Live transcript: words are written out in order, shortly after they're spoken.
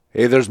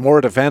Hey, there's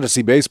more to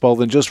fantasy baseball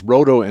than just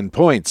roto and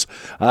points.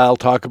 I'll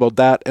talk about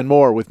that and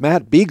more with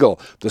Matt Beagle,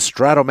 the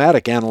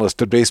Stratomatic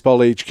analyst at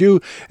Baseball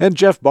HQ, and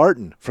Jeff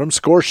Barton from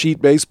Scoresheet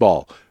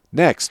Baseball.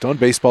 Next on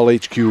Baseball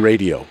HQ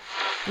Radio.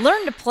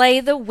 Learn to play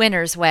the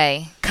winner's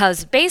way,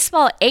 'cause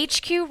Baseball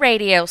HQ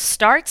Radio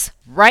starts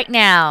right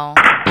now.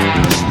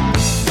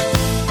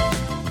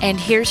 And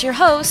here's your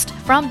host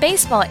from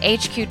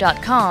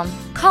BaseballHQ.com,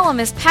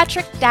 columnist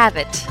Patrick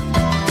Davitt.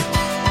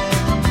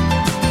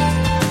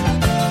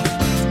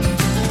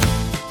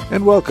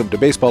 And welcome to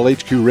Baseball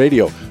HQ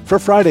Radio for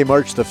Friday,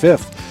 March the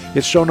 5th.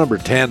 It's show number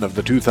 10 of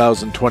the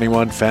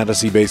 2021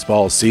 fantasy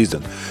baseball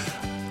season.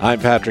 I'm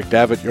Patrick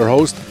Davitt, your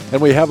host,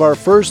 and we have our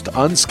first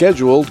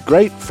unscheduled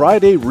Great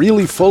Friday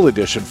Really Full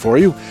edition for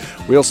you.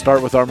 We'll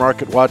start with our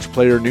Market Watch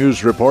player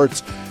news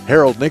reports.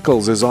 Harold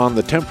Nichols is on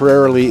the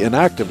temporarily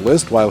inactive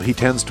list while he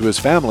tends to his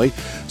family,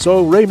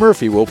 so Ray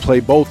Murphy will play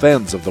both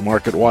ends of the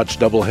Market Watch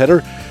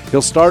doubleheader.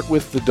 He'll start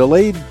with the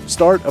delayed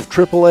start of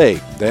AAA,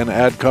 then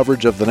add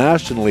coverage of the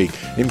National League,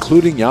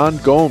 including Yan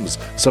Gomes,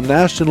 some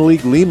National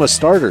League Lima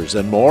starters,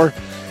 and more.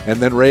 And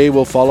then Ray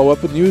will follow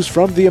up with news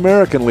from the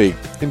American League,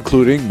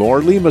 including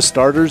more Lima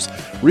starters,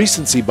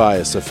 recency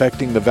bias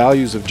affecting the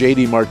values of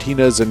J.D.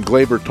 Martinez and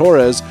Gleyber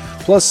Torres,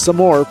 plus some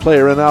more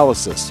player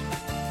analysis.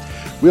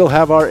 We'll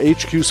have our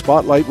HQ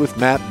Spotlight with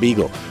Matt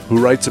Beagle, who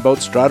writes about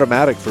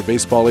Stratomatic for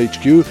Baseball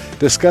HQ,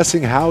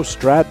 discussing how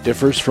Strat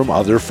differs from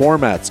other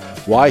formats,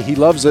 why he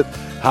loves it,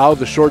 how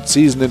the short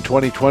season in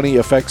 2020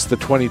 affects the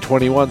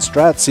 2021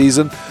 Strat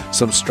season,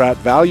 some Strat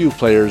value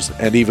players,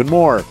 and even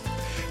more.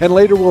 And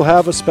later we'll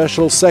have a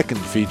special second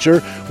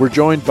feature. We're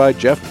joined by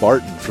Jeff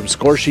Barton from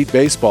Scoresheet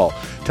Baseball,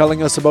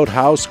 telling us about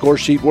how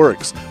Scoresheet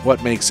works,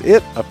 what makes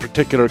it a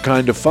particular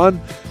kind of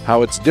fun,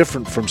 how it's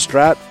different from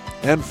Strat,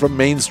 and from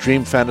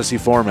mainstream fantasy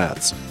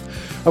formats.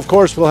 Of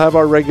course, we'll have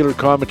our regular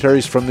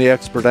commentaries from the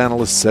expert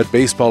analysts at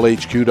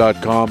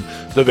BaseballHQ.com,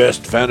 the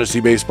best fantasy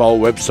baseball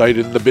website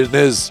in the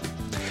business.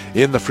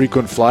 In the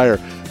frequent flyer,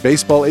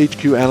 Baseball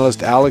HQ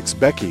analyst Alex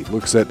Becky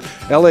looks at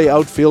LA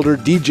outfielder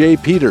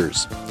DJ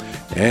Peters.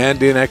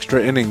 And in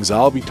Extra Innings,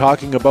 I'll be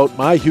talking about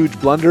my huge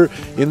blunder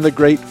in the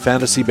Great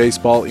Fantasy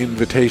Baseball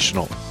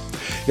Invitational.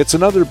 It's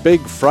another big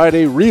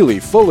Friday Really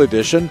Full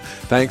edition.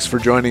 Thanks for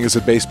joining us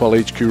at Baseball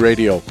HQ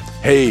Radio.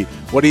 Hey,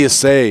 what do you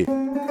say?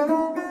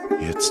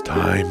 It's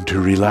time to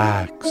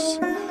relax.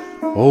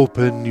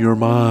 Open your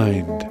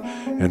mind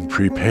and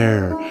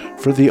prepare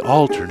for the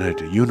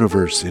alternate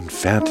universe in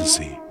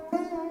fantasy.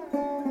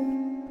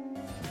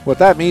 What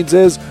that means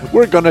is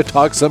we're going to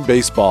talk some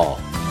baseball.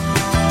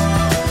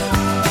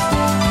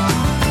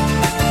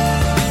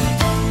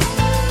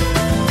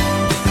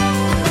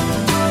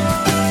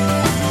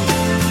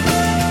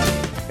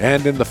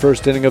 And in the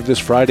first inning of this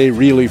Friday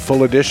Really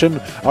Full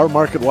edition, our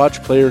Market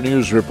Watch player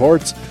news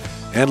reports.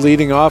 And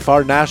leading off,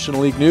 our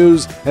National League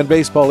news and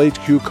Baseball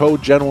HQ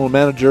co-general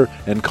manager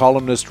and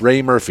columnist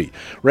Ray Murphy.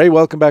 Ray,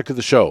 welcome back to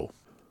the show.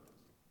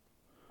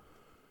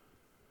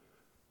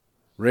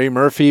 Ray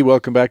Murphy,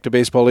 welcome back to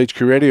Baseball HQ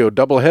Radio.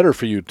 Doubleheader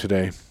for you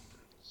today.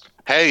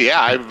 Hey,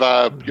 yeah, I've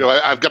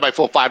got my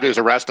full 5 days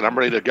of rest and I'm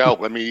ready to go.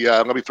 Let me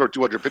throw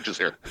 200 pitches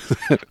here.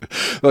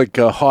 Like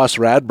Hoss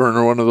Radburn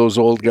or one of those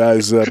old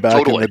guys back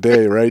Totally. in the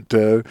day,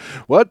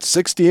 right?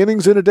 60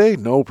 innings in a day?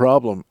 No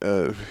problem.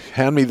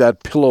 Hand me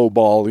that pillow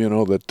ball,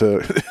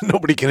 that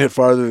nobody can hit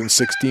farther than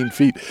 16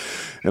 feet,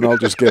 and I'll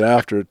just get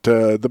after it.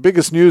 The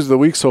biggest news of the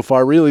week so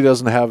far really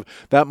doesn't have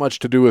that much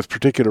to do with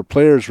particular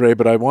players, Ray,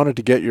 but I wanted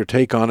to get your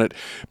take on it.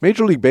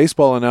 Major League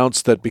Baseball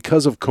announced that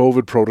because of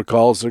COVID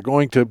protocols, they're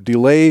going to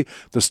delay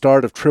the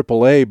start of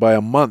AAA by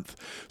a month.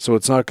 So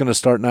it's not going to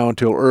start now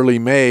until early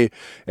May,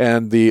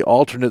 and the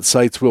alternate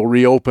sites will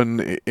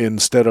reopen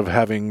instead of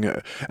having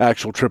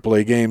actual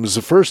AAA games.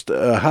 First,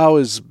 how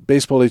is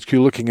Baseball HQ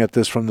looking at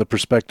this from the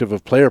perspective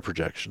of player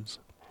projections?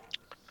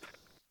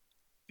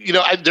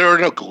 There are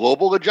no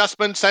global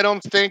adjustments, I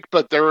don't think,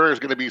 but there are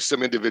going to be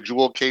some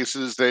individual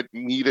cases that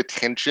need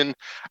attention.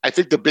 I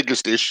think the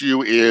biggest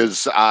issue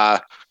is,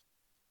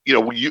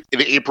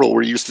 in April,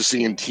 we're used to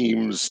seeing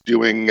teams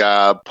doing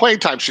playing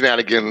time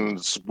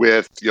shenanigans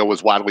with,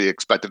 was widely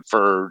expected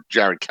for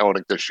Jared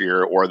Kelenic this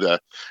year, or the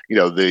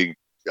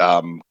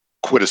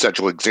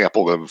quintessential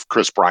example of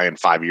Chris Bryant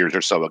 5 years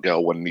or so ago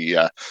when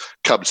the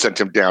Cubs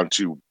sent him down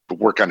to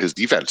work on his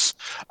defense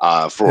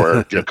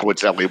for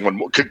coincidentally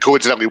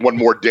one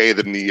more day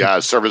than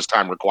the service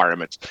time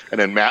requirements, and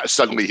then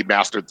suddenly he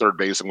mastered third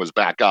base and was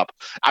back up.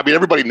 I mean,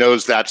 everybody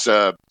knows that's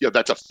a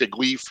fig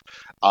leaf,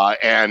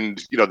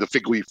 and the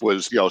fig leaf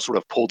was sort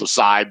of pulled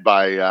aside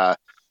by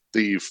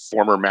the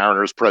former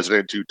Mariners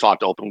president, who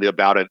talked openly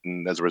about it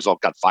and as a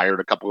result got fired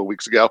a couple of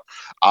weeks ago.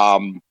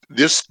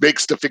 This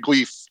makes the fig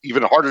leaf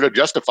even harder to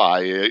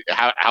justify.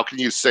 How can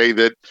you say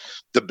that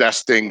the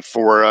best thing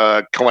for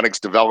Kelenic's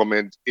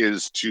development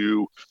is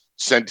to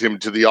send him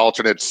to the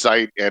alternate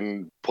site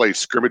and play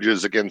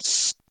scrimmages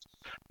against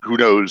who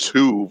knows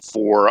who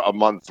for a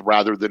month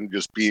rather than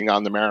just being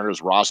on the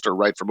Mariners roster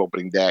right from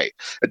opening day?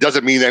 It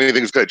doesn't mean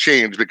anything's going to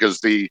change because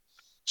the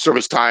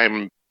service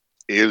time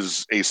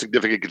is a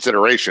significant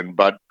consideration,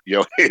 but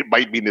it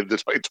might mean that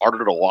it's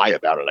harder to lie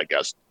about it, I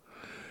guess.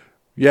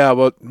 Yeah,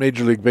 well,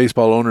 Major League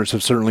Baseball owners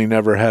have certainly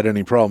never had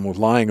any problem with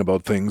lying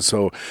about things,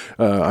 so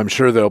I'm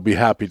sure they'll be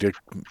happy to,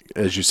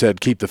 as you said,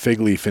 keep the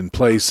fig leaf in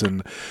place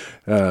and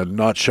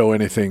not show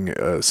anything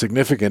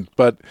significant.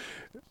 But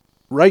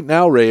right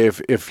now, Ray,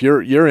 if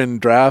you're in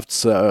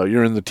drafts,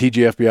 you're in the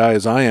TGFBI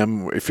as I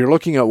am, if you're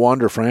looking at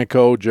Wander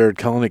Franco, Jared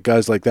Kelenic,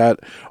 guys like that,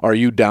 are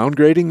you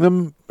downgrading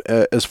them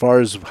as far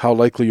as how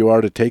likely you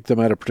are to take them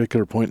at a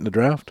particular point in the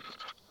draft?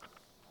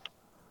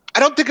 I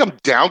don't think I'm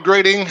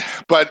downgrading,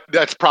 but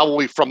that's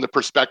probably from the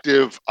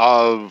perspective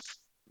of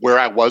where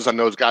I was on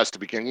those guys to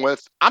begin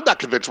with. I'm not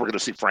convinced we're going to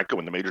see Franco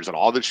in the majors at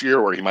all this year,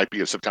 or he might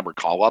be a September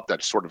call-up.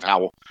 That's sort of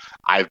how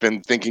I've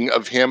been thinking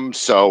of him.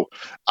 So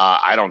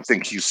I don't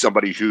think he's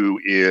somebody who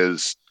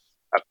is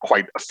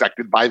quite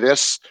affected by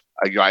this.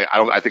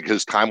 I think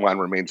his timeline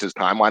remains his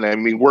timeline. I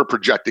mean, we're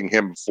projecting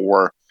him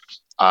for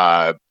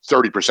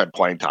 30%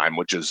 playing time,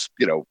 which is,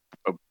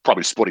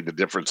 probably splitting the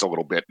difference a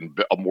little bit and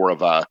more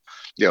of a,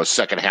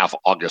 second half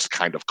August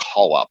kind of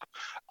call up.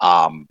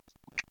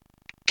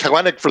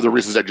 Kelenic, for the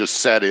reasons I just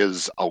said,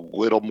 is a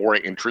little more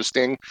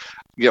interesting.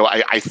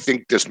 I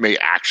think this may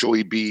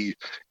actually be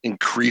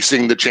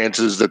increasing the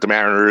chances that the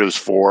Mariners,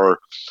 for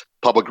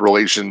public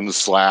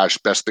relations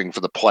 / best thing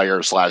for the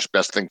player /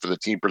 best thing for the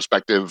team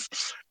perspective,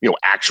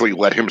 actually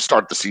let him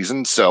start the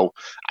season. So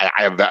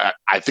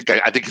I think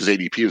his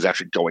ADP is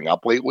actually going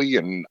up lately,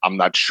 and I'm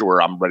not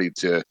sure I'm ready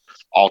to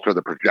alter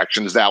the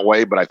projections that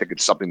way, but I think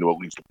it's something to at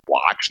least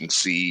watch and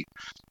see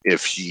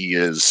if he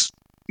is,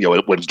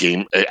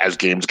 as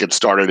games get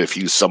started, if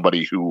he's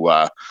somebody who,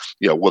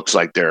 looks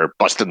like they're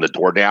busting the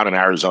door down in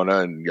Arizona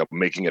and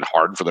making it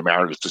hard for the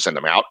Mariners to send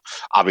him out.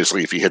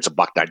 Obviously, if he hits a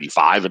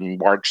 $1.95 in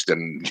March,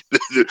 then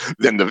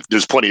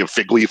there's plenty of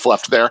fig leaf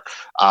left there.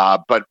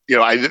 But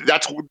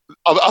that's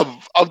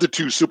of the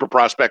two super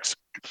prospects,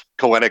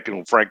 Kelenic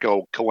and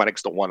Franco.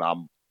 Kelenic's the one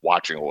I'm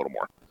watching a little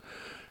more.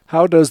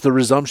 How does the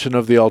resumption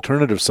of the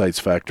alternative sites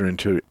factor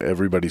into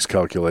everybody's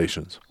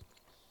calculations?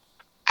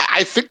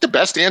 I think the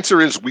best answer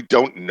is we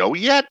don't know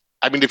yet.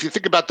 I mean, if you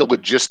think about the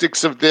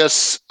logistics of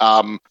this,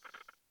 I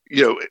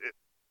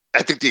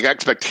think the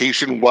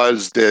expectation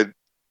was that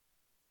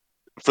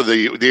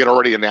they had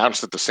already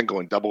announced that the single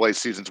and double A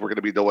seasons were going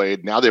to be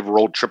delayed. Now they've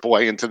rolled triple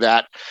A into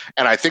that.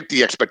 And I think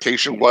the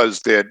expectation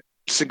was that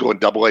single and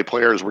double A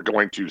players were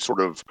going to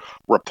sort of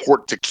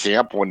report to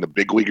camp when the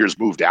big leaguers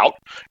moved out,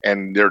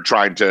 and they're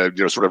trying to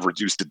sort of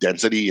reduce the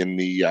density in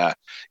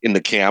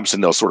the camps,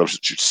 and they'll sort of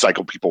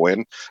cycle people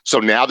in. So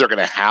now they're going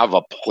to have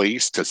a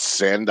place to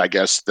send, I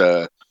guess,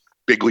 the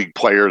big league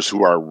players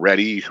who are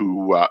ready,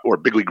 or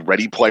big league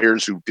ready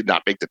players who did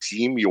not make the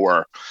team,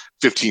 your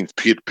 15th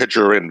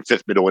pitcher and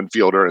 5th middle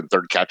infielder and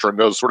 3rd catcher and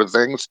those sort of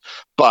things.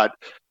 But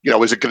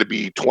is it going to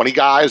be 20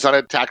 guys on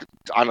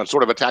a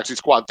sort of a taxi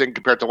squad thing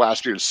compared to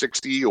last year's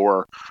 60,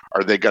 or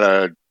are they going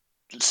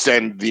to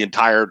send the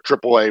entire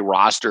AAA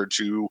roster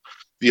to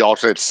the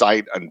alternate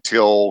site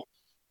until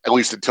the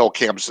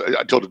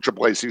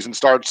AAA season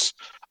starts?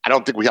 I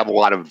don't think we have a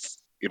lot of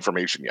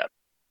information yet.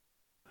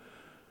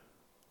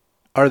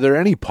 Are there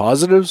any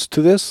positives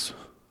to this?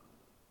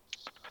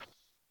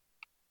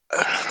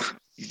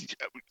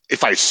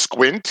 If I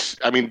squint,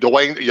 I mean,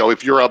 delaying,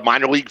 if you're a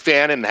minor league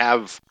fan and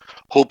have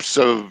hopes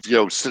of,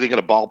 sitting in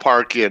a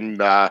ballpark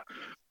and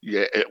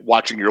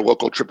watching your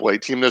local AAA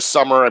team this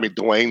summer, I mean,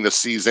 delaying the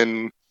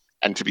season,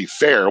 and to be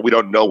fair, we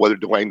don't know whether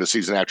delaying the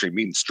season actually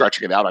means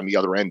stretching it out on the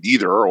other end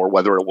either, or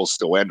whether it will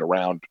still end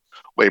around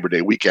Labor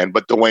Day weekend.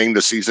 But delaying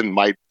the season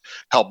might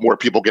help more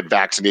people get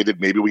vaccinated.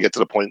 Maybe we get to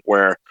the point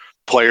where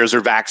players are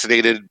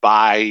vaccinated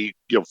by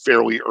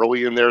fairly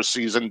early in their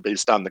season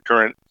based on the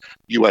current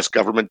U.S.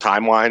 government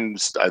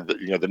timelines.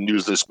 The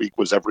news this week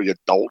was every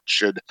adult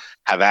should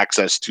have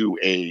access to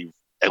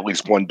at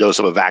least one dose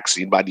of a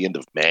vaccine by the end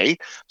of May.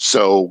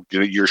 So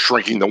you're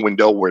shrinking the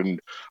window when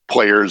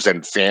players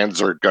and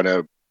fans are going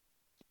to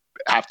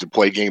have to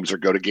play games or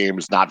go to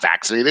games not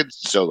vaccinated.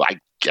 So I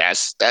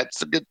guess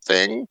that's a good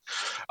thing.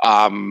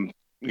 And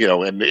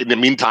in the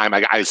meantime,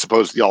 I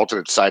suppose the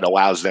alternate site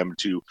allows them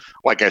to,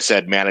 like I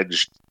said,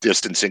 manage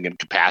distancing and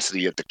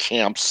capacity at the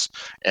camps,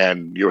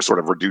 and sort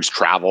of reduce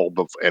travel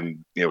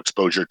and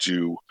exposure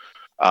to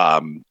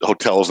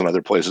hotels and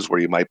other places where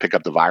you might pick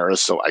up the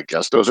virus. So I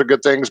guess those are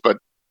good things. But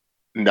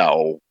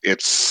no,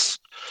 it's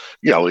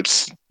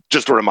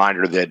just a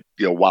reminder that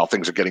while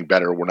things are getting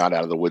better, we're not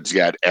out of the woods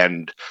yet.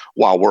 And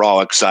while we're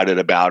all excited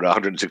about a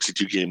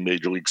 162 game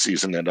major league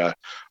season and a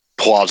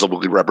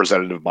plausibly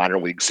representative minor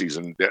league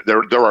season,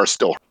 there are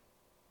still.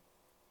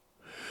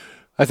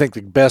 I think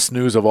the best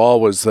news of all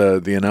was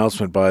the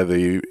announcement by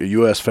the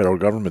U.S. federal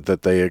government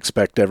that they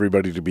expect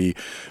everybody to be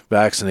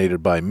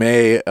vaccinated by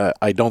May.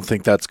 I don't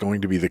think that's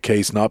going to be the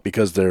case, not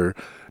because they're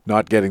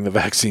not getting the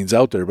vaccines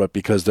out there, but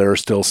because there are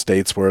still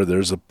states where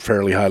there's a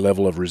fairly high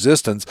level of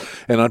resistance.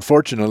 And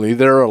unfortunately,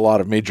 there are a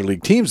lot of major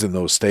league teams in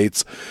those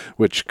states,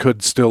 which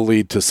could still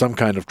lead to some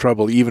kind of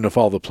trouble. Even if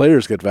all the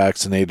players get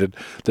vaccinated,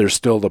 there's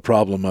still the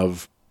problem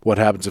of what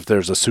happens if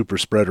there's a super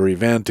spreader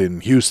event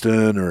in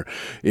Houston or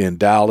in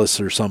Dallas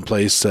or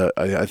someplace.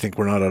 I think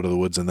we're not out of the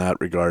woods in that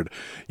regard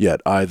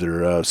yet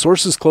either.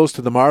 Sources close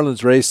to the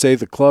Marlins race say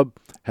the club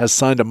has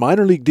signed a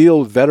minor league deal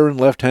with veteran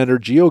left-hander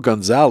Gio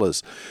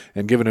Gonzalez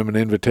and given him an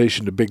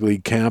invitation to big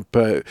league camp.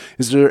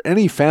 Is there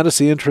any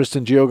fantasy interest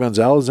in Gio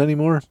Gonzalez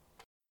anymore?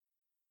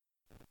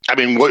 I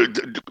mean, we're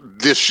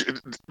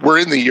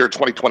in the year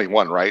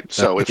 2021, right?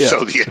 So if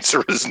so, the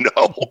answer is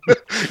no.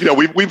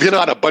 We've hit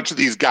on a bunch of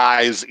these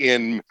guys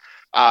in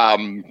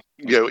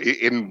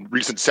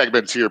recent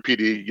segments here,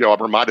 PD.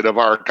 I'm reminded of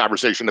our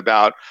conversation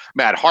about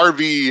Matt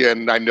Harvey,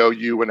 and I know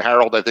you and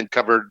Harold, I think,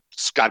 covered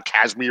Scott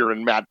Kazmir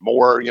and Matt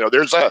Moore.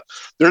 There's a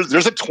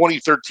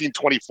 2013,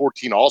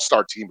 2014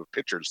 All-Star team of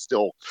pitchers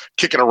still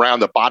kicking around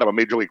the bottom of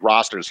major league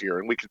rosters here,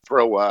 and we could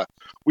throw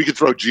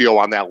Gio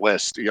on that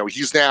list.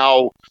 He's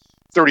now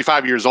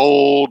 35 years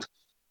old.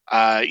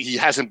 He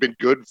hasn't been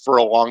good for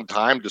a long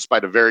time,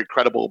 despite a very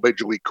credible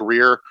major league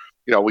career.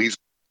 He's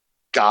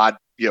got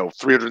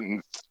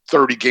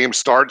 330 game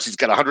starts. He's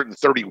got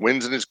 130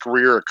 wins in his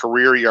career, a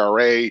career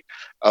ERA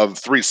of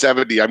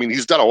 3.70. I mean,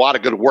 he's done a lot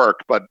of good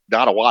work, but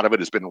not a lot of it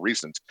has been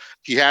recent.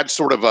 He had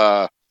sort of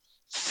a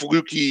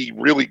fluky,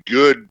 really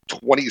good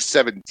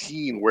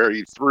 2017 where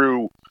he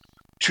threw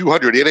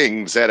 200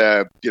 innings at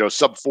a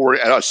sub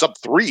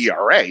 3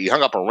 ERA. He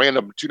hung up a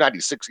random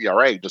 2.96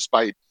 ERA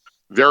despite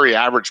very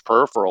average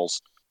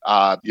peripherals.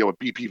 A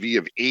BPV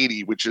of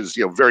 80, which is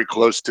very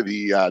close to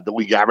the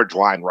league average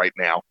line right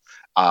now.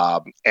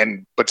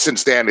 But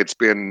since then it's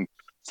been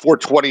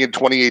 420 in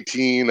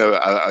 2018,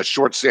 a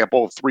short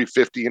sample of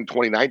 350 in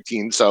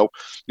 2019. So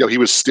he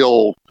was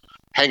still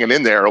hanging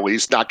in there, at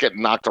least not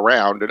getting knocked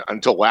around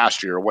until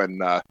last year when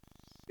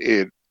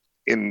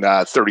in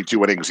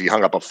 32 innings, he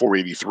hung up a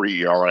 4.83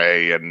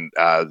 ERA, and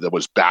that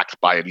was backed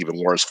by an even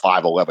worse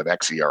 5.11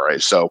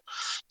 xERA. So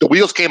the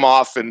wheels came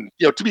off, and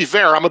to be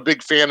fair, I'm a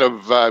big fan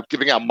of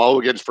giving out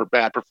mulligans for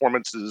bad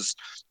performances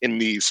in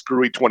the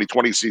screwy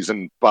 2020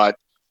 season, but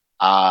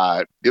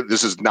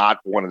this is not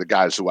one of the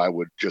guys who I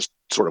would just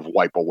sort of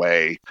wipe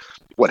away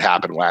what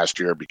happened last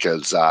year,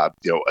 because I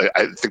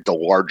think the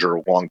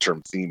larger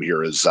long-term theme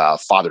here is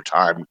father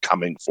time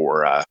coming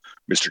for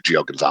Mr.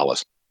 Gio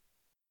Gonzalez.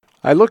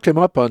 I looked him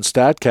up on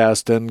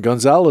StatCast, and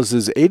Gonzalez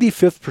is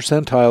 85th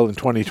percentile in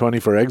 2020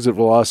 for exit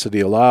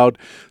velocity allowed,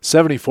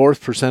 74th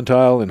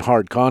percentile in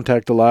hard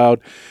contact allowed,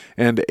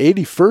 and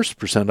 81st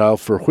percentile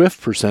for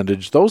whiff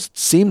percentage. Those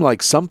seem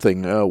like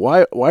something.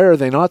 Why are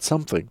they not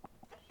something?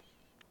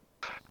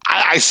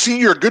 I see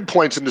your good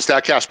points in the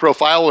StatCast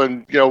profile,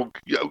 and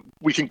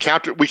we can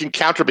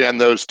counterband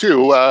those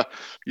too.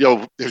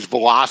 His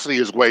velocity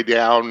is way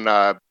down.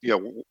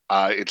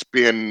 It's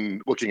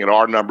been, looking at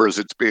our numbers,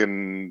 it's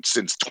been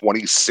since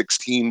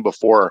 2016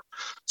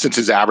 since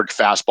his average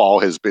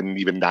fastball has been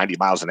even 90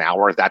 miles an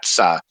hour. That's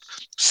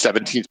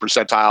 17th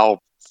percentile,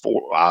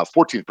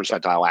 14th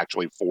percentile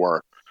actually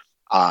for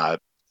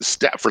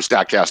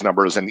StatCast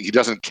numbers, and he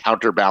doesn't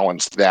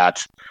counterbalance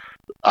that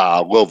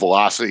low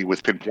velocity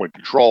with pinpoint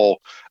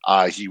control.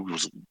 He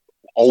was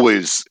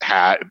always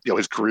had,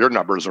 his career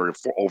numbers are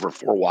over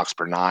 4 walks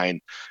per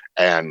 9,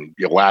 and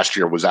last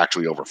year was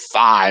actually over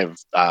 5.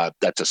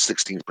 That's a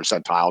 16th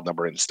percentile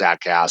number in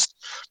StatCast.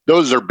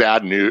 Those are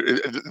bad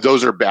news.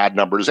 Those are bad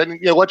numbers, and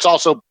let's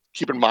also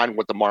keep in mind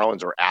what the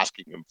Marlins are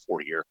asking him for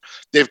here.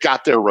 They've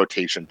got their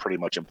rotation pretty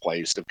much in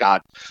place. They've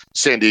got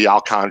Sandy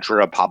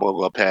Alcantara, Pablo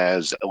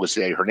Lopez,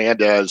 Eliseo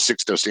Hernandez,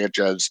 Sixto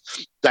Sanchez.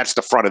 That's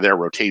the front of their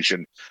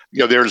rotation.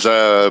 There's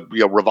a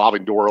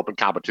revolving door open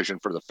competition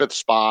for the 5th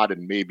spot,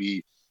 and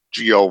maybe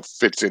Gio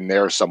fits in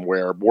there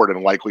somewhere. More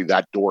than likely,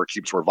 that door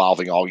keeps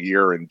revolving all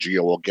year, and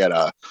Gio will get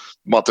a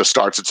month of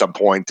starts at some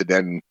point and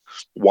then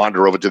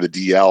wander over to the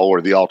DL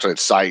or the alternate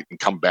site and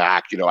come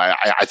back.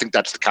 I think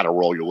that's the kind of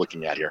role you're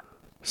looking at here.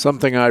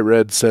 Something I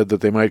read said that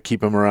they might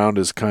keep him around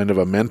as kind of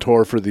a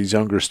mentor for these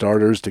younger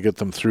starters to get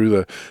them through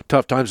the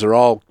tough times. They're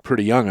all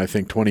pretty young, I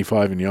think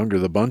 25 and younger,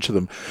 the bunch of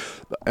them.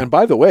 And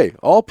by the way,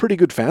 all pretty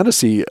good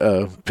fantasy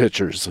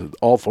pitchers,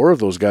 all 4 of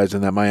those guys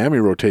in that Miami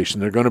rotation.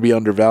 They're going to be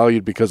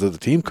undervalued because of the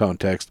team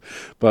context,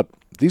 but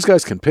these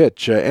guys can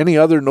pitch. Any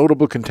other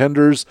notable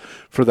contenders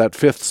for that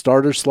 5th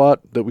starter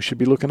slot that we should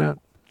be looking at?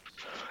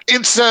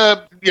 It's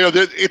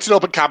it's an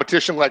open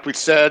competition, like we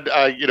said.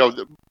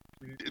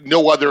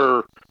 No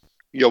other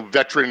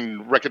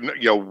veteran,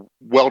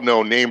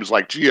 well-known names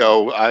like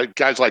Gio,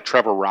 guys like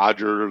Trevor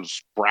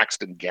Rogers,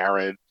 Braxton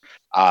Garrett,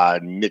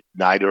 Nick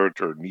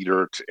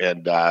Neidert,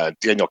 and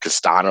Daniel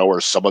Castano are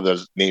some of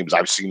the names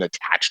I've seen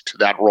attached to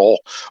that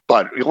role.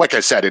 But like I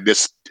said, in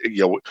this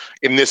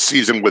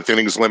season with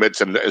innings limits,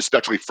 and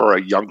especially for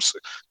a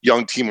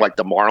young team like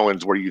the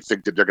Marlins, where you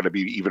think that they're going to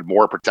be even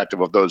more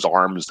protective of those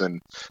arms than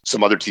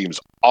some other teams,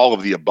 all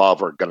of the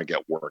above are going to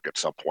get work at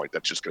some point.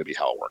 That's just going to be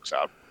how it works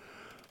out.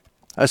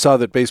 I saw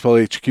that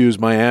Baseball HQ's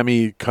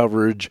Miami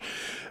coverage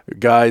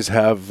guys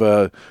have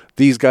the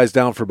these guys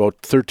down for about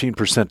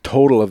 13%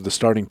 total of the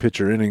starting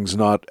pitcher innings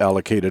not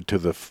allocated to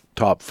the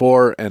top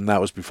four, and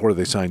that was before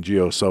they signed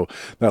Gio, so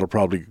that'll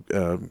probably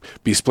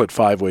be split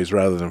 5 ways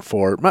rather than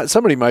 4.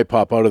 Somebody might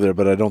pop out of there,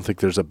 but I don't think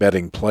there's a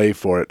betting play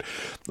for it.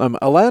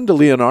 Alain de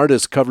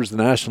Leonardis covers the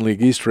National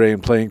League East today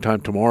and Playing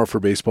Time Tomorrow for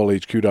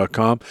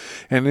BaseballHQ.com,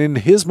 and in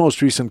his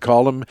most recent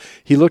column,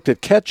 he looked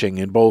at catching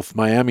in both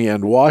Miami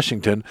and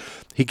Washington.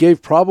 He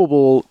gave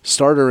probable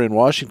starter in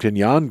Washington,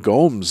 Yan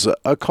Gomes,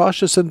 a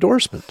cautious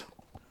endorsement.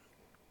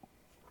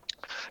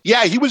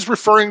 Yeah, he was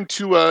referring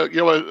to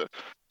a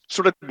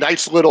sort of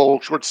nice little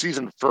short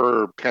season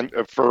for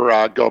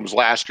Gomes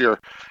last year.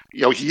 He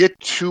hit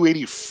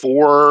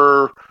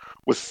 284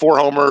 with 4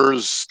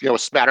 homers, a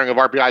smattering of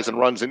RBIs and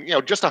runs, and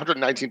just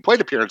 119 plate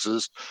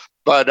appearances.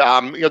 But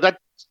that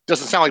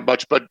doesn't sound like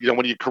much. But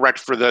when you correct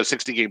for the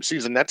 60-game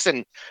season, that's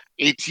an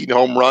 18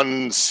 home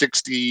runs,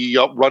 60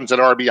 runs and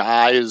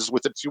RBIs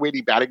with a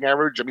 280 batting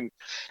average. I mean,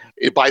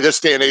 by this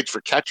day and age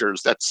for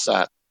catchers, that's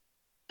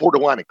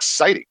borderline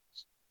exciting.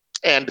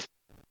 And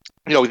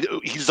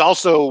he's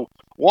also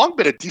long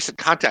been a decent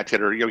contact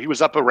hitter. He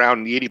was up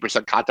around the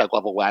 80% contact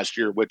level last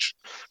year, which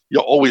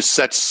always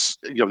sets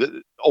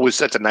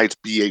a nice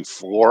BA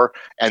floor.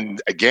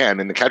 And again,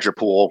 in the catcher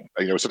pool,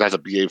 sometimes a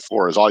BA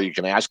floor is all you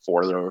can ask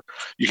for.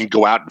 You can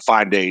go out and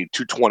find a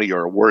 220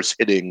 or worse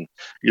hitting,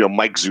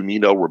 Mike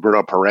Zunino,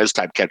 Roberto Perez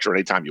type catcher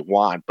anytime you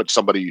want, but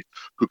somebody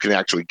who can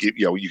actually give,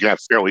 you can have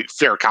fairly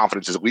fair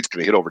confidence is at least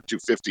going to hit over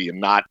 250 and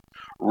not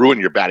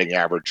ruin your batting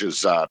average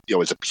is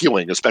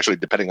appealing, especially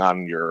depending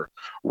on your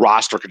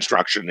roster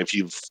construction. If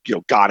you've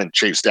gone and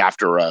chased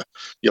after a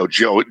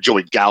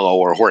Joey Gallo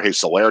or Jorge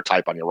Soler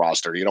type on your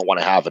roster, you don't want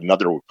to have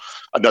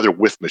another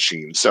whiff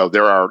machine. So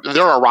there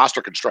are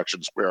roster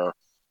constructions where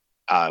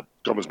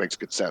Gomes makes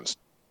good sense.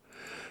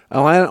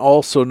 Alain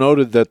also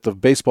noted that the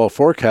baseball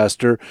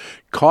forecaster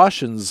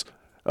cautions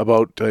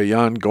about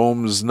Yan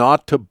Gomes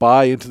not to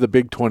buy into the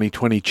big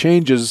 2020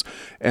 changes,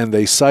 and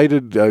they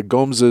cited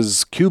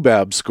Gomes's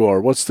QBAB score.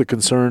 What's the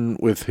concern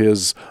with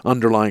his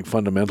underlying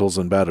fundamentals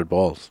and batted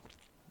balls?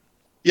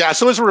 Yeah,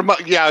 so as a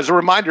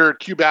reminder,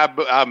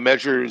 QBAB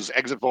measures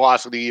exit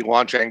velocity,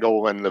 launch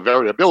angle, and the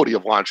variability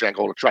of launch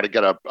angle to try to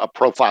get a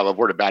profile of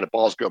where the batted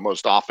balls go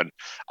most often.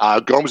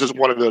 Gomes is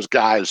one of those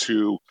guys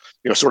who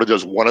sort of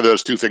does one of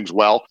those two things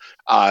well.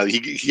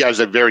 He has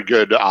a very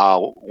good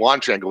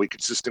launch angle. He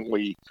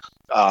consistently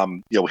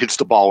hits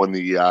the ball in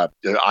the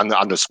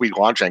on the sweet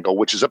launch angle,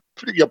 which is a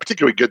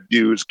particularly good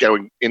news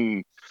going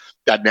in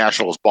that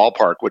Nationals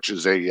ballpark, which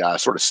is a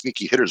sort of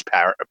sneaky hitter's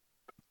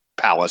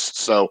palace.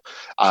 So,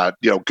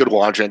 good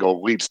launch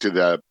angle leads to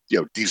the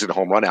decent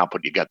home run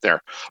output you get there.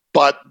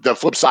 But the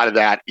flip side of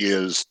that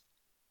is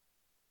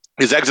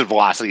his exit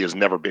velocity has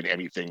never been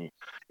anything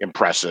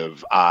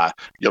impressive.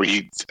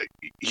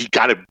 He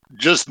kind of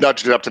just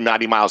nudged it up to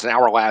 90 miles an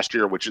hour last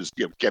year, which is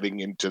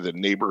getting into the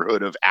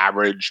neighborhood of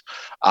average.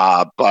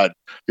 But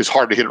his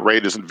hard to hit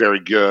rate isn't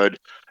very good,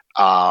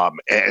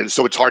 and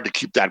so it's hard to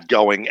keep that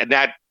going. And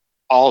that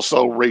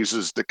also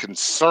raises the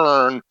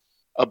concern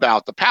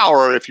about the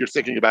power if you're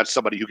thinking about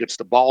somebody who gets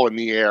the ball in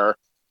the air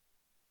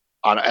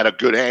at a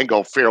good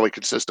angle fairly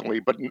consistently,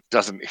 but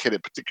doesn't hit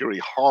it particularly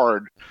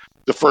hard.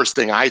 The first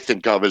thing I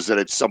think of is that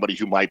it's somebody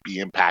who might be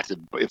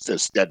impacted if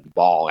this dead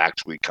ball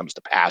actually comes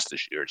to pass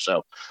this year.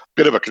 So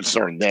bit of a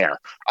concern there.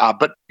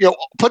 But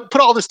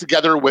put all this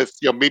together with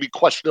maybe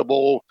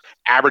questionable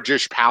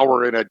average-ish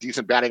power and a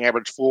decent batting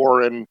average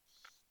floor, and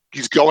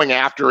he's going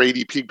after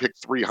ADP pick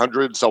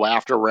 300, so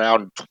after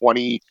round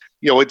 20,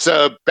 it's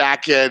a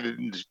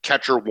back-end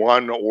catcher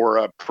 1 or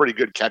a pretty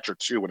good catcher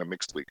 2 in a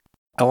mixed league.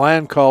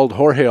 Alain called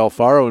Jorge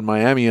Alfaro in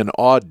Miami an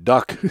odd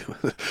duck.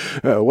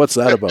 What's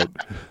that about?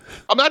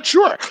 I'm not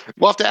sure.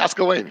 We'll have to ask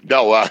Alain.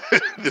 No,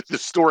 the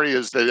story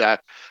is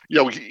that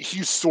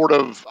he's sort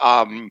of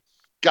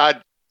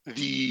got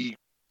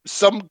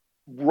some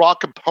raw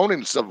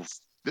components of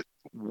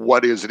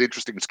what is an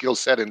interesting skill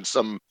set and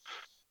some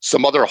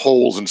other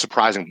holes in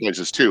surprising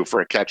places too for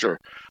a catcher.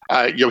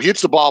 He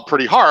hits the ball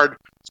pretty hard.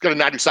 He's got a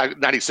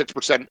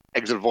 96%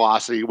 exit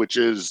velocity, which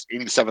is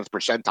 87th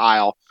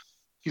percentile.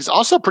 He's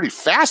also pretty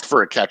fast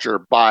for a catcher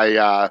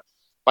by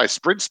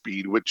sprint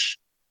speed, which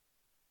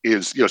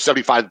is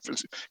 75.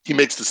 He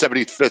makes the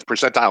 75th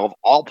percentile of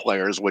all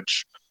players,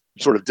 which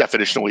sort of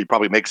definitionally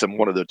probably makes him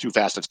one of the 2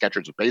 fastest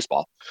catchers of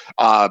baseball.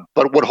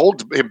 But what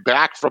holds him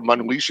back from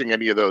unleashing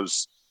any of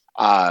those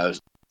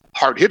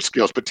hard hit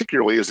skills,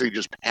 particularly, is he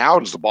just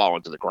pounds the ball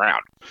into the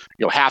ground.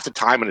 Half the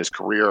time in his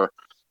career,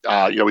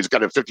 he's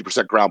got a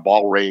 50% ground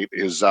ball rate.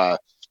 Is the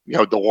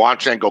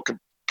launch angle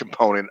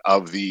component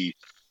of the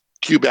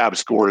QBAB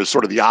score is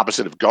sort of the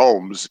opposite of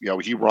Gomes.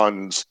 He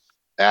runs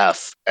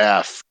F,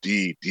 F,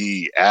 D,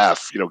 D,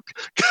 F.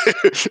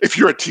 If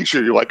you're a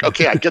teacher, you're like,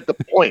 okay, I get the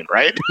point,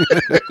 right?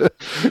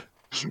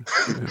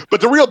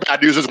 But the real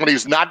bad news is when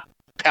he's not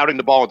pounding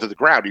the ball into the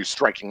ground, he's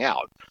striking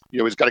out.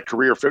 He's got a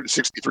career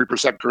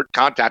 63%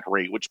 contact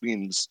rate, which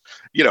means,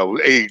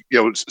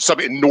 some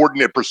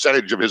inordinate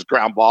percentage of his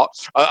ground ball,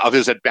 of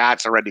his at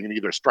bats are ending in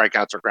either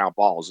strikeouts or ground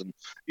balls. And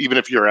even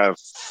if you're a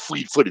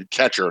fleet-footed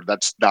catcher,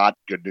 that's not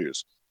good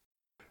news.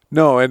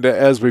 No, and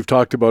as we've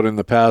talked about in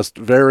the past,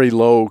 very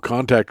low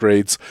contact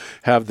rates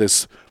have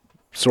this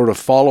sort of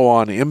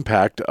follow-on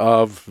impact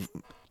of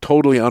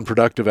totally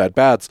unproductive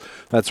at-bats.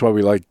 That's why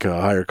we like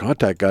higher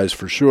contact guys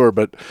for sure.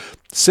 But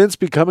since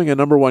becoming a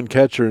number one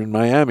catcher in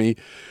Miami,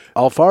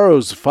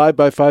 Alfaro's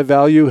 5x5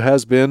 value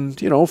has been,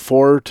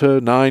 $4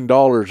 to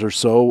 $9 or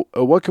so.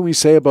 What can we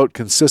say about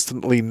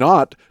consistently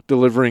not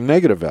delivering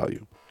negative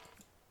value?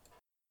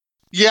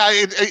 Yeah,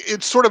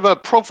 it's sort of a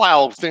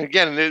profile thing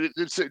again.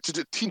 It's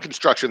a team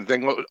construction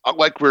thing,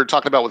 like we were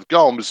talking about with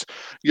Gomes.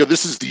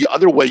 This is the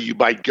other way you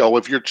might go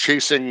if you're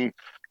chasing,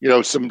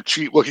 some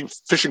cheap,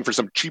 fishing for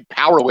some cheap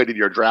power late in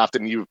your draft,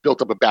 and you've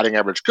built up a batting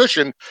average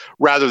cushion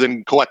rather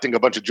than collecting a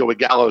bunch of Joey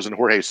Gallos and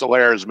Jorge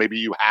Solers. Maybe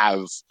you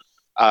have,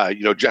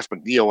 Jeff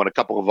McNeil and a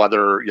couple of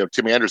other,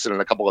 Tim Anderson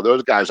and a couple of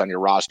those guys on your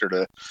roster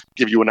to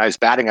give you a nice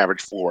batting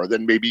average floor.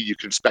 Then maybe you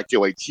can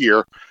speculate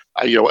here,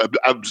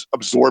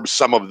 absorb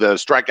some of the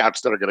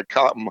strikeouts that are going to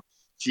come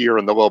here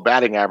in the low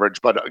batting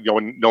average, but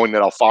knowing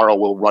that Alfaro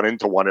will run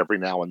into one every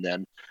now and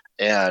then,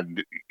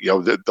 and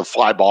the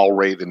fly ball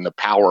rate and the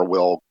power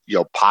will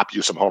pop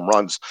you some home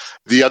runs.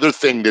 The other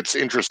thing that's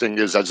interesting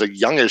is, as a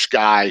youngish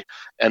guy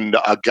and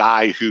a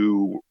guy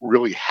who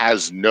really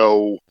has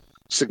no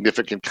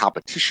significant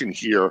competition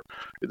here,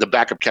 the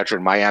backup catcher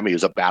in Miami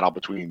is a battle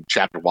between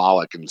Chapman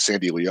Wallach and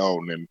Sandy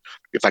Leon. And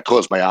if I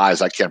close my eyes,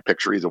 I can't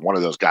picture either one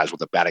of those guys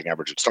with a batting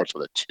average that starts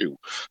with a 2.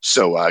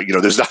 So,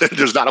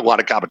 there's not a lot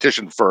of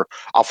competition for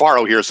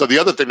Alfaro here. So the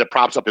other thing that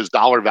props up his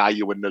dollar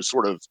value in the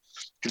sort of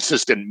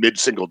consistent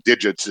mid-single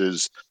digits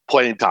is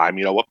playing time.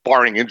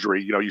 Barring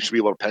injury, you should be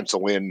able to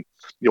pencil in,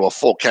 a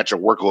full catcher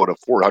workload of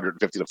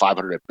 450 to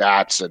 500 at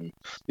bats and,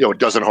 a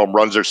dozen home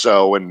runs or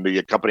so and the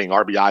accompanying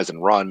RBIs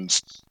and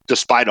runs,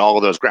 despite all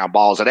of those ground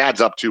balls. It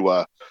adds up to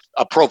a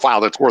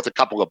profile that's worth a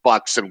couple of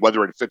bucks, and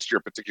whether it fits your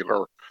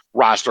particular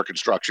roster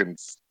construction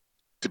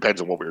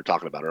depends on what we were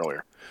talking about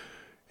earlier.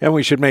 And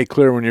we should make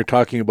clear, when you're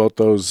talking about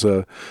those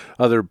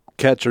other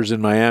catchers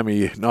in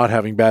Miami not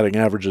having batting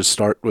averages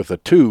start with a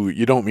 2,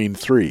 you don't mean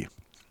 3.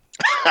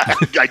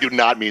 I do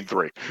not mean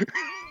 3.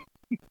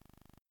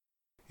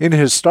 In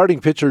his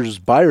starting pitchers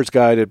buyer's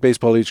guide at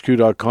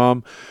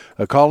BaseballHQ.com,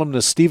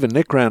 columnist Stephen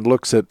Nickrand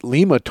looks at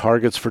Lima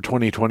targets for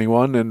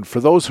 2021. And for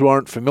those who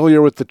aren't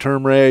familiar with the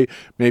term, Ray,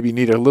 maybe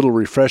need a little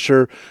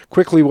refresher,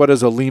 quickly, what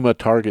does a Lima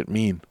target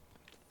mean?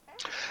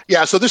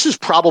 Yeah, so this is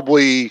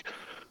probably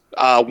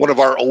one of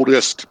our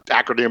oldest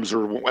acronyms,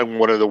 and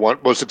one of the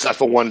most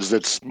successful ones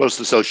that's most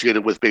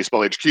associated with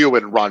Baseball HQ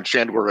and Ron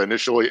Chandler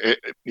initially.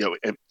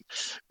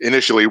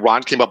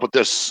 Ron came up with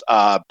this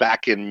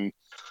back in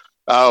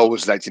it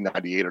was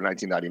 1998 or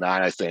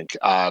 1999, I think.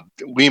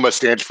 Lima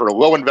stands for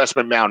Low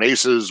Investment Mound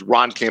Aces.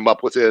 Ron came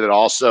up with it. It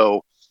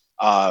also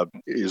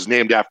is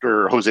named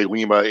after Jose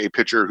Lima, a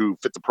pitcher who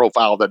fit the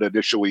profile that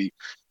initially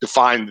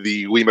defined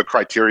the Lima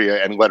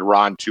criteria and led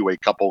Ron to a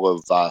couple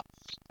of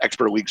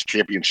Expert Leagues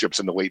championships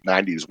in the late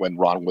 90s, when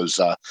Ron was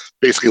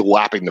basically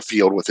lapping the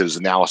field with his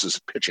analysis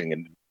of pitching,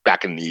 and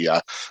back in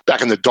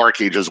the dark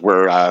ages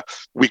where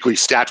weekly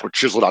stats were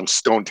chiseled on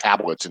stone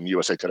tablets in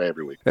USA Today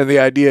every week. And the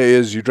idea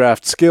is you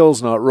draft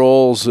skills, not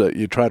roles.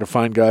 You try to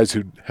find guys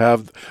who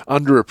have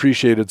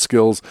underappreciated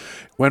skills.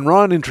 When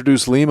Ron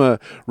introduced Lima,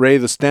 Ray,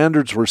 the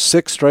standards were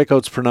 6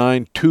 strikeouts per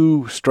 9,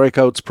 2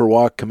 strikeouts per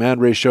walk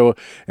command ratio,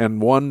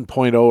 and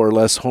 1.0 or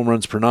less home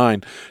runs per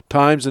 9.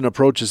 Times and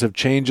approaches have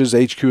changed.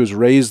 HQ has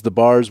raised the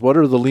bars. What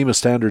are the Lima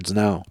standards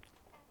now?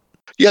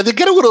 Yeah, they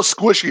get a little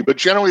squishy, but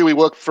generally we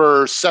look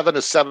for 7 to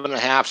 7.5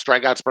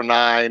 strikeouts per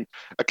 9,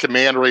 a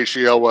command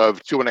ratio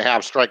of 2.5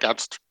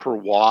 strikeouts per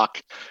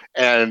walk,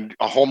 and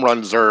home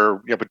runs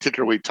are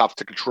particularly tough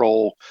to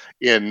control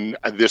in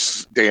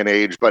this day and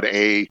age. But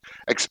a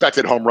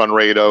expected home run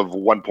rate of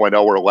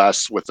 1.0 or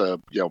less, with a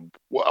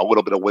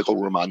little bit of wiggle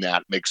room on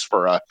that, makes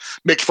for a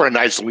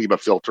nice Lima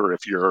filter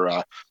if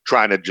you're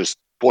trying to just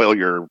boil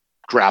your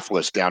draft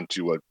list down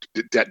to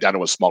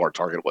a smaller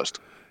target list.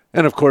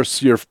 And of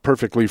course, you're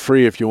perfectly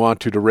free if you want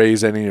to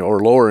raise any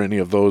or lower any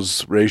of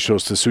those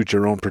ratios to suit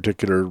your own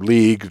particular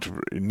league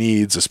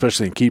needs,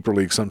 especially in keeper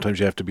leagues. Sometimes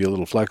you have to be a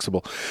little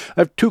flexible. I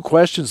have 2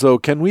 questions, though.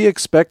 Can we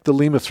expect the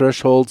Lima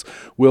thresholds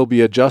will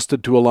be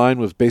adjusted to align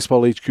with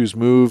Baseball HQ's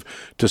move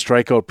to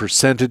strikeout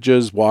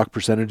percentages, walk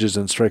percentages,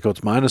 and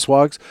strikeouts minus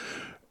walks,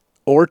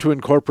 or to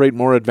incorporate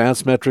more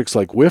advanced metrics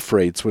like whiff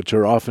rates, which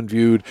are often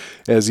viewed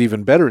as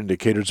even better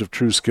indicators of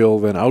true skill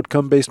than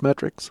outcome-based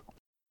metrics?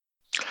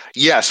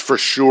 Yes, for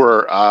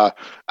sure.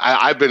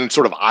 I've been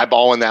sort of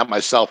eyeballing that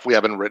myself. We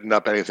haven't written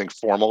up anything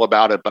formal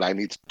about it, but I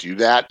need to do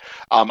that.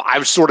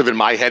 I've sort of in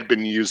my head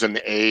been using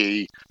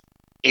a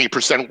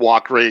 8%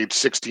 walk rate,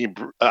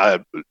 24%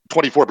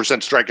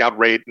 strikeout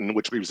rate, and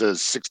which leaves a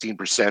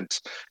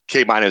 16%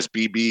 K minus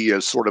BB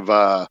as sort of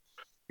a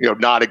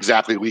not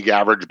exactly league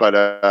average, but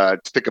a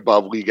tick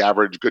above league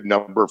average, good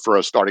number for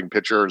a starting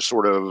pitcher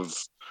sort of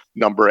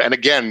number. And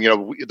again,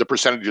 the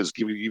percentages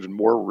give you even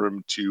more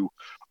room to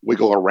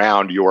wiggle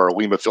around your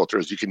Lima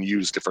filters. You can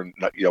use different,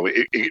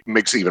 it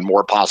makes it even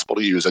more possible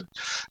to use a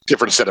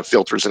different set of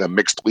filters in a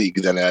mixed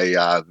league than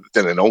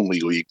an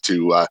only league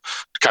to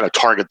kind of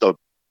target the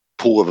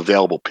pool of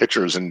available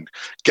pitchers and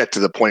get to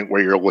the point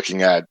where you're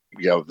looking at,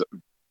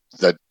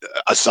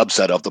 a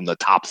subset of them, the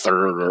top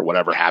third or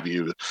whatever have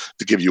you,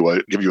 to give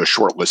you a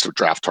short list of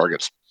draft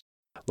targets.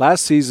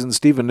 Last season,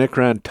 Steven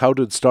Nickrand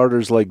touted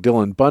starters like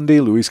Dylan Bundy,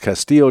 Luis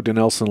Castillo,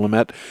 Dinelson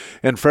Lamet,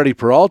 and Freddie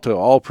Peralta,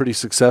 all pretty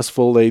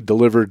successful. They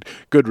delivered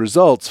good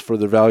results for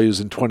their values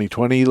in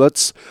 2020.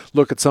 Let's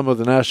look at some of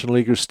the National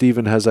Leaguers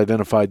Steven has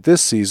identified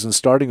this season,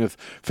 starting with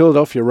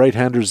Philadelphia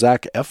right-hander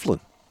Zach Eflin.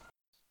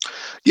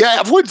 Yeah,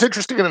 Eflin's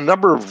interesting in a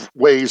number of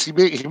ways. He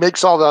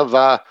makes all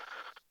of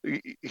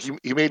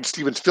he made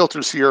Steven's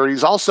filters here.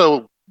 He's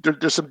also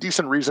there's some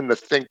decent reason to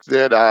think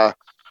that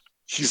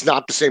he's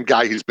not the same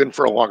guy he's been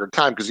for a longer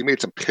time, because he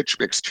made some pitch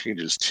mix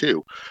changes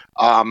too.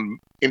 In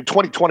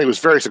 2020, he was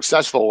very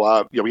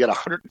successful. He had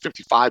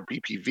 155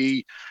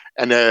 BPV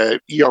and a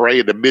ERA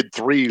in the mid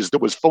threes that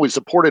was fully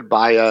supported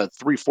by a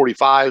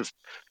 3.45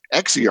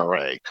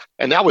 xERA,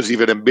 and that was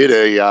even amid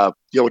an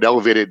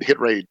elevated hit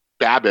rate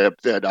BABIP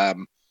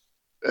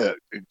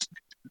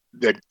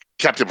that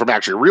kept him from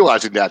actually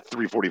realizing that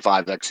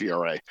 3.45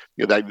 xERA.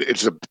 That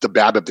it's the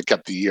BABIP that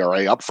kept the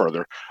ERA up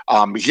further.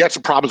 He had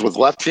some problems with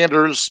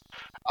left-handers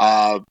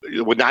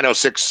with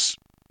 906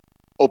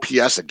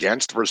 OPS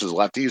against versus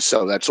lefties,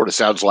 so that sort of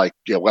sounds like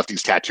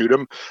lefties tattooed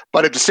him.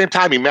 But at the same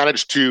time, he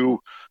managed to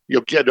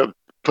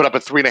put up a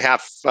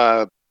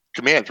 3.5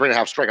 3.5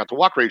 strikeout to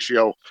walk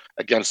ratio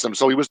against them.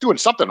 So he was doing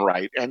something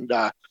right, and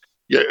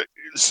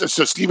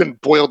so Steven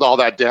boiled all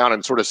that down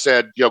and sort of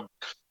said,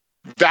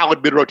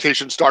 valid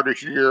mid-rotation starter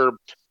here,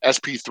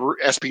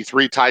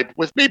 SP3 type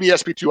with maybe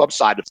SP2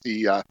 upside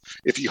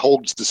if he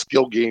holds the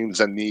skill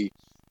gains and the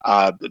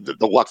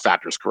luck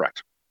factors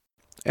correct.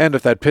 And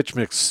if that pitch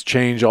mix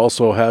change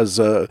also has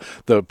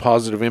the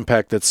positive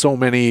impact that so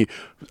many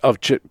of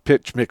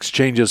pitch mix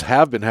changes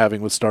have been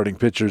having with starting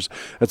pitchers,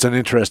 that's an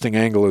interesting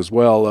angle as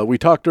well. We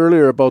talked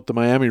earlier about the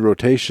Miami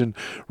rotation,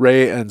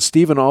 Ray, and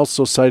Steven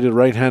also cited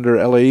right-hander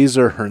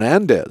Eliezer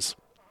Hernandez.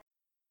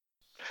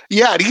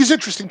 Yeah, and he's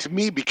interesting to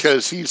me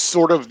because he's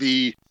sort of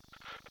the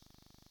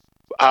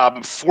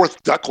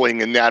fourth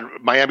duckling in that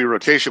Miami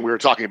rotation we were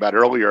talking about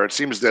earlier. It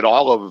seems that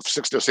all of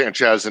Sixto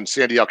Sanchez and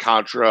Sandy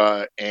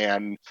Alcantara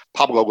and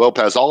Pablo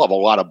Lopez all have a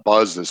lot of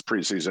buzz this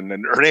preseason.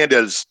 And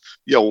Hernandez,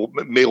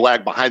 may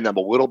lag behind them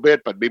a little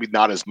bit, but maybe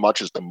not as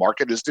much as the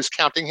market is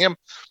discounting him.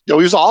 He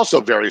was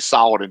also very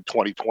solid in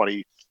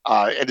 2020,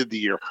 ended the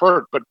year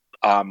hurt, but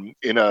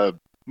in a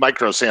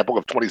micro sample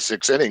of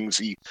 26 innings,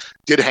 he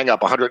did hang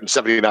up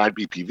 179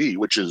 BPV,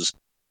 which is,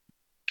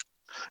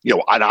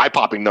 an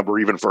eye-popping number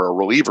even for a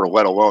reliever,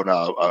 let alone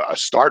a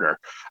starter.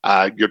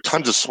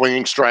 Tons of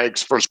swinging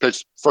strikes. First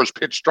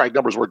pitch strike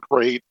numbers were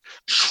great.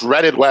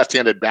 Shredded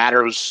left-handed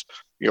batters.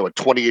 A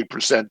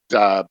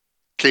 28%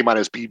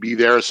 K-minus PB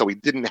there, so he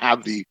didn't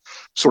have the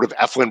sort of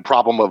Eflin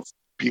problem of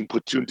being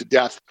platooned to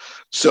death.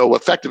 So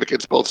effective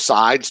against both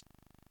sides.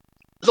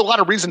 There's a lot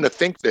of reason to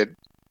think that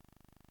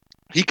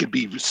he could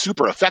be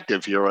super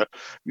effective here.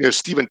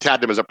 Steven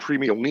tagged him as a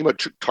premium Lima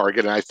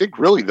target, and I think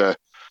really the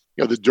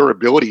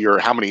durability or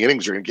how many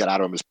innings you're going to get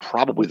out of him is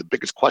probably the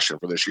biggest question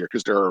for this year,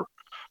 because there are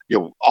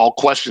all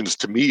questions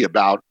to me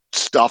about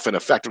stuff and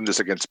effectiveness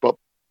against both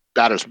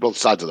batters from both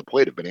sides of the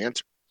plate have been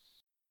answered.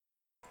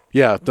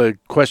 Yeah, the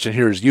question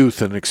here is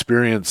youth and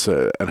experience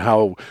and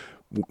how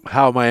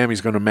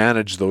Miami's going to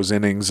manage those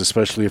innings,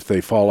 especially if they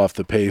fall off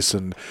the pace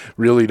and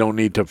really don't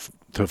need to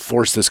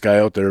force this guy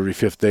out there every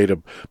fifth day to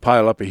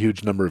pile up a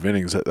huge number of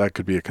innings. That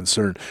could be a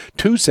concern.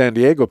 2 San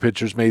Diego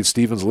pitchers made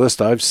Steven's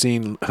list. I've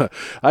seen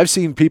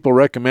people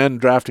recommend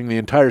drafting the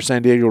entire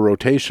San Diego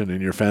rotation in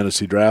your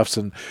fantasy drafts,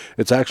 and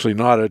it's actually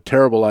not a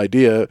terrible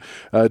idea.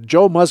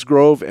 Joe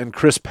Musgrove and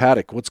Chris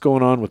Paddock. What's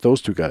going on with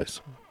those two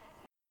guys?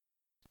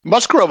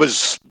 Musgrove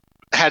has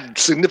had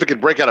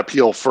significant breakout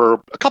appeal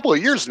for a couple of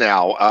years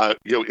now.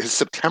 His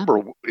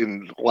September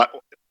in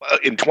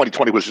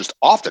 2020 was just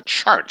off the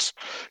charts.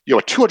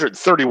 A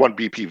 231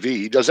 BPV.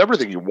 He does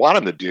everything you want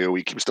him to do.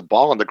 He keeps the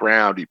ball on the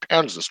ground. He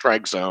pounds the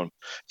strike zone.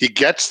 He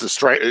gets the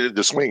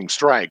swinging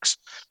strikes.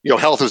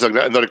 Health is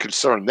another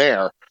concern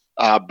there.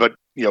 But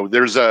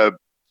there's a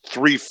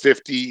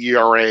 350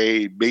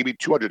 ERA, maybe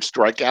 200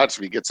 strikeouts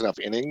if he gets enough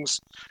innings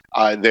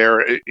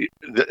there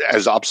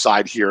as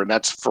upside here. And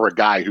that's for a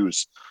guy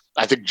who's,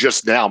 I think,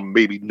 just now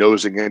maybe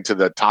nosing into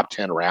the top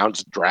 10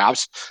 rounds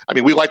drafts. I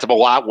mean, we liked him a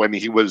lot when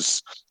he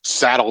was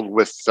saddled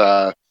with,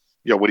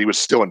 when he was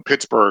still in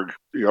Pittsburgh,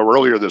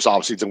 earlier this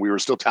offseason, we were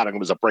still touting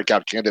him as a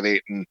breakout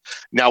candidate. And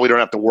now we don't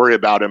have to worry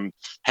about him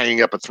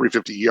hanging up a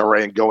 350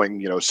 ERA and going,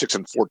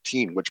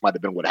 6-14, which might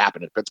have been what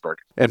happened in Pittsburgh.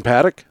 And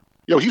Paddock?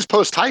 he's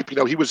post-hype.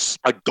 He was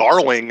a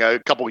darling a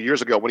couple of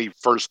years ago when he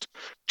first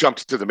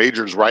jumped to the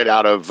majors right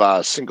out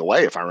of single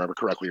A, if I remember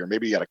correctly, or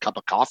maybe he had a cup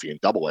of coffee in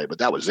double A, but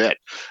that was it.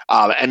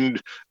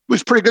 And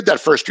was pretty good that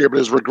first year, but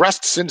has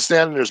regressed since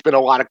then. There's been a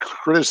lot of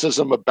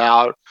criticism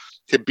about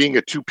him being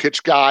a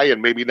two-pitch guy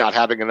and maybe not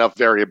having enough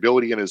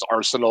variability in his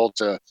arsenal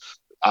to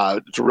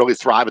really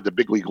thrive at the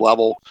big league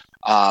level.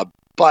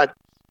 But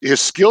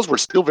his skills were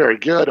still very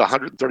good,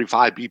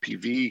 135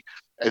 BPV,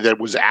 and that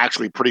was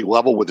actually pretty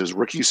level with his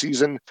rookie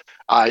season.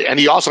 And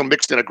he also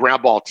mixed in a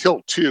ground ball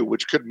tilt too,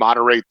 which could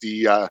moderate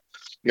the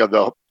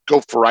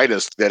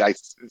gopheritis that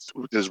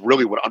is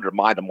really what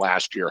undermined him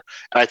last year.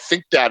 And I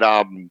think that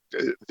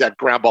that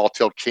ground ball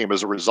tilt came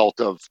as a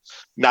result of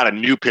not a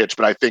new pitch,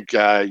 but I think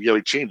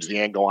he changed the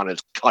angle on his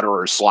cutter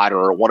or slider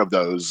or one of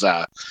those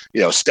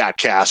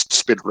StatCast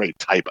spin rate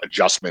type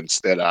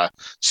adjustments that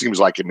seems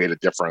like it made a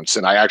difference.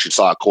 And I actually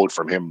saw a quote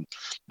from him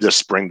this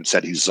spring that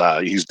said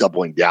he's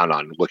doubling down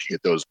on looking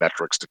at those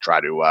metrics to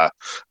try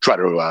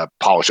to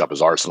polish up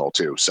his arsenal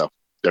too. So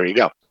there you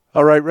go.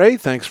 All right, Ray,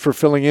 thanks for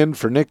filling in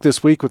for Nick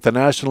this week with the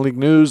National League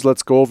news.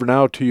 Let's go over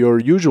now to your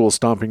usual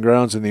stomping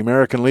grounds in the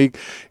American League.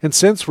 And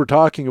since we're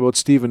talking about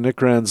Steven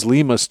Nickrand's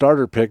Lima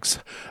starter picks,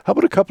 how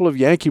about a couple of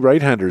Yankee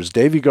right-handers,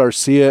 Davy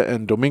Garcia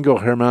and Domingo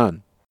Germán?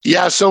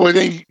 Yeah, so in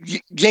a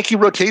Yankee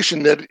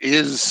rotation that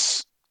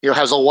is,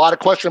 has a lot of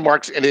question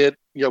marks in it.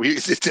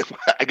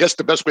 I guess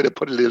the best way to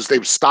put it is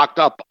they've stocked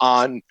up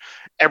on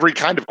every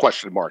kind of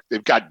question mark.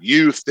 They've got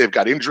youth, they've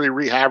got injury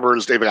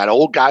rehabbers, they've got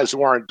old guys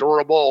who aren't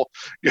durable.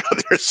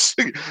 There's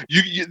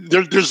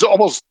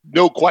almost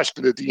no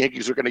question that the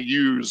Yankees are going to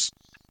use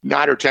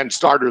 9 or 10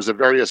 starters at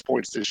various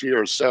points this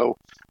year. So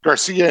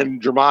Garcia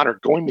and Germán are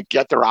going to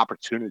get their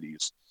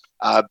opportunities.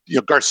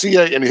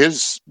 Garcia in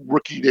his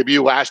rookie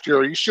debut last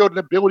year, he showed an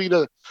ability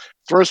to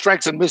throw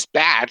strikes and miss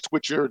bats,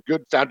 which are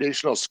good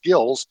foundational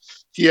skills.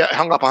 He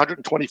hung up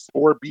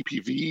 124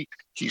 BPV.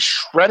 He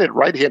shredded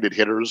right-handed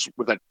hitters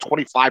with a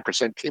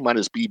 25%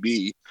 K-minus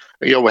BB.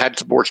 Had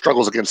some more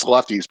struggles against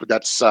lefties, but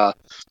that's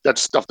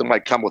stuff that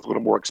might come with a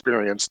little more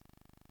experience.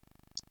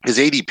 His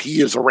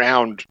ADP is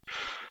around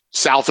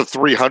south of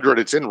 300.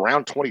 It's in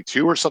round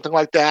 22 or something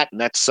like that.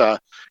 And that's,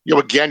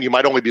 again, you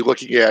might only be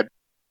looking at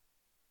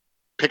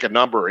pick a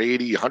number,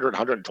 80, 100,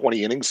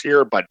 120 innings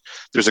here, but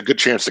there's a good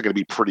chance they're going to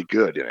be pretty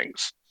good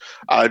innings.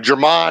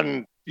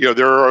 Germán,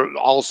 there are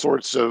all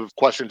sorts of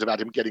questions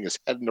about him getting his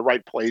head in the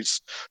right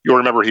place. You'll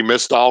remember he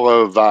missed all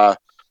of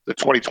the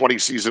 2020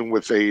 season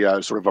with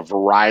a sort of a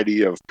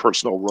variety of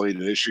personal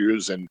related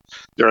issues. And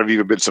there have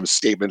even been some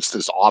statements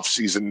this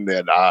offseason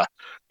that,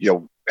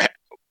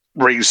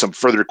 raised some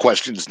further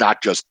questions,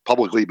 not just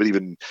publicly, but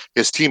even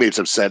his teammates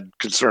have said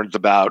concerns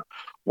about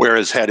where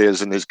his head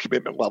is and his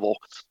commitment level.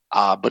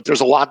 But there was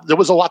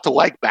a lot to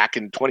like back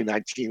in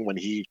 2019 when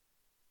he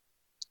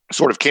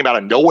sort of came out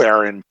of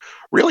nowhere and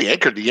really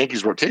anchored the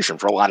Yankees rotation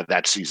for a lot of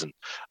that season.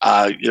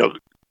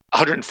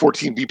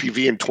 114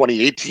 BPV in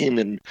 2018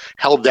 and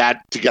held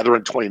that together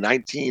in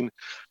 2019.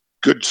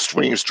 Good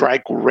swing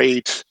strike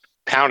rate,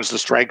 pounds the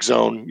strike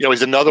zone.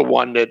 He's another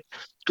one that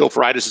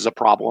gopheritis is a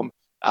problem.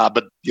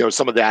 But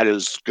some of that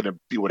is going to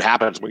be what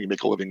happens when you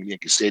make a living in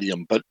Yankee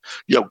Stadium. But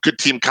good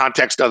team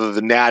context other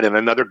than that, and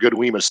another good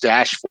Lima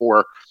stash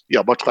for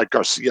much like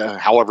Garcia,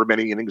 however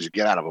many innings you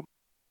get out of him.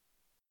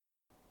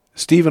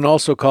 Steven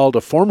also called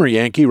a former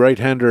Yankee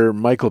right-hander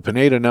Michael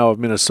Pineda, now of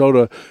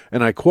Minnesota,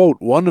 and I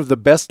quote, one of the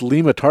best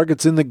Lima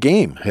targets in the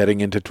game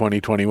heading into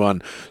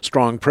 2021.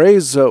 Strong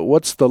praise.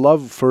 What's the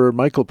love for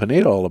Michael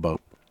Pineda all about?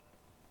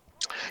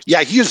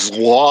 Yeah, he has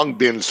long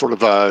been sort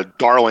of a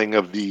darling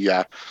of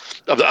the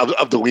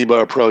Lima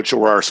approach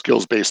or our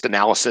skills-based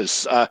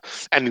analysis.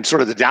 And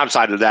sort of the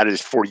downside of that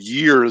is for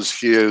years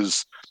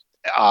his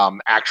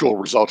actual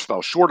results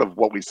fell short of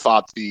what we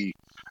thought the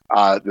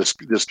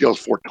skills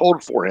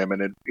foretold for him.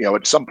 And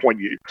at some point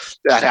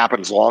that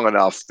happens long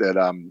enough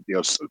that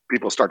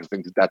people start to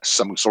think that that's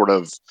some sort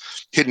of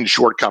hidden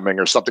shortcoming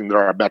or something that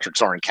our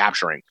metrics aren't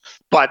capturing.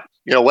 But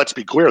let's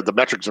be clear, the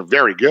metrics are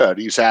very good.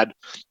 He's had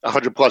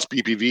 100 plus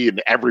BPV in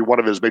every one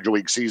of his major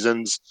league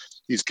seasons.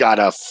 He's got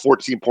a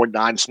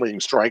 14.9 swinging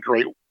strike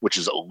rate, which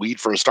is elite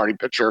for a starting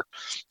pitcher.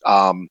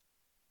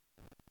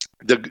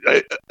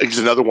 He's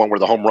another one where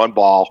the home run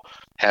ball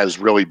has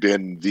really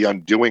been the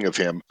undoing of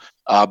him.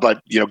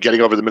 But getting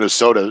over the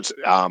Minnesota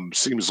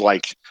seems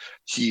like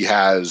he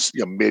has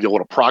made a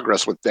little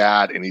progress with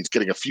that, and he's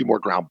getting a few more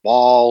ground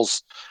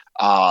balls,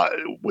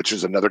 which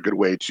is another good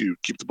way to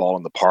keep the ball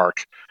in the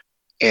park.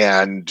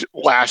 And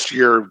last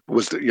year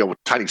was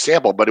tiny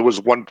sample, but it was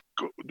one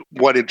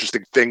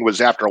interesting thing was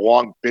after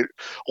long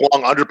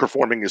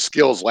underperforming his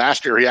skills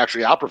last year, he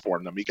actually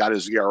outperformed them. He got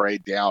his ERA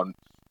down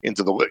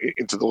into the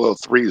low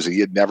threes. He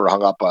had never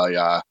hung up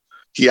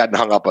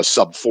a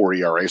sub 4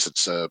 ERA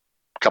since a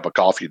cup of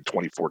coffee in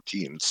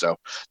 2014. So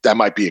that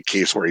might be a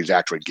case where he's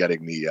actually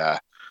getting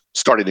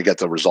starting to get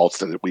the results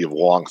that we have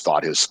long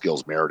thought his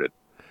skills merited.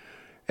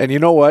 And you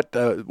know what?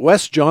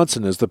 Wes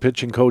Johnson is the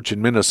pitching coach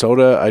in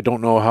Minnesota. I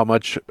don't know how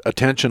much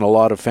attention a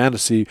lot of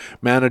fantasy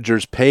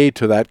managers pay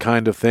to that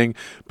kind of thing,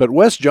 but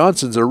Wes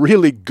Johnson's a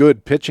really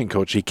good pitching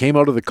coach. He came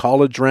out of the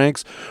college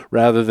ranks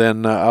rather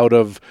than out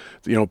of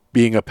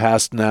being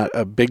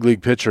a big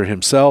league pitcher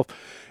himself.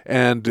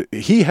 And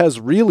he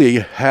has really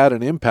had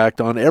an impact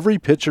on every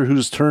pitcher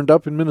who's turned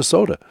up in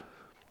Minnesota.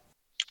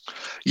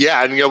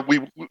 Yeah, and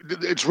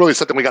it's really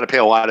something we got to pay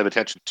a lot of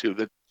attention to.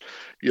 That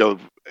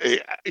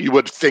you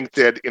would think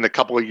that in a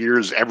couple of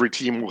years every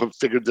team will have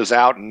figured this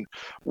out, and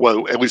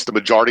at least the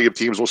majority of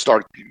teams will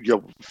start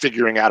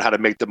figuring out how to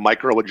make the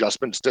micro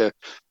adjustments to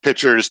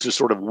pitchers to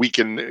sort of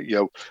weaken,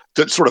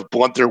 to sort of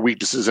blunt their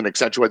weaknesses and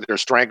accentuate their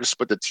strengths.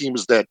 But the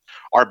teams that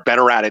are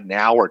better at it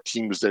now are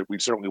teams that we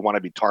certainly want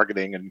to be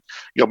targeting. And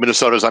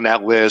Minnesota's on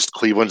that list,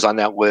 Cleveland's on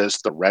that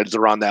list, the Reds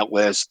are on that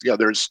list.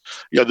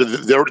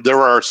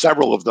 There are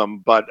several of them,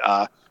 but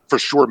for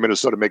sure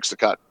Minnesota makes the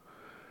cut.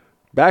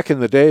 Back in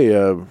the day,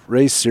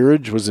 Ray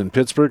Searage was in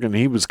Pittsburgh, and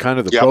he was kind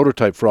of the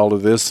prototype for all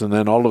of this. And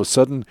then all of a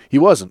sudden, he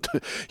wasn't.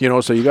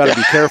 So you got to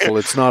be careful.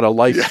 It's not a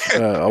life life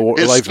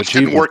achievement. It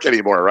didn't work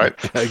anymore, right?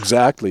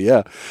 Exactly.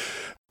 Yeah.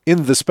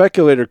 In the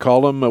Speculator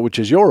column, which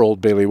is your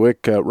old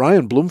bailiwick,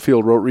 Ryan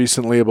Bloomfield wrote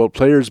recently about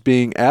players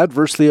being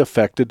adversely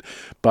affected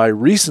by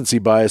recency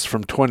bias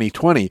from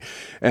 2020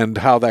 and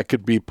how that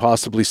could be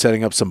possibly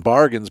setting up some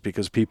bargains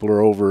because people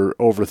are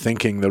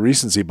overthinking the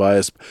recency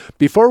bias.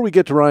 Before we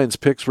get to Ryan's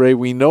picks, Ray,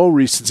 we know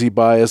recency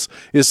bias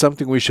is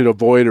something we should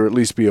avoid or at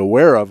least be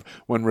aware of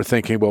when we're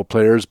thinking about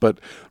players, but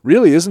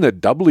really isn't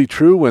it doubly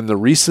true when the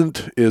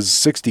recent is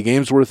 60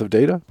 games worth of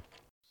data?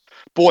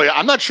 Boy,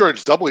 I'm not sure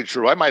it's doubly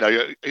true.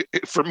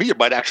 For me, it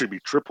might actually be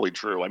triply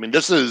true. I mean,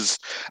 it's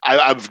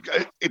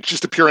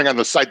just appearing on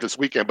the site this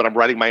weekend, but I'm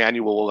writing my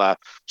annual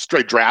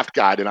straight draft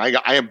guide, and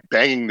I am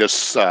banging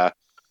this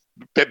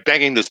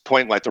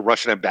point like the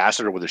Russian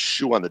ambassador with a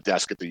shoe on the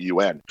desk at the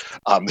UN.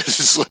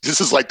 This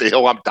is like the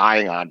hill I'm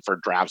dying on for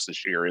drafts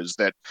this year. Is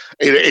that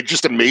it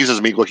just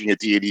amazes me looking at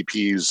the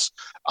ADPs,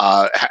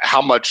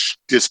 how much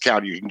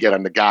discount you can get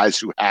on the guys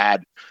who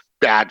had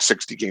bad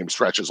 60-game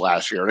stretches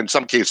last year, and in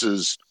some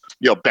cases,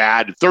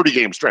 bad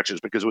 30-game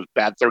stretches because it was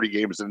bad 30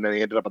 games and then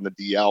they ended up on the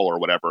DL or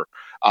whatever.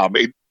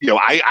 You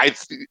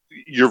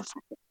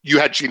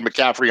had Gene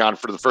McCaffrey on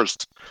for the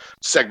first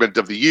segment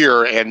of the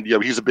year, and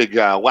he's a big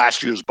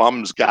last year's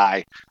bums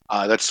guy.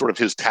 That's sort of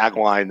his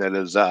tagline that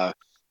has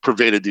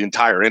pervaded the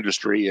entire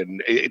industry,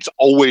 and it's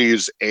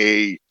always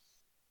a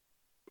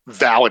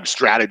valid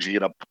strategy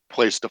and a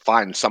place to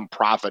find some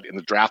profit in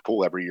the draft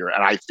pool every year.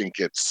 And I think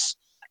it's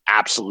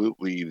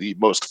absolutely the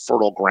most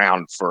fertile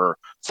ground for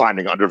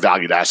finding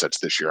undervalued assets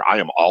this year. I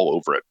am all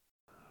over it.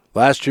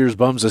 Last year's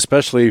bums,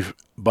 especially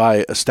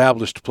by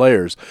established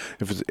players.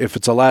 If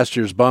it's a last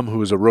year's bum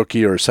who is a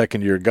rookie or a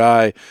second-year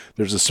guy,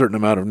 there's a certain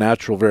amount of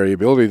natural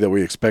variability that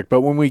we expect.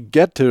 But when we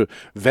get to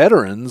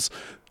veterans,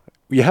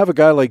 you have a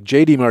guy like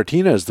J.D.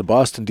 Martinez, the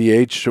Boston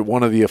DH,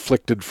 one of the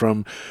afflicted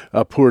from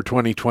a poor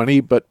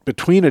 2020, but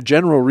between a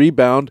general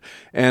rebound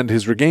and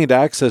his regained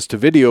access to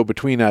video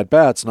between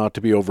at-bats, not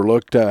to be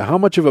overlooked, how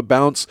much of a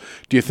bounce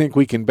do you think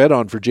we can bet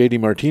on for J.D.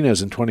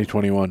 Martinez in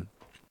 2021?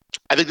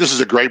 I think this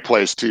is a great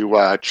place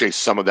to chase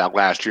some of that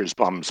last year's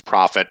bums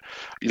profit.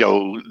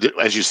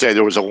 As you say,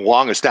 there was a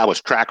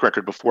long-established track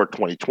record before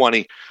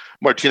 2020.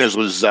 Martinez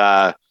was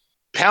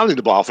pounding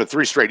the ball for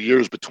 3 straight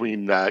years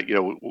between, a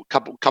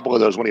couple of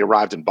those when he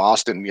arrived in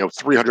Boston,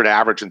 300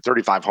 average and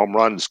 35 home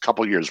runs,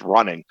 couple years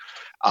running.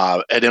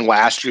 And then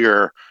last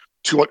year,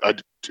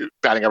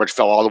 batting average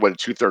fell all the way to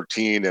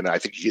 213, and I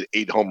think he hit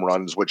 8 home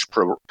runs, which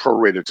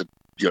prorated to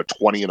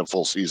 20 in a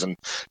full season.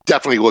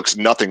 Definitely looks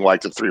nothing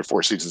like the 3 or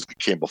 4 seasons that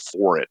came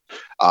before it.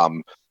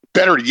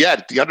 Better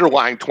yet, the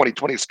underlying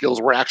 2020 skills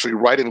were actually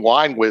right in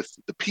line with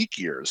the peak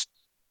years.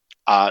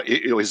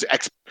 His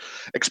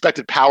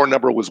expected power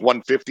number was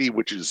 150,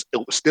 which is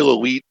still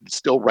elite,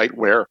 still right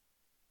where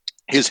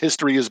his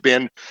history has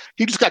been.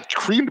 He just got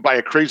creamed by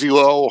a crazy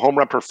low home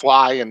run per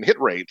fly and hit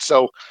rate.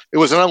 So it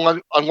was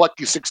an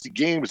unlucky 60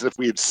 games. If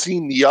we had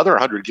seen the other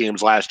 100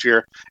 games last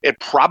year, it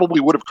probably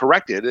would have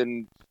corrected,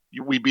 and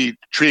we'd be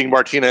treating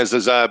Martinez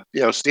as a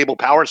stable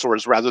power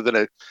source rather than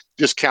a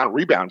discount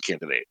rebound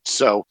candidate.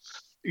 So,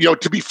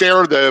 to be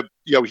fair,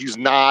 he's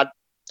not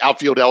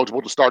outfield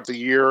eligible to start the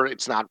year.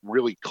 It's not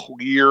really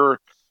clear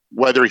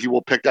whether he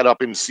will pick that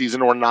up in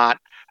season or not.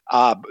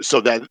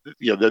 So that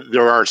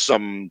there are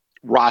some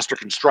roster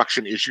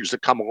construction issues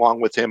that come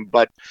along with him.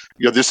 But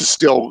this is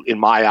still, in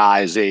my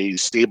eyes, a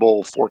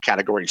stable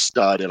 4-category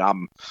stud, and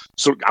I'm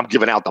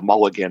giving out the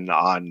mulligan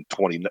on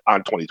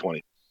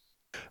 2020.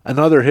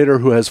 Another hitter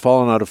who has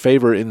fallen out of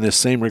favor in this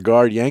same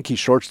regard, Yankee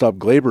shortstop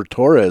Gleyber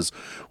Torres.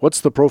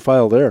 What's the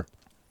profile there?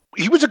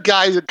 He was a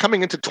guy that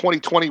coming into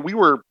 2020, we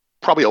were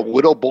probably a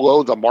little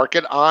below the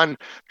market on,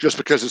 just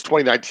because his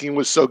 2019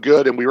 was so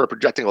good and we were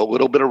projecting a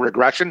little bit of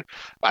regression.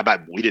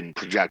 But we didn't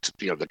project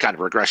the kind of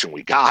regression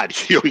we got.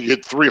 He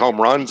had 3 home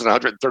runs and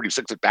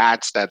 136 at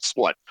bats. That's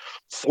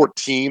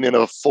 14 in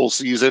a full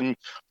season,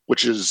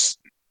 which is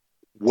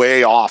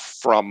way off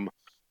from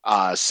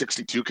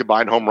 62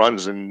 combined home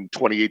runs in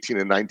 2018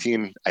 and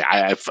 19.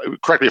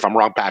 Correct me if I'm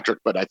wrong, Patrick,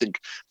 but I think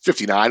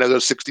 59 of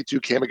those 62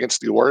 came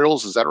against the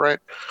Orioles. Is that right?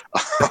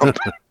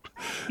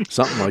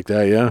 Something like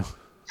that, yeah.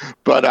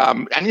 But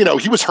and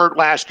he was hurt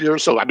last year,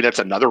 so I mean that's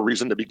another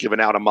reason to be giving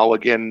out a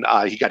mulligan.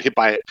 He got hit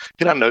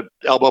on the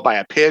elbow by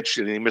a pitch,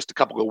 and he missed a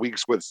couple of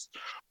weeks with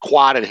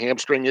quad and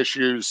hamstring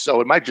issues.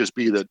 So it might just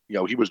be that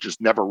he was just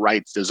never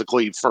right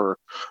physically for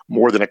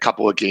more than a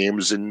couple of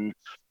games in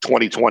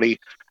 2020.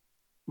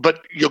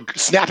 But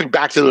snapping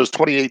back to those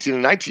 2018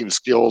 and 19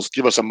 skills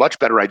give us a much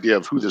better idea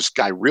of who this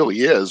guy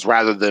really is,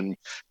 rather than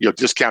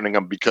discounting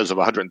him because of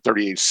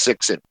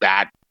 138.6 at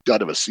bat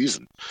dud of a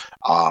season.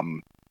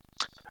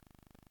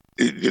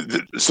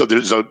 So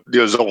there's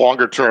a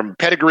longer term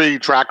pedigree,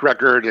 track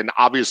record, and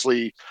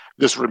obviously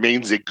this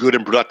remains a good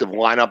and productive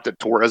lineup that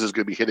Torres is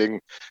going to be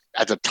hitting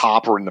at the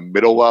top or in the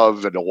middle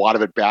of, and a lot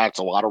of at bats,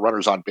 a lot of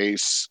runners on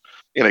base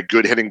in a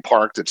good hitting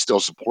park that still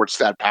supports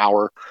that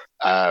power.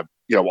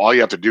 All you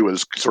have to do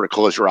is sort of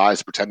close your eyes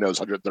and pretend those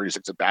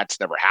 136 at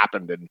bats never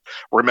happened, and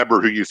remember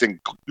who you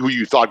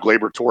thought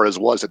Gleyber Torres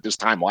was at this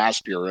time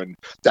last year, and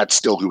that's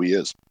still who he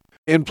is.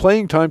 In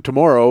Playing Time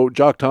tomorrow,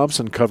 Jock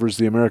Thompson covers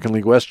the American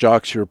League West.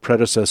 Jock's your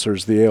predecessor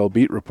as the AL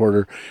beat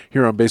reporter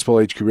here on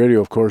Baseball HQ Radio,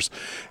 of course.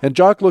 And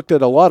Jock looked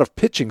at a lot of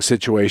pitching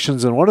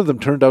situations, and one of them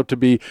turned out to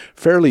be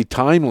fairly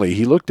timely.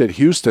 He looked at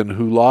Houston,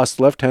 who lost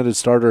left-handed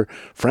starter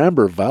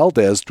Framber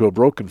Valdez to a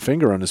broken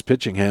finger on his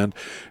pitching hand.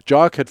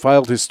 Jock had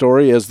filed his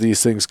story, as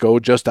these things go,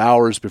 just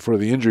hours before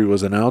the injury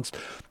was announced.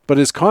 But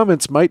his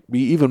comments might be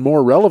even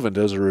more relevant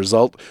as a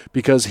result,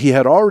 because he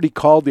had already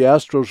called the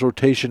Astros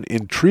rotation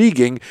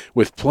intriguing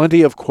with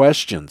plenty of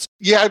questions.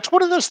 Yeah, it's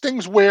one of those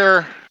things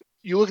where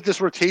you look at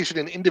this rotation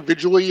and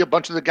individually a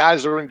bunch of the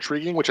guys are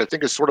intriguing, which I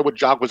think is sort of what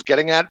Jock was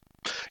getting at.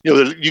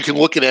 You can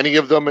look at any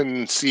of them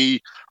and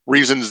see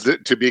reasons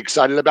to be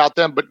excited about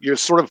them, but you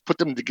sort of put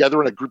them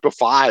together in a group of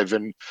five,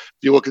 and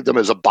you look at them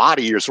as a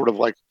body, you're sort of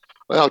like,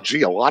 well,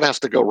 gee, a lot has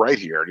to go right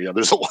here.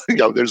 There's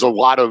a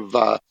lot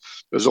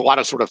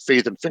of sort of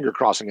faith and finger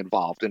crossing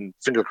involved, and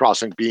finger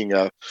crossing being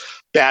a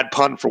bad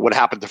pun for what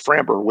happened to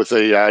Framber, with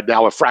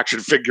now a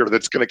fractured finger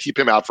that's going to keep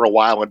him out for a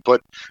while and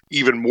put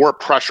even more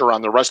pressure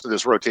on the rest of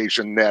this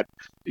rotation that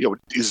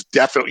is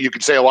definitely, you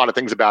could say a lot of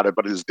things about it,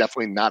 but it is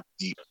definitely not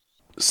deep.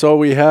 So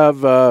we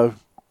have a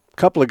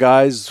couple of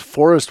guys,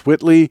 Forrest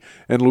Whitley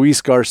and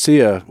Luis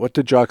Garcia. What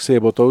did Jock say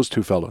about those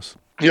two fellows?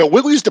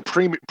 Whitley's the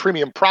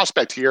premium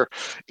prospect here.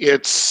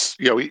 It's,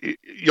 you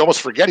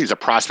almost forget he's a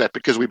prospect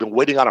because we've been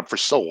waiting on him for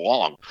so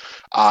long.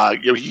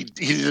 He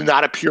did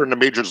not appear in the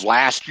majors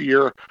last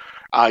year.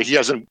 He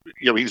hasn't,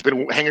 he's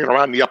been hanging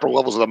around the upper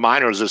levels of the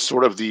minors as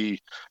sort of the,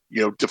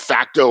 de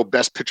facto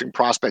best pitching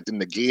prospect in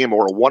the game,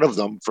 or one of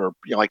them, for,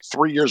 like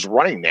 3 years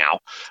running now.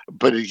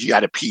 But he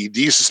had a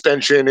PED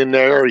suspension in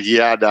there. He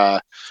had,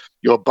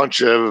 a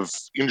bunch of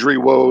injury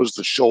woes,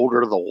 the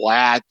shoulder, the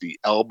lat, the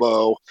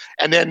elbow.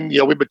 And then,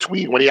 in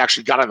between, when he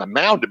actually got on the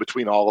mound, in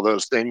between all of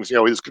those things,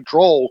 his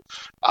control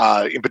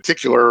in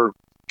particular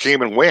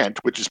came and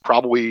went, which is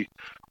probably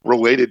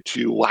related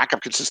to lack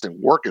of consistent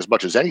work as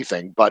much as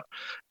anything. But,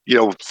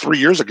 3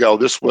 years ago,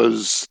 this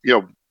was,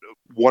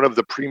 one of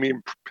the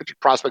premium pitching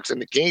prospects in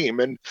the game.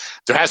 And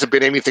there hasn't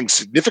been anything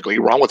significantly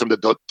wrong with him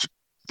that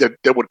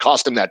would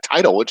cost him that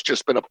title. It's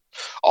just been a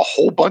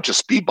whole bunch of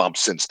speed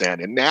bumps since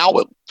then. And now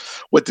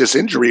with this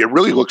injury, it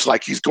really looks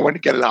like he's going to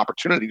get an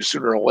opportunity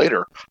sooner or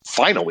later.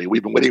 Finally,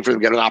 we've been waiting for him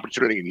to get an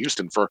opportunity in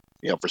Houston for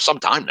some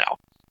time now.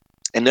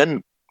 And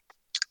then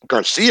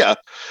Garcia,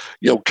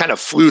 kind of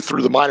flew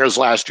through the minors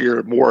last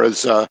year more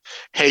as,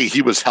 hey,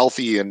 he was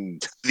healthy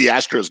and the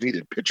Astros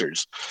needed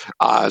pitchers.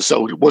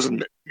 So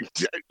it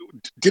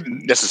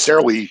didn't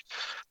necessarily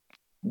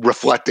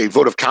reflect a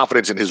vote of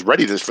confidence in his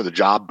readiness for the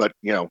job, but,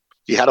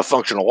 he had a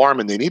functional arm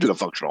and they needed a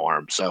functional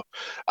arm. So,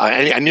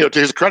 and to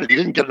his credit, he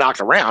didn't get knocked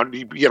around.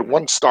 He had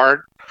one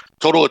start,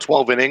 total of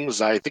 12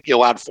 innings. I think he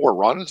allowed 4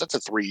 runs. That's a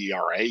 3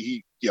 ERA.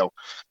 He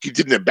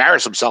didn't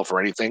embarrass himself or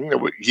anything.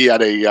 He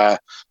had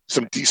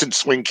some decent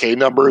swing K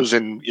numbers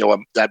and,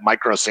 that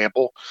micro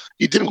sample.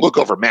 He didn't look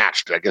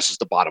overmatched, I guess, is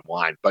the bottom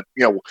line. But,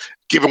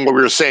 given what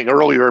we were saying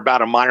earlier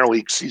about a minor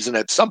league season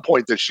at some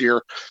point this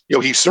year,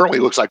 he certainly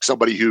looks like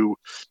somebody who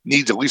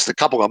needs at least a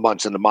couple of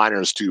months in the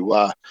minors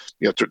to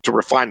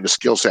refine the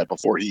skill set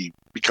before he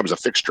becomes a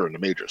fixture in the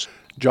majors.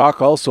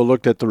 Jock also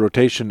looked at the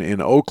rotation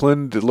in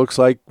Oakland. It looks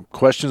like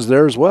questions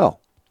there as well.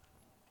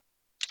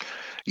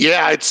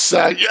 Yeah, it's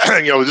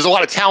there's a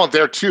lot of talent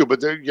there too,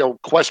 but there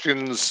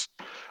questions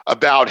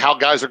about how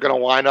guys are going to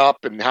line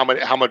up and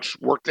how much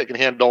work they can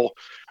handle.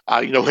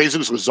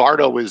 Jesus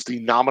Luzardo is the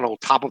nominal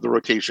top of the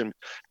rotation,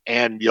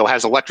 and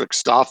has electric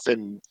stuff,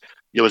 and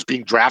is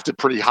being drafted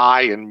pretty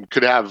high and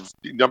could have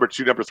number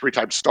 2, number 3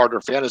 type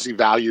starter fantasy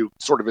value,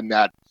 sort of in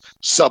that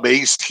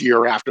sub-ace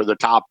tier after the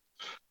top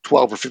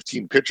 12 or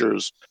 15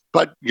 pitchers.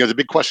 But the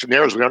big question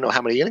there is we don't know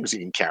how many innings he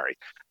can carry.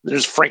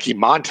 There's Frankie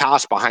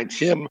Montas behind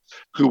him,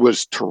 who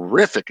was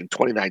terrific in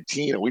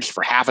 2019, at least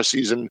for half a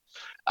season.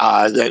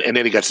 And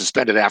then he got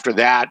suspended after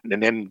that,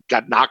 and then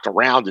got knocked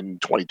around in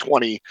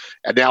 2020.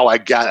 And now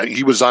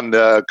he was on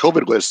the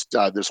COVID list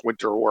this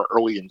winter or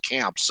early in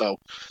camp. So,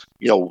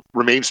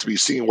 remains to be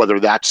seen whether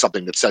that's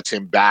something that sets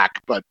him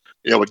back. But,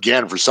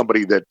 again, for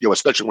somebody that,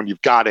 especially when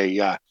you've got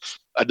a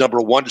number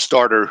one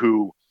starter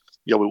who,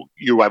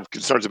 you have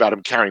concerns about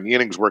him carrying the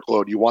innings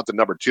workload, you want the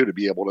number two to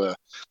be able to,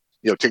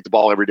 take the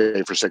ball every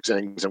day for 6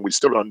 innings. And we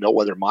still don't know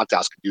whether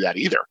Montas can do that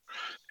either.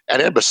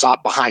 And then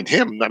behind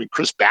him,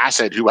 Chris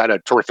Bassett, who had a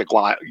terrific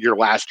year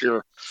last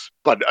year,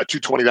 but a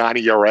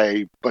 2.29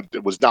 ERA, but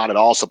it was not at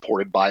all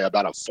supported by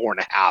about a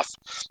 4.5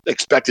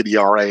 expected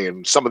ERA.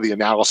 And some of the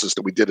analysis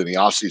that we did in the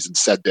offseason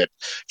said that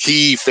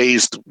he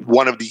faced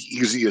one of the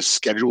easiest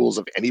schedules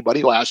of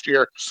anybody last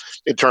year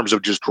in terms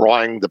of just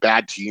drawing the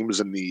bad teams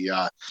in the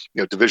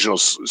divisional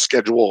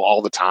schedule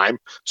all the time.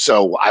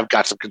 So I've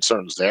got some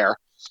concerns there.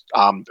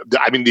 I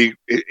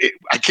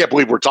can't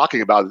believe we're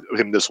talking about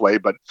him this way,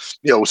 but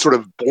sort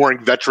of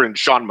boring veteran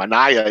Sean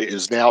Manaea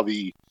is now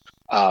the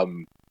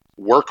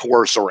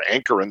workhorse or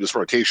anchor in this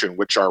rotation,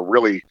 which are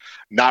really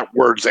not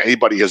words that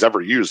anybody has ever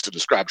used to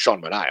describe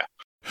Sean Manaea.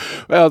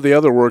 Well, the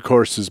other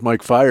workhorse is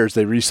Mike Fiers.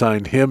 They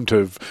re-signed him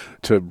to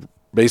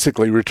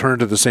basically return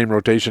to the same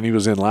rotation he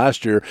was in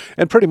last year,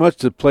 and pretty much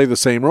to play the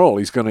same role.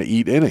 He's going to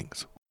eat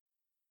innings.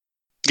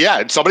 Yeah,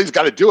 and somebody's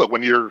got to do it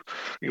when you've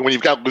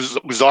got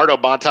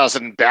Luzardo, Montas,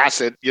 and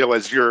Bassett,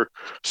 as your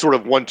sort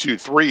of 1, 2,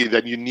 3.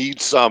 Then you need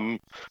some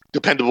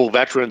dependable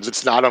veterans.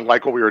 It's not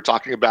unlike what we were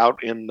talking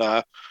about in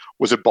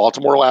was it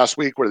Baltimore last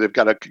week, where they've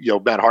got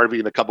Matt Harvey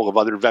and a couple of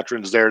other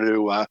veterans there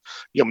to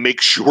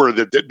make sure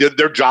that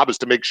their job is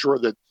to make sure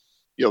that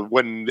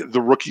when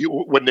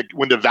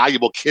the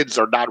valuable kids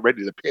are not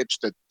ready to pitch,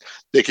 that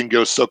they can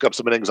go soak up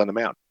some innings on the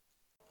mound.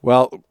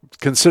 Well,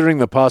 considering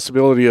the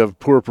possibility of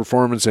poor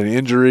performance and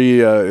injury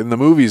in the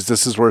movies,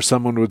 this is where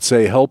someone would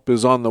say help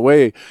is on the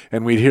way,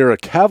 and we'd hear a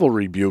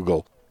cavalry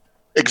bugle.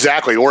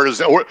 Exactly, or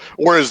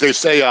as they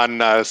say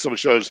on some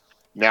shows,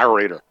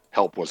 narrator,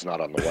 help was not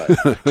on the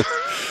way.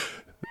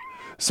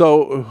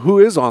 So who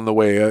is on the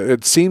way?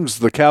 It seems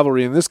the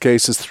cavalry in this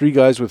case is 3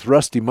 guys with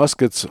rusty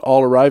muskets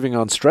all arriving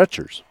on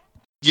stretchers.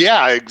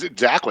 Yeah,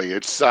 exactly.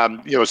 It's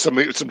some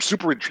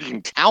super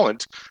intriguing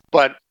talent,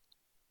 but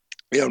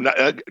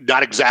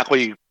not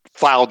exactly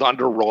filed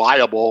under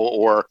reliable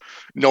or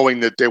knowing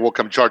that they will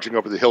come charging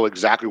over the hill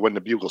exactly when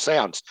the bugle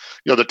sounds.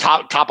 The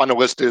top on the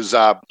list is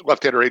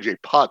left-hander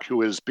AJ Puck,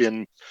 who has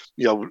been,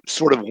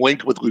 sort of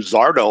linked with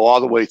Luzardo all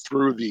the way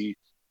through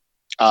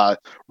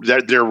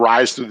their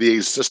rise through the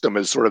A's system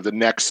as sort of the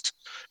next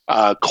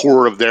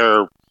core of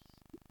their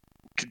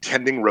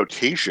contending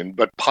rotation.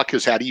 But Puck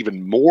has had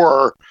even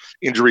more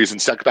injuries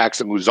and setbacks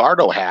than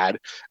Luzardo had.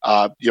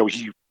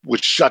 He was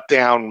shut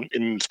down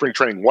in spring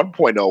training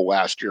 1.0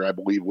 last year, I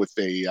believe, with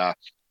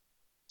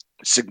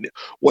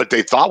what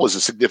they thought was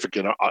a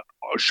significant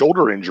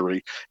shoulder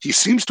injury. He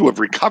seems to have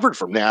recovered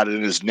from that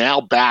and is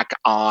now back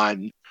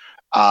on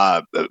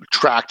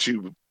track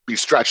to be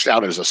stretched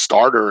out as a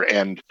starter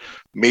and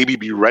maybe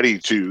be ready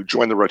to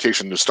join the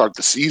rotation to start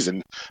the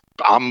season.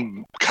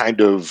 I'm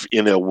kind of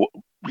in a,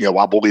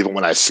 I'll believe it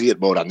when I see it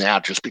mode on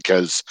that, just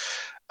because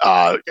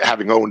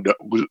having owned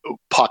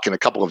Puck in a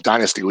couple of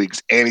dynasty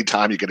leagues,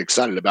 anytime you get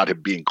excited about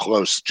him being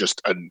close,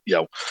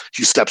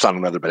 he steps on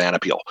another banana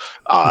peel.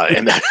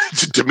 And that,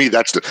 to me,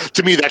 that's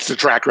the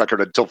track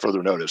record until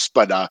further notice.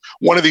 But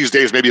one of these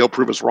days, maybe he'll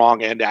prove us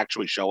wrong and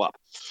actually show up.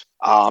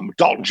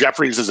 Dalton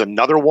Jeffries is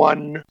another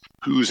one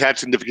who's had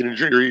significant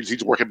injuries.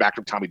 He's working back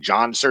from Tommy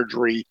John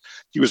surgery.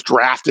 He was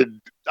drafted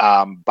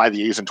by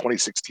the A's in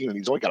 2016, and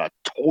he's only got a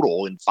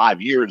total in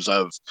 5 years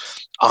of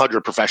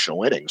 100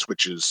 professional innings,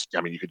 which is,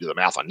 you could do the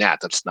math on that.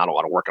 That's not a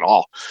lot of work at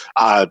all.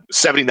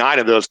 79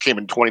 of those came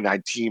in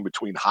 2019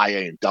 between high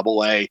A and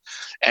double A,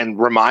 and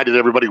reminded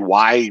everybody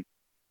why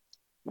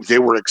they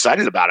were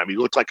excited about him. He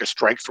looked like a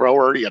strike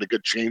thrower. He had a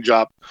good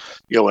changeup,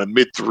 a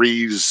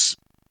mid-threes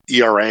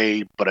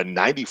ERA, but a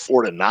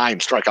 94-9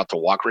 strikeout to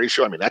walk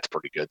ratio. That's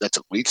pretty good. That's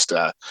at least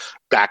a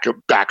back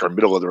or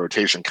middle of the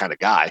rotation kind of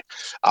guy.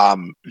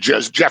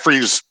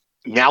 Jeffries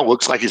now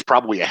looks like he's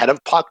probably ahead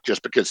of Puck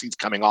just because he's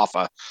coming off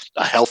a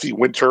healthy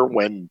winter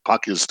when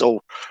Puck is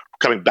still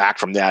coming back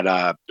from that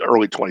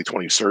early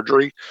 2020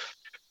 surgery.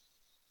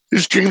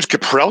 There's James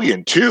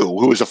Kaprielian too,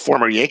 who is a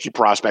former Yankee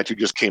prospect who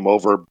just came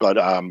over, but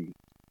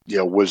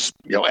was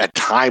at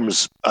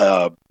times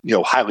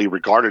highly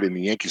regarded in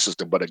the Yankee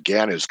system, but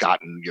again has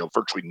gotten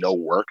virtually no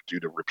work due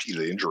to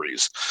repeated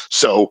injuries.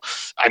 So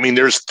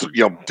there's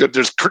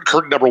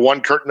curtain number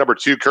 1, curtain number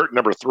 2, curtain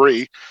number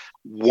 3.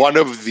 One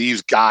of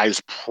these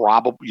guys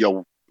probably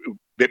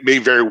may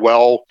very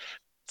well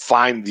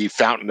find the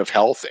fountain of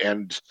health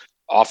and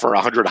offer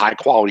 100 high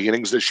quality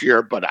innings this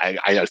year. But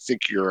I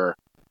think your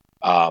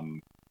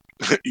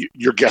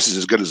guess is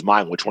as good as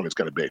mine which one it's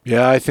going to be.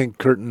 Yeah, I think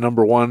curtain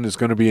number 1 is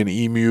going to be an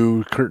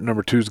emu. Curtain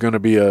number 2 is going to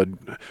be an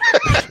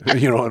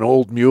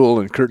old mule,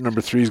 and curtain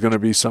number 3 is going to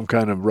be some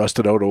kind of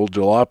rusted out old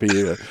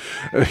jalopy.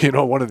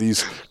 One of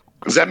these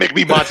Does that make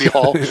me Monty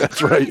Hall?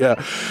 That's right,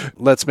 yeah.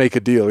 Let's make a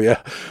deal,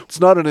 yeah. It's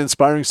not an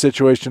inspiring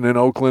situation in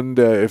Oakland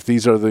if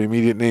these are the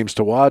immediate names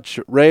to watch.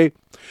 Ray,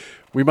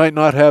 we might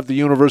not have the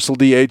universal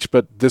DH,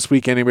 but this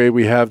week anyway,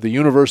 we have the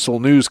universal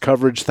news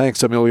coverage.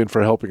 Thanks a million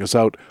for helping us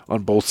out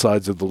on both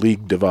sides of the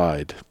league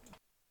divide.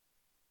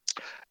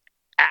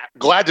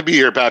 Glad to be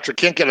here, Patrick.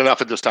 Can't get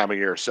enough at this time of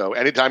year. So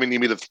anytime you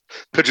need me to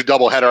pitch a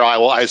doubleheader, I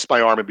will ice my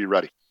arm and be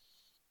ready.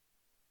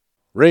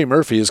 Ray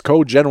Murphy is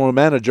co-general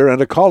manager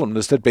and a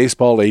columnist at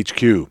Baseball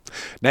HQ.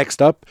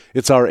 Next up,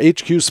 it's our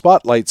HQ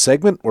Spotlight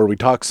segment where we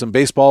talk some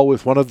baseball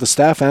with one of the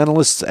staff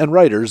analysts and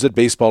writers at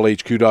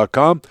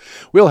BaseballHQ.com.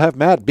 We'll have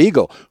Matt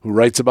Beagle, who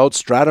writes about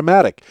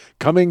Stratomatic,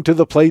 coming to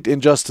the plate in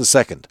just a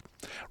second.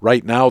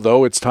 Right now,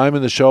 though, it's time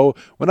in the show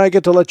when I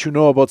get to let you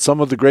know about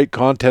some of the great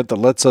content that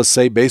lets us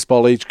say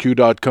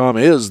BaseballHQ.com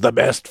is the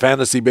best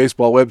fantasy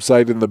baseball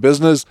website in the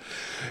business.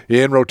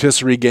 In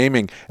rotisserie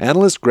gaming,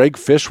 analyst Greg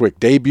Fishwick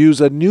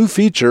debuts a new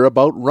feature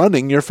about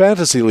running your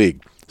fantasy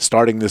league,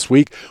 starting this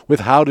week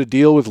with how to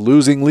deal with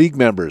losing league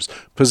members,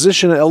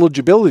 position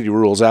eligibility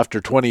rules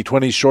after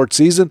 2020's short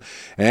season,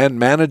 and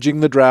managing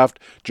the draft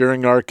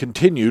during our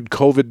continued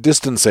COVID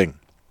distancing.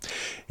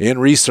 In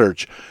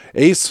research,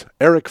 ace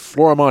Eric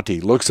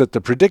Floramonti looks at the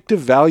predictive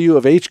value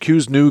of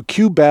HQ's new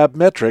QBAB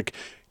metric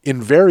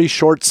in very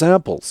short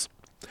samples.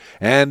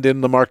 And in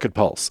the Market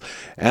Pulse,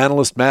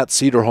 analyst Matt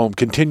Cederholm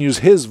continues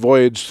his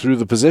voyage through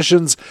the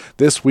positions,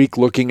 this week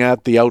looking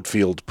at the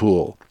outfield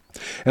pool.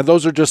 And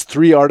those are just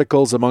 3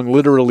 articles among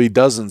literally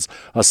dozens,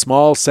 a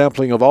small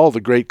sampling of all the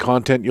great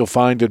content you'll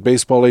find at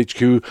Baseball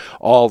HQ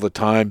all the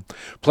time.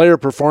 Player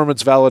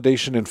performance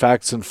validation in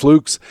facts and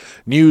flukes,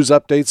 news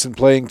updates in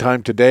playing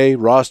time today,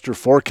 roster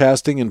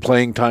forecasting in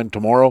playing time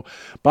tomorrow,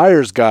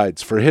 buyer's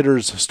guides for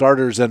hitters,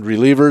 starters, and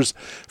relievers,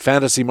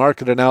 fantasy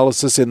market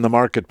analysis in the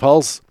Market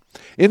Pulse,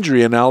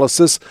 injury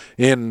analysis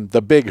in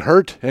the Big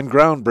Hurt, and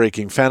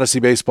groundbreaking fantasy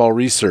baseball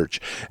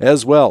research.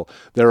 As well,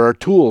 there are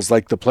tools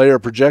like the player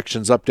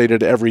projections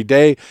updated every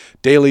day,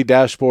 daily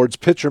dashboards,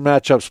 pitcher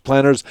matchups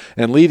planners,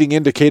 and leading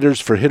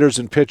indicators for hitters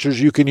and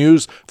pitchers you can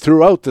use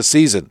throughout the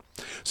season.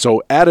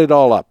 So add it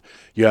all up.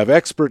 You have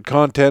expert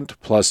content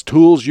plus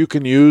tools you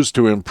can use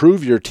to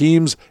improve your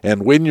teams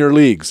and win your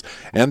leagues.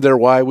 And they're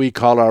why we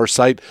call our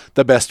site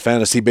the best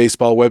fantasy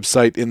baseball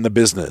website in the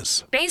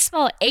business.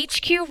 Baseball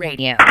HQ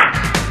Radio.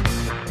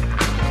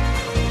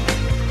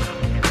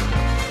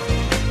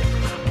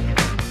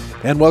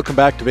 And welcome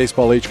back to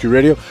Baseball HQ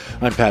Radio.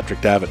 I'm Patrick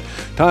Davitt.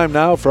 Time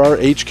now for our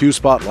HQ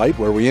Spotlight,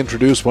 where we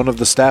introduce one of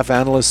the staff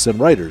analysts and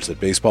writers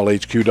at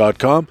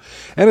BaseballHQ.com.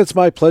 And it's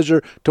my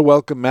pleasure to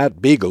welcome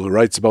Matt Beagle, who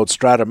writes about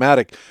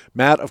Stratomatic.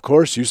 Matt, of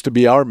course, used to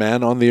be our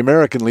man on the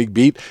American League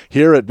beat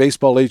here at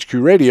Baseball HQ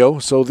Radio,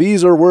 so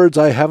these are words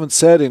I haven't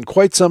said in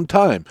quite some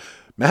time.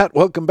 Matt,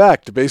 welcome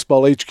back to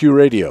Baseball HQ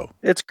Radio.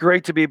 It's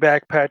great to be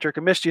back, Patrick.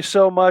 I missed you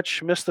so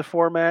much, missed the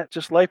format.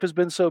 Just life has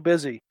been so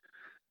busy.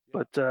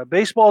 But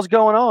baseball's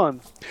going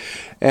on.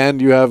 And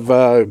you have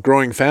a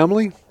growing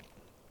family?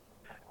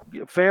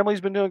 Family's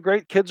been doing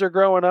great. Kids are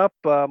growing up.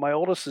 My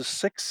oldest is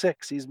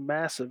 6'6". He's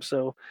massive.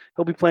 So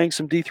he'll be playing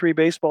some D3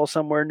 baseball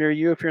somewhere near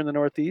you if you're in the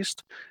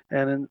Northeast.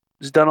 And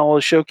he's done all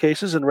his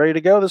showcases and ready to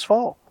go this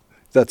fall.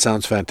 That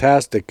sounds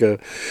fantastic.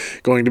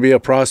 Going to be a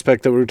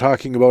prospect that we were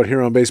talking about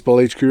here on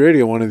Baseball HQ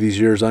Radio one of these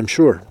years, I'm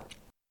sure.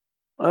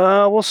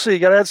 We'll see.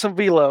 Got to add some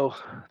velo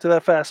to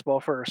that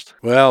fastball first.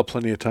 Well,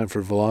 plenty of time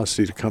for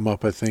velocity to come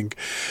up, I think.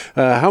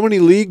 How many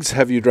leagues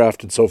have you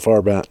drafted so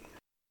far, Matt?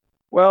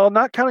 Well,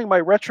 not counting my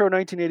retro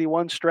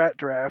 1981 strat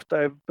draft,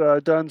 I've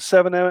done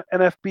 7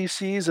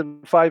 NFBCs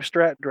and 5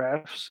 strat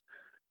drafts,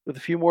 with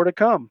a few more to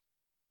come.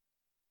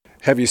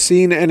 Have you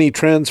seen any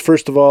trends,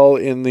 first of all,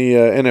 in the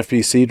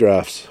NFBC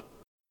drafts?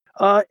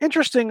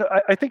 Interesting.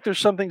 I think there's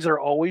some things that are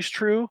always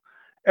true.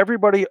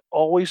 Everybody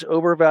always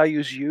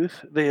overvalues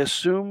youth. They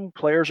assume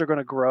players are going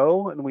to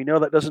grow, and we know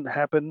that doesn't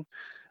happen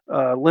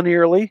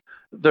linearly.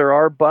 There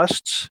are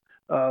busts.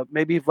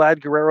 Maybe Vlad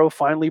Guerrero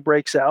finally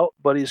breaks out,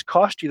 but he's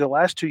cost you the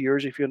last 2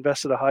 years if you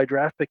invested a high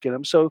draft pick in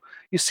him. So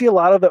you see a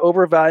lot of the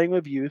overvaluing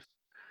of youth.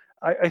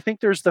 I think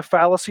there's the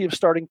fallacy of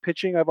starting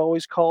pitching, I've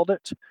always called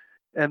it,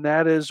 and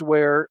that is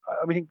where,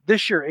 I mean,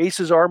 this year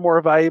aces are more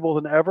valuable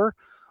than ever.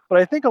 But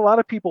I think a lot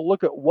of people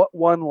look at what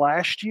won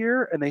last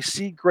year and they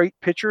see great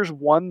pitchers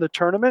won the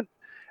tournament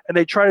and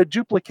they try to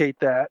duplicate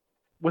that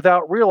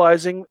without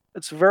realizing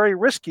it's very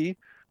risky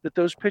that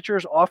those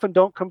pitchers often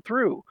don't come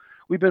through.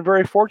 We've been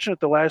very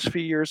fortunate the last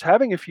few years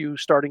having a few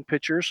starting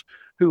pitchers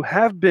who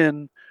have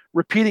been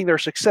repeating their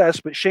success.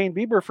 But Shane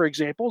Bieber, for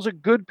example, is a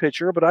good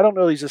pitcher, but I don't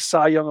know he's a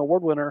Cy Young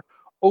Award winner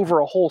over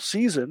a whole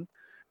season.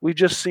 We've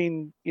just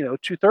seen,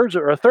 2/3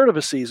 or a third of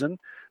a season.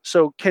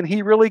 So can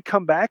he really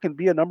come back and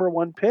be a number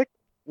 1 pick?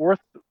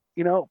 Worth,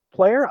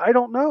 player? I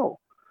don't know.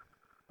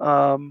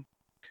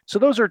 So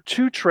those are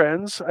 2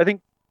 trends. I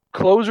think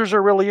closers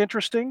are really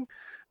interesting.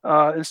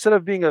 Instead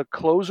of being a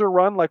closer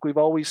run like we've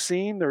always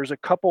seen, there's a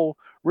couple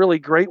really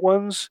great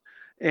ones.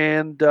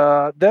 And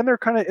then they're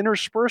kind of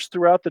interspersed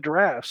throughout the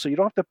draft. So you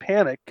don't have to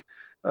panic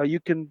You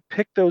can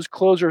pick those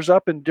closers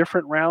up in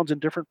different rounds in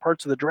different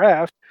parts of the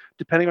draft,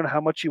 depending on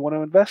how much you want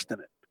to invest in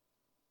it.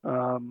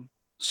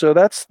 So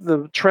that's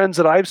the trends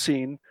that I've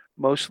seen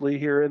mostly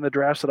here in the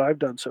drafts that I've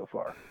done so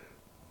far.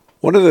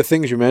 One of the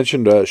things you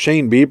mentioned,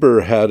 Shane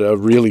Bieber had a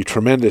really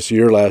tremendous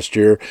year last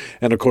year.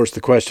 And of course,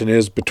 the question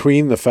is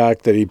between the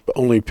fact that he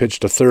only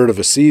pitched a third of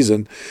a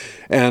season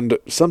and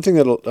something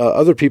that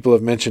other people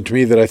have mentioned to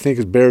me that I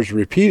think bears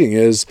repeating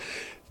is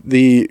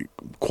the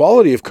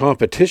quality of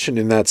competition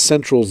in that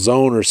central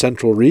zone or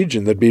central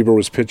region that Bieber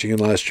was pitching in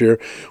last year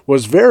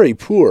was very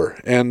poor.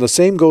 And the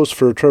same goes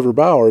for Trevor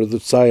Bauer, the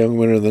Cy Young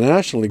winner of the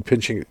National League,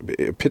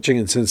 pitching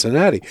in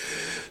Cincinnati.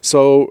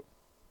 So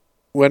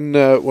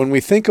when we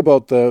think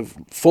about the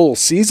full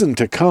season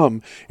to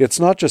come, it's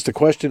not just a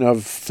question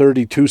of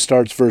 32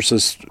 starts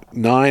versus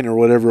 9 or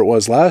whatever it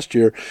was last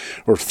year,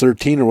 or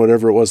 13 or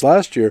whatever it was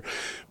last year,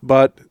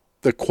 but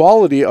the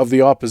quality of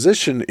the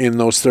opposition in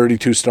those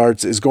 32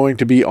 starts is going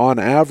to be on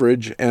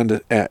average and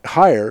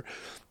higher,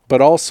 but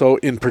also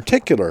in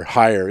particular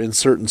higher in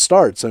certain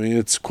starts. I mean,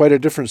 it's quite a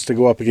difference to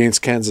go up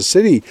against Kansas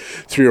City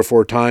 3 or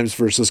 4 times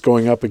versus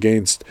going up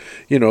against,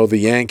 the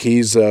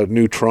Yankees.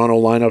 New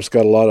Toronto lineup's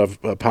got a lot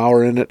of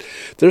power in it.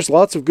 There's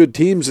lots of good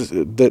teams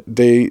that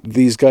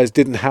these guys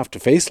didn't have to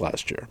face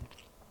last year.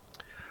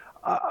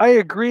 I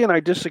agree and I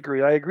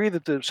disagree. I agree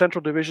that the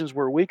central divisions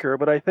were weaker,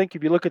 but I think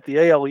if you look at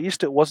the AL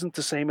East, it wasn't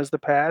the same as the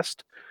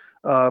past,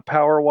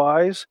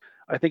 power-wise.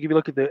 I think if you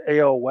look at the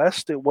AL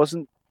West, it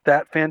wasn't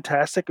that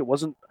fantastic. It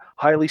wasn't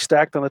highly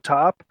stacked on the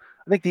top.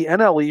 I think the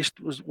NL East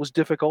was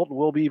difficult and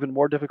will be even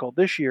more difficult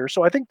this year.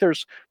 So I think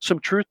there's some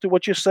truth to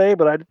what you say,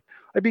 but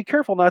I'd be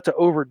careful not to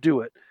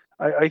overdo it.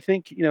 I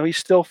think, he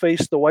still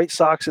faced the White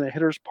Sox in a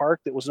hitter's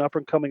park that was an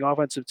up-and-coming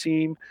offensive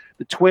team.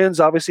 The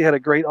Twins obviously had a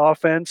great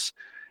offense.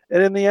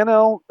 And in the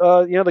NL,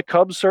 the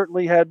Cubs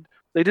certainly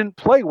they didn't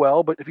play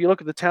well, but if you look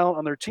at the talent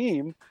on their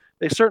team,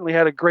 they certainly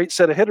had a great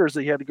set of hitters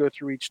that you had to go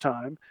through each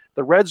time.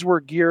 The Reds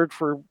were geared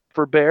for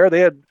bear.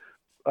 They had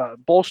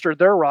bolstered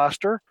their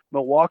roster.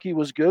 Milwaukee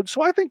was good.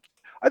 So I think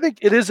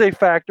it is a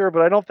factor,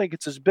 but I don't think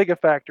it's as big a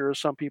factor as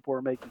some people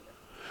are making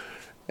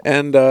it.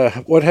 And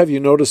what have you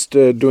noticed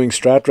doing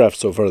strat drafts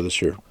so far this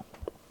year?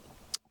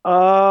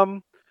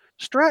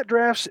 Strat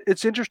drafts,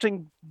 it's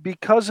interesting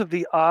because of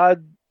the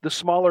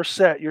smaller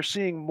set. You're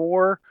seeing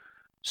more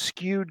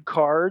skewed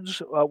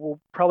cards. We'll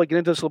probably get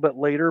into this a little bit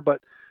later,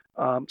 but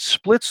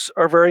splits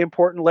are very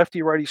important,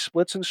 lefty-righty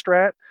splits in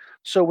strat.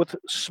 So with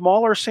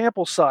smaller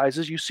sample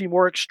sizes, you see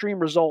more extreme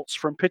results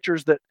from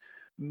pitchers that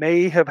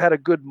may have had a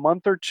good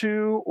month or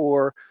two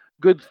or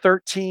good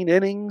 13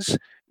 innings,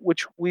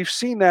 which we've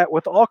seen that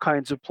with all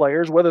kinds of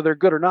players, whether they're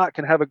good or not,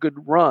 can have a good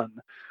run.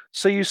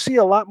 So you see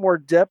a lot more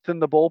depth in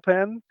the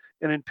bullpen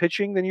and in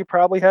pitching than you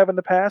probably have in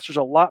the past. There's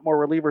a lot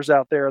more relievers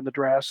out there in the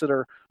drafts that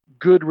are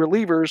good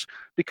relievers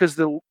because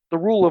the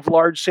rule of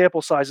large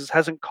sample sizes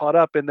hasn't caught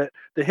up in that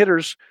the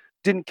hitters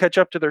didn't catch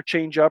up to their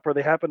changeup, or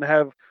they happen to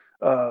have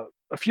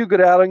a few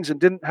good outings and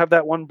didn't have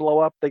that one blow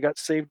up. They got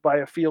saved by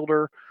a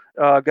fielder,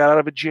 got out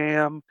of a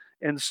jam.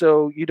 And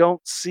so you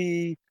don't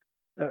see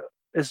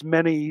as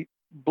many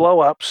blow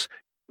ups.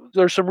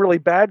 There's some really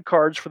bad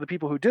cards for the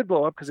people who did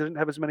blow up because they didn't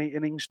have as many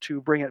innings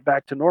to bring it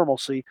back to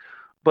normalcy.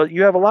 But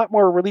you have a lot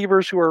more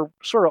relievers who are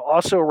sort of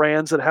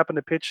also-rans that happen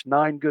to pitch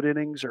 9 good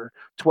innings or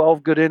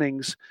 12 good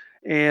innings.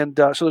 And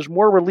so there's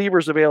more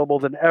relievers available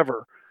than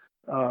ever,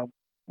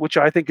 which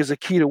I think is a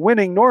key to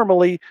winning.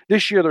 Normally,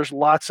 this year there's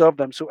lots of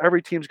them, so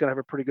every team's going to have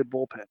a pretty good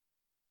bullpen.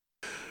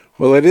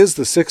 Well, it is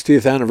the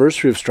 60th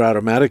anniversary of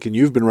Strat-O-Matic, and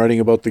you've been writing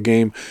about the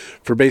game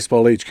for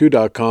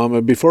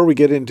BaseballHQ.com. Before we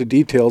get into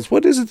details,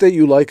 what is it that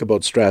you like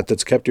about Strat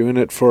that's kept you in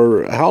it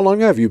for how long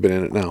have you been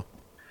in it now?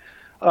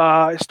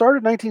 I started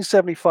in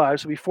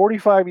 1975, so it'll be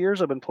 45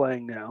 years I've been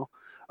playing now.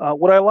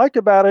 What I like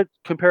about it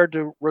compared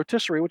to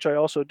rotisserie, which I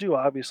also do,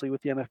 obviously,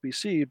 with the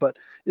NFBC, but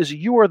is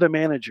you are the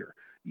manager.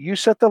 You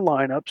set the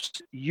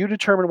lineups. You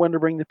determine when to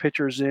bring the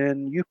pitchers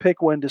in. You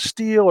pick when to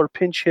steal or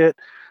pinch hit.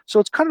 So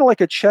it's kind of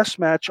like a chess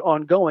match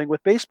ongoing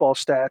with baseball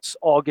stats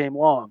all game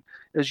long.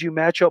 As you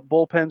match up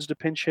bullpens to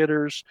pinch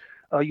hitters,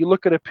 you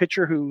look at a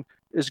pitcher who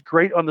is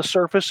great on the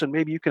surface, and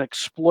maybe you can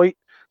exploit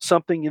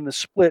something in the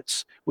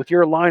splits with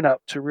your lineup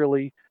to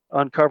really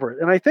uncover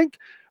it. And I think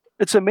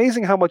it's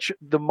amazing how much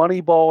the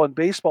money ball in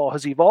baseball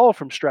has evolved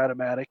from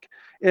Strat-O-Matic,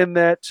 in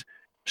that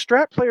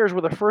strat players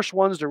were the first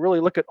ones to really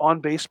look at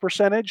on-base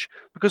percentage,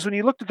 because when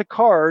you looked at the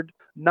card,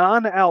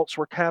 non-outs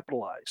were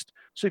capitalized.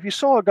 So if you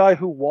saw a guy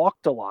who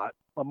walked a lot,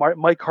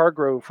 Mike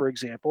Hargrove, for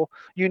example,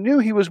 you knew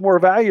he was more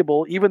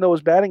valuable even though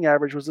his batting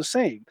average was the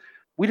same.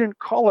 We didn't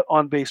call it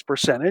on-base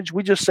percentage.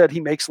 We just said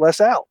he makes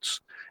less outs.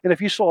 And if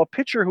you saw a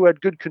pitcher who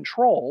had good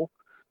control,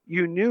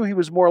 you knew he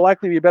was more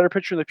likely to be a better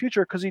pitcher in the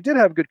future because he did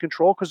have good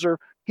control, because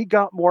he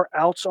got more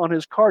outs on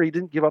his card. He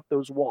didn't give up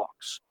those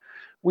walks.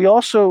 We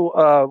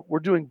also were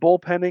doing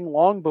bullpenning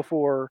long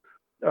before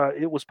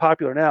it was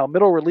popular now.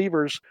 Middle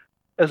relievers,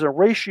 as a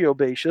ratio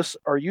basis,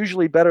 are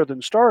usually better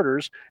than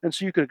starters, and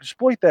so you could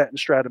exploit that in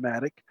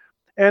Strat-O-Matic.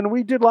 And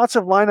we did lots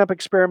of lineup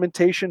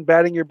experimentation,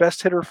 batting your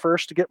best hitter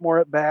first to get more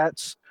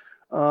at-bats.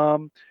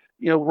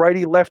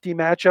 righty-lefty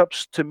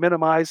matchups to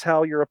minimize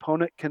how your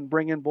opponent can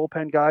bring in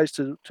bullpen guys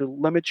to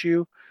limit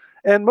you.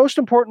 And most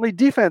importantly,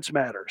 defense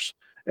matters.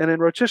 And in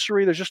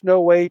rotisserie, there's just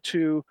no way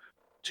to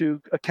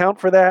account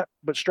for that.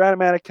 But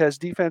Stratomatic has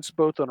defense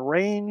both on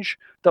range,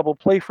 double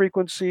play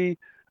frequency,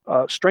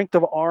 strength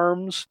of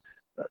arms,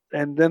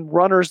 and then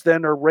runners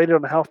then are rated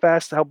on how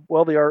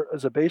well they are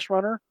as a base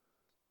runner.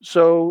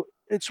 So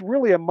it's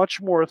really a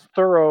much more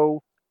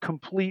thorough,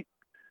 complete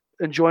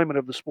enjoyment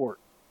of the sport.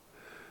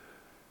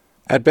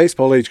 At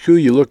Baseball HQ,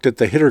 you looked at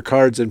the hitter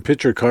cards and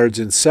pitcher cards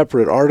in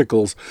separate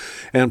articles,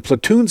 and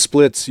platoon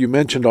splits, you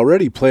mentioned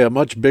already, play a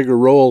much bigger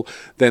role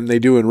than they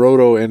do in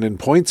Roto and in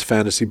points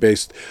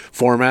fantasy-based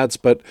formats.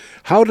 But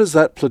how does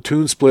that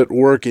platoon split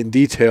work in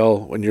detail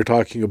when you're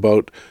talking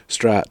about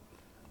Strat?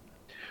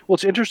 Well,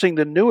 it's interesting.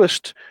 The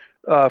newest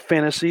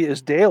fantasy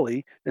is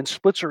daily, and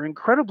splits are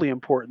incredibly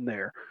important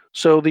there.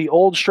 So the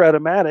old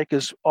Stratomatic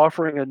is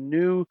offering a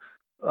new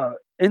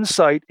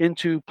insight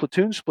into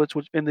platoon splits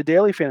in the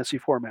daily fantasy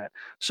format.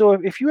 So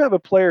if you have a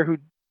player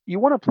you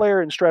want a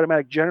player in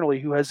Stratomatic generally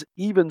who has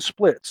even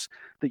splits,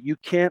 that you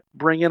can't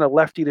bring in a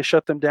lefty to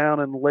shut them down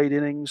in the late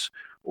innings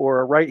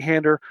or a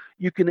right-hander,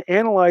 you can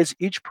analyze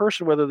each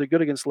person, whether they're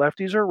good against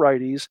lefties or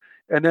righties,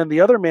 and then the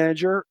other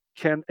manager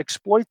can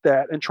exploit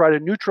that and try to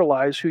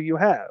neutralize who you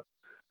have.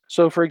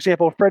 So, for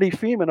example, Freddie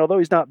Freeman, although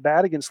he's not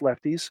bad against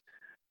lefties,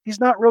 he's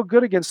not real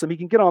good against them. He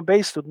can get on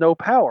base with no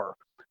power.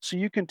 So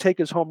you can take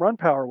his home run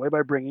power away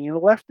by bringing in a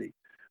lefty.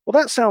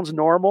 Well, that sounds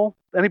normal.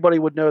 Anybody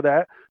would know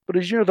that. But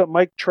as you know, that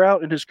Mike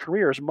Trout in his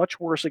career is much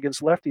worse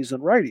against lefties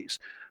than righties.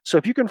 So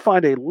if you can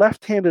find a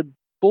left-handed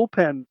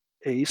bullpen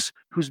ace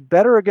who's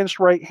better against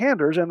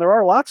right-handers, and there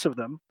are lots of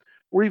them,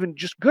 or even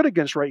just good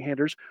against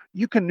right-handers,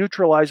 you can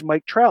neutralize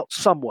Mike Trout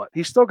somewhat.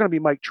 He's still going to be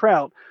Mike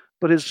Trout,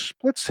 but his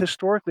splits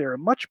historically are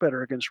much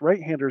better against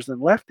right-handers than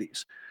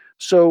lefties.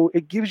 So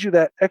it gives you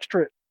that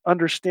extra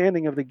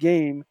understanding of the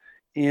game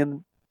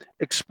in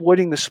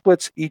exploiting the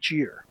splits each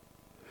year.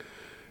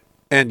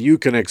 And you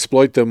can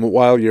exploit them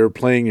while you're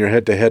playing your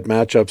head-to-head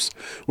matchups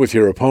with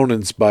your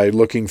opponents by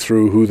looking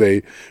through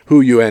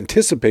who you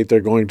anticipate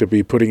they're going to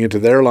be putting into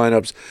their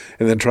lineups,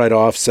 and then try to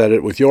offset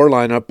it with your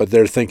lineup, but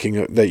they're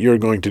thinking that you're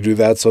going to do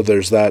that, so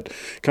there's that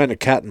kind of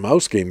cat and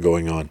mouse game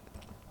going on.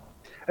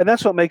 And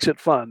that's what makes it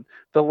fun.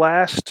 The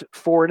last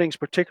 4 innings,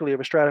 particularly of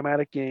a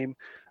Stratomatic game,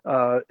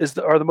 are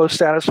the most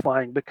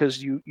satisfying,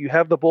 because you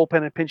have the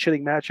bullpen and pinch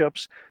hitting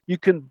matchups. You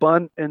can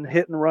bunt and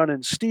hit and run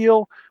and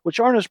steal, which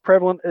aren't as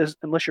prevalent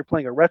unless you're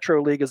playing a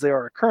retro league as they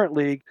are a current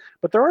league.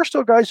 But there are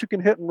still guys who can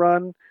hit and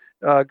run,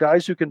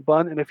 guys who can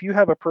bunt. And if you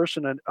have a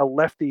person, a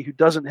lefty who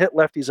doesn't hit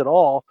lefties at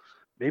all,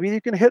 maybe you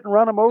can hit and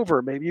run them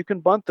over. Maybe you can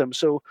bunt them.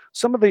 So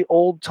some of the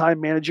old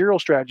time managerial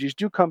strategies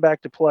do come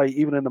back to play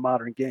even in the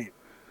modern game.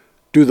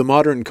 Do the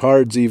modern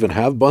cards even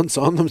have bunts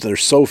on them?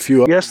 There's so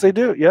few. Yes, they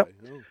do. Yep.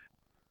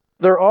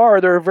 There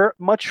are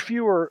much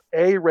fewer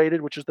A-rated,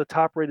 which is the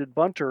top-rated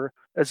bunter,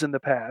 as in the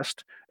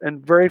past,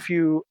 and very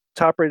few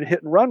top-rated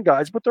hit-and-run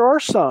guys, but there are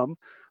some.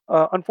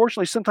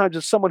 Unfortunately, sometimes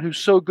it's someone who's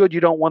so good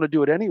you don't want to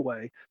do it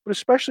anyway, but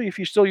especially if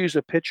you still use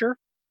a pitcher,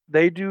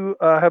 they do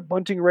have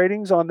bunting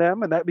ratings on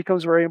them, and that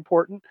becomes very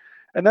important.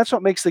 And that's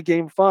what makes the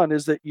game fun,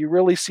 is that you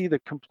really see the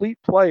complete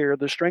player,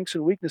 the strengths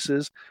and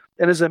weaknesses.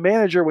 And as a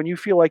manager, when you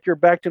feel like you're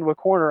backed into a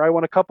corner, I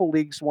won a couple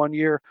leagues one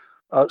year,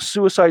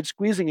 suicide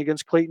squeezing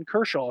against Clayton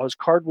Kershaw. His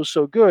card was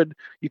so good,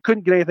 you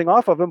couldn't get anything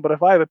off of him. But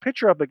if I have a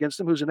pitcher up against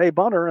him who's an A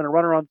bunter and a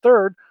runner on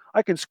third,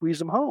 I can squeeze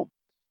him home.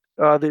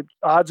 The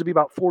odds would be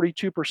about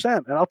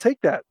 42%. And I'll take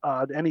that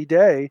odd any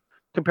day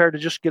compared to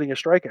just getting a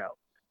strikeout.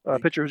 A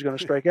pitcher who's going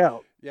to strike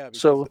out. Yeah,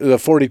 so the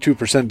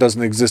 42%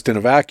 doesn't exist in a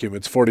vacuum.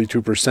 It's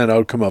 42%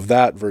 outcome of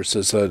that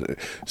versus a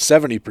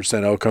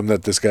 70% outcome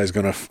that this guy's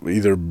going to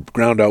either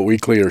ground out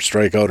weakly or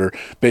strike out or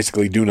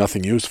basically do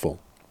nothing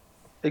useful.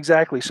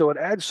 Exactly. So it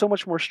adds so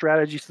much more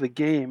strategy to the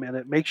game, and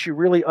it makes you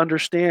really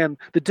understand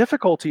the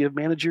difficulty of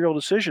managerial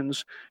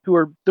decisions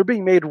they're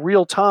being made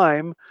real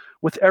time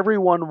with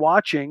everyone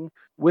watching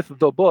with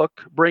the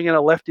book, bring in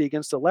a lefty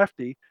against a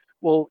lefty.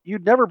 Well,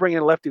 you'd never bring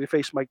in a lefty to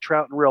face Mike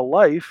Trout in real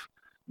life.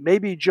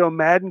 Maybe Joe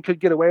Madden could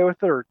get away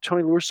with it, or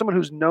Tony Lewis, someone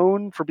who's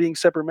known for being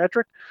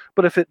sabermetric.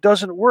 But if it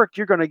doesn't work,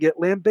 you're going to get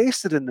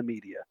lambasted in the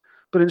media.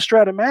 But in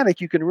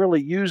Stratomatic, you can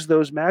really use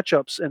those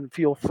matchups and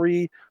feel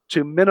free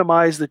to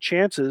minimize the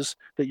chances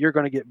that you're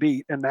going to get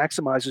beat and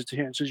maximize the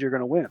chances you're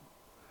going to win.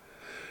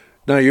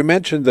 Now, you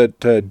mentioned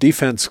that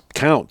defense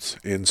counts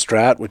in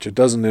Strat, which it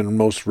doesn't in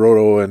most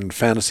Roto and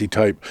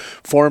fantasy-type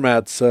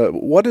formats.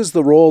 What is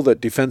the role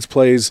that defense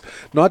plays,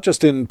 not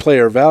just in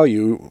player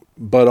value,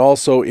 but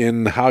also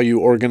in how you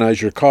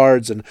organize your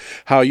cards and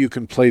how you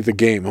can play the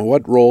game?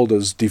 What role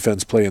does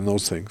defense play in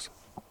those things?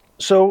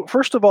 So,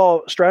 first of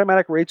all,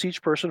 Stratomatic rates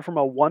each person from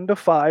a 1 to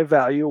 5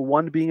 value,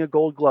 1 being a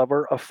gold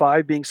glover, a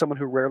 5 being someone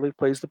who rarely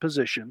plays the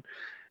position.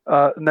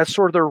 And that's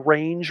sort of their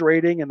range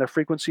rating and the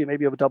frequency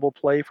maybe of a double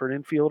play for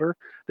an infielder.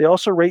 They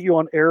also rate you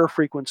on error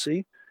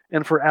frequency.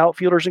 And for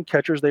outfielders and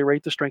catchers, they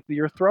rate the strength of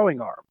your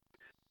throwing arm.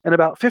 And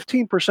about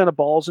 15% of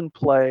balls in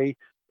play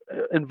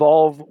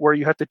involve where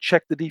you have to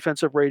check the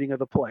defensive rating of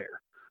the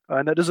player.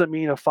 And that doesn't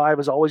mean a 5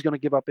 is always going to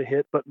give up a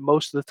hit, but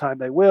most of the time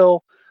they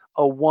will.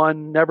 A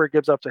 1 never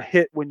gives up a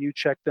hit when you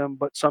check them,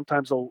 but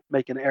sometimes they'll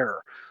make an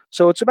error.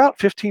 So it's about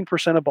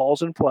 15% of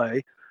balls in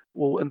play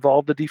will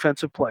involve the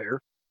defensive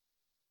player.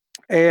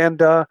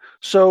 And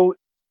so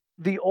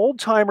the old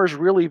timers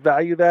really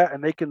value that,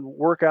 and they can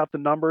work out the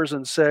numbers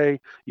and say,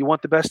 you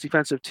want the best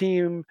defensive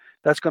team.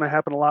 That's going to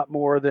happen a lot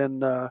more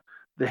than the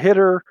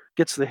hitter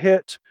gets the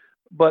hit.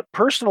 But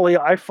personally,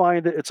 I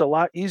find that it's a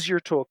lot easier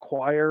to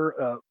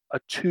acquire a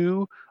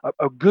 2,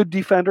 a good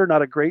defender,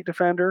 not a great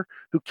defender,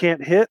 who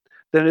can't hit,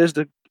 than it is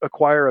to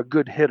acquire a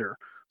good hitter.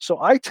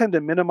 So I tend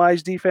to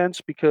minimize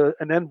defense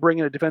and then bring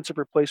in a defensive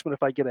replacement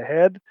if I get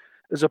ahead,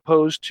 as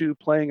opposed to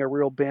playing a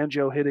real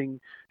banjo hitting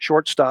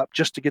shortstop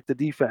just to get the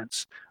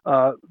defense.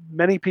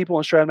 Many people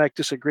in Stratamatic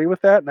disagree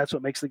with that, and that's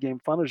what makes the game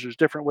fun. There's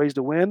different ways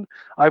to win.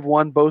 I've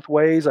won both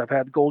ways. I've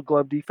had Gold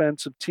Glove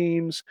defensive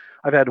teams.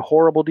 I've had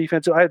horrible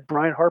defensive. I had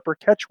Brian Harper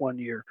catch one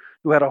year,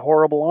 who had a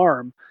horrible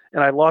arm,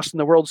 and I lost in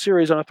the World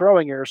Series on a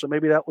throwing error. So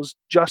maybe that was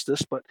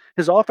justice, but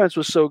his offense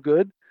was so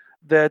good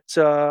that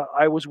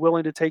I was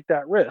willing to take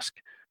that risk,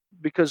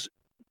 because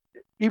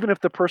even if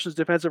the person's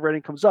defensive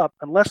rating comes up,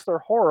 unless they're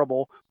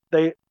horrible,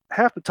 they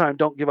half the time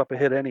don't give up a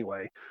hit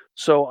anyway.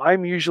 So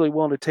I'm usually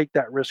willing to take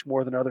that risk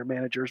more than other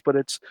managers, but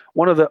it's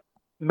one of the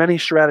many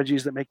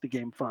strategies that make the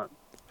game fun.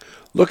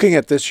 Looking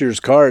at this year's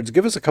cards,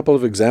 give us a couple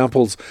of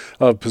examples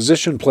of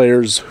position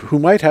players who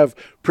might have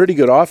pretty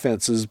good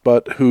offenses,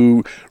 but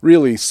who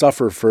really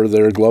suffer for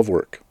their glove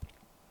work.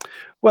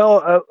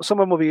 Well, some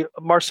of them will be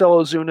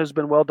Marcelo Ozuna has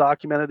been well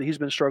documented that he's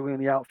been struggling in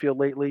the outfield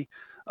lately.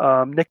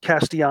 Nick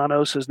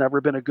Castellanos has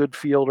never been a good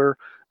fielder.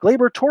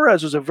 Gleyber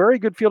Torres was a very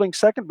good fielding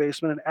second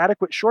baseman, an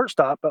adequate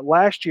shortstop, but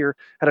last year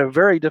had a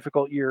very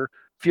difficult year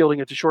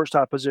fielding at the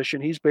shortstop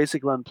position. He's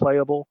basically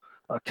unplayable.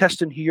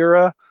 Keston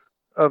Hiura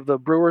of the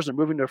Brewers are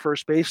moving to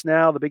first base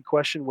now. The big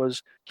question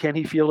was, can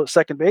he field at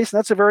second base? And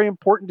that's a very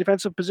important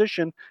defensive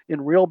position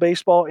in real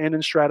baseball and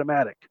in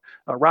Strat-O-Matic.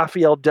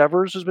 Rafael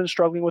Devers has been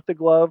struggling with the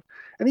glove.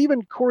 And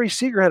even Corey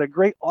Seager had a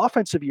great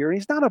offensive year. And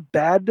he's not a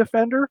bad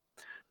defender,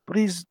 but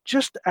he's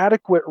just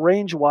adequate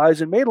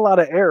range-wise and made a lot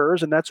of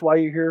errors. And that's why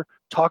you hear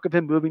talk of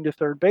him moving to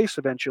third base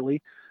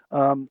eventually.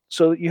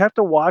 So you have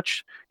to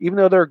watch, even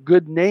though they're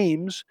good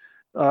names,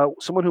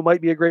 someone who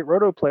might be a great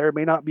roto player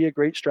may not be a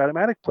great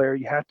Strat-O-Matic player.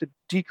 You have to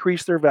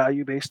decrease their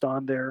value based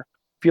on their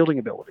fielding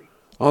ability.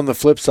 On the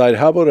flip side,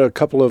 how about a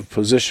couple of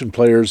position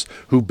players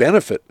who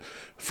benefit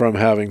from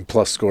having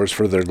plus scores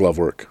for their glove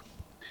work?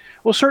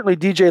 Well, certainly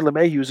DJ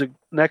LeMahieu is an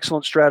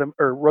excellent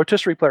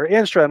rotisserie player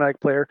and Strat-O-Matic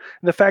player,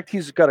 and the fact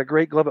he's got a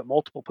great glove at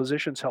multiple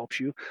positions helps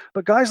you.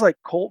 But guys like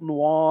Colton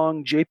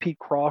Wong, J.P.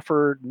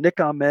 Crawford, Nick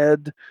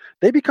Ahmed,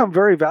 they become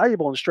very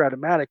valuable in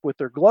Strat-O-Matic with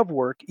their glove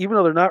work, even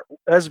though they're not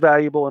as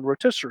valuable in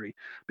rotisserie,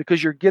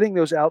 because you're getting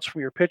those outs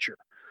from your pitcher.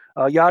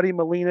 Yadi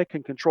Molina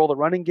can control the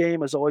running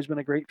game, has always been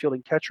a great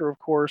fielding catcher, of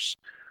course.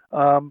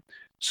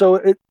 So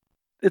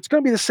it's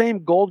going to be the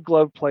same Gold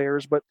Glove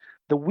players, but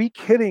the weak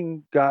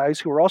hitting guys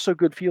who are also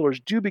good fielders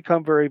do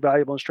become very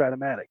valuable in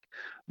Strat-O-Matic.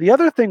 The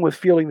other thing with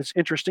fielding that's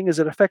interesting is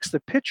it affects the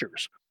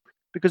pitchers,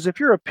 because if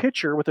you're a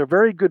pitcher with a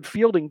very good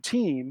fielding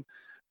team,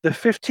 the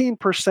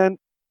 15%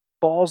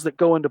 balls that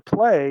go into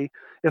play,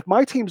 if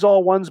my team's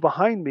all ones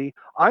behind me,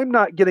 I'm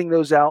not getting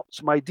those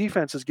outs. My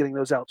defense is getting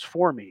those outs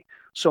for me.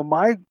 So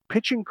my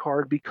pitching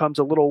card becomes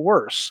a little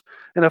worse.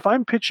 And if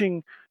I'm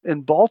pitching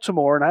in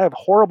Baltimore and I have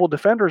horrible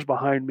defenders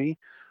behind me,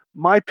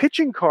 my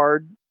pitching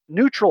card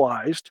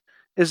neutralized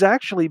is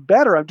actually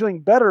better. I'm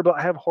doing better, but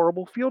I have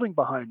horrible fielding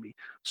behind me.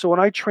 So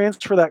when I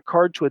transfer that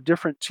card to a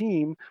different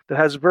team that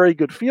has very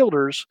good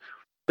fielders,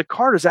 the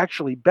card is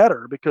actually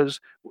better,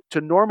 because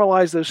to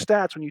normalize those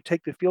stats, when you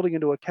take the fielding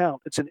into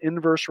account, it's an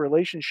inverse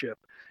relationship.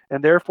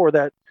 And therefore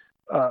that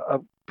a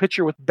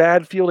pitcher with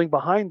bad fielding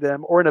behind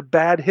them or in a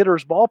bad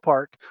hitter's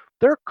ballpark,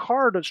 their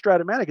card on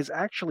Strat-O-Matic is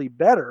actually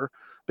better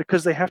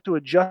because they have to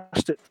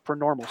adjust it for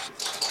normalcy.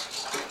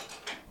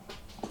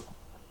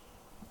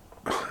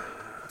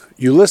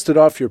 You listed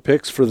off your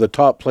picks for the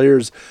top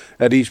players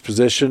at each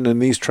position,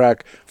 and these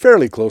track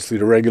fairly closely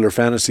to regular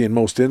fantasy in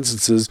most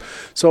instances.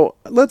 So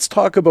let's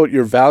talk about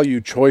your value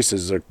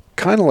choices. They're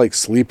kind of like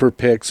sleeper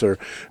picks, or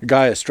a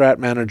guy, a strat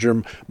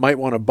manager, might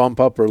want to bump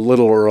up a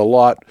little or a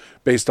lot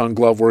based on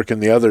glove work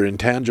and the other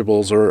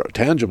intangibles, or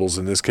tangibles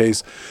in this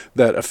case,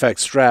 that affect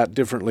strat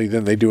differently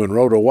than they do in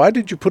roto. Why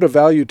did you put a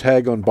value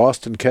tag on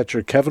Boston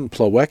catcher Kevin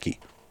Plawecki?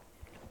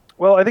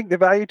 Well, I think the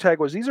value tag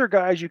was, these are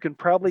guys you can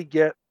probably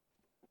get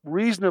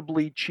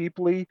reasonably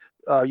cheaply.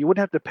 You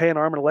wouldn't have to pay an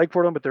arm and a leg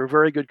for them, but they're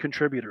very good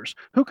contributors.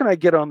 Who can I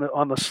get on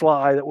the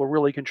sly that will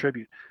really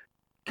contribute?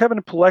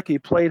 Kevin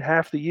Plawecki played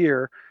half the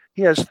year.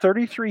 He has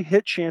 33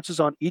 hit chances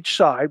on each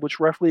side, which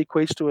roughly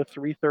equates to a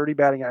 330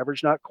 batting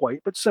average, not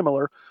quite, but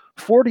similar.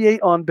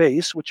 48 on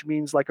base, which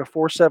means like a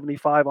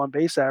 475 on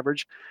base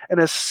average, and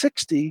a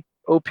 60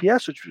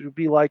 OPS, which would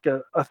be like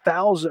a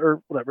 1,000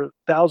 or whatever,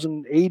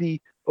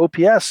 1,080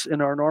 OPS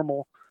in our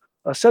normal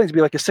settings, would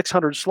be like a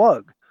 600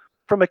 slug.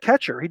 From a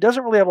catcher, he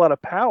doesn't really have a lot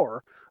of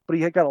power, but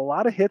he had got a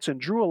lot of hits and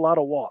drew a lot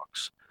of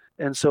walks.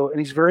 and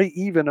he's very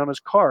even on his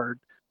card.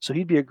 So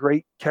he'd be a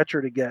great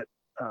catcher to get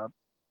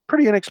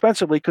pretty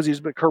inexpensively because he's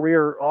a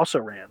career also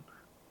ran.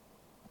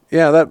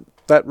 Yeah,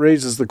 that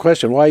raises the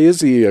question: why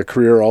is he a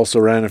career also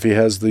ran if he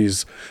has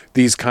these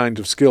kind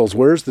of skills?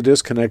 Where's the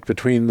disconnect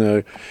between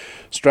the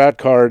strat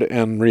card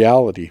and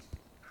reality?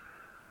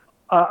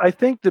 I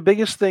think the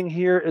biggest thing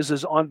here is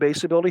his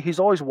on-base ability. He's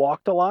always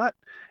walked a lot,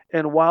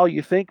 and while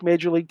you think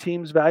major league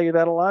teams value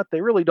that a lot, they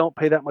really don't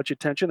pay that much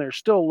attention. They're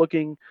still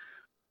looking,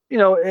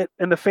 and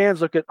the fans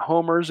look at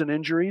homers and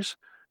injuries,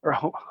 or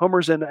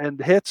homers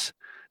and hits.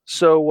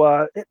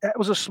 So it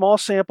was a small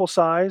sample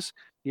size.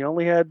 He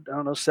only had,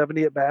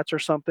 70 at bats or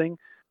something.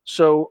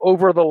 So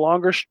over the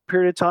longer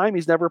period of time,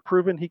 he's never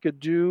proven he could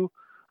do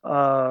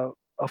a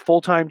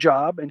full-time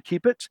job and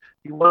keep it.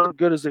 He wasn't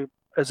good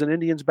as an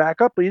Indians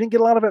backup, but he didn't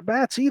get a lot of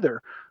at-bats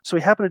either. So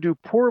he happened to do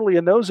poorly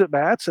in those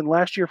at-bats, and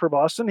last year for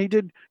Boston, he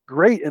did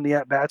great in the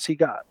at-bats he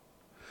got.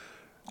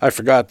 I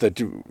forgot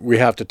that we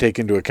have to take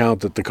into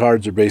account that the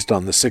cards are based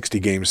on the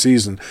 60-game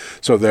season,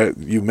 so that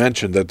you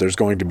mentioned that there's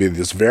going to be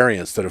this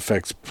variance that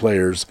affects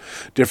players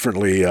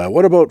differently.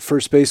 What about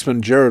first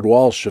baseman Jared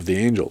Walsh of the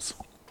Angels?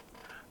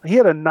 He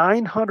had a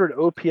 900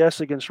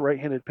 OPS against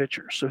right-handed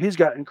pitchers, so he's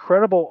got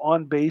incredible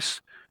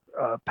on-base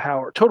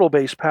power, total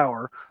base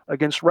power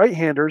against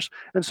right-handers.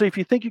 And so if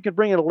you think you can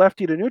bring in a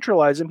lefty to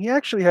neutralize him, he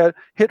actually had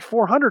hit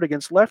 400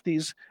 against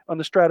lefties on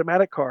the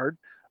Stratomatic card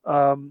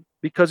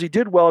because he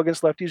did well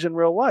against lefties in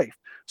real life.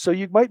 So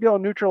you might be able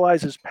to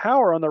neutralize his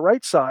power on the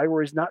right side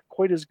where he's not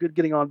quite as good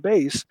getting on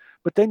base,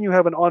 but then you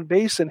have an on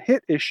base and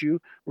hit issue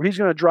where he's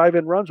going to drive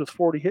in runs with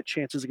 40 hit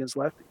chances against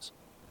lefties.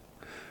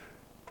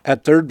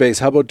 At third base,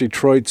 how about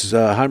Detroit's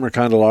Heimer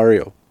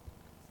Candelario?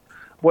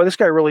 Boy, this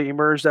guy really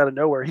emerged out of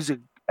nowhere. He's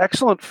an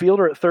excellent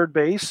fielder at third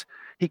base.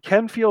 He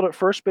can field at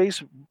first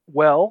base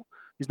well.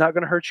 He's not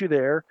going to hurt you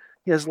there.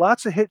 He has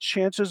lots of hit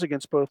chances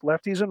against both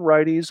lefties and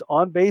righties,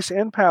 on base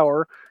and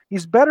power.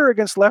 He's better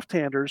against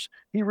left-handers.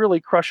 He really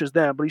crushes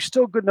them, but he's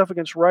still good enough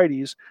against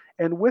righties.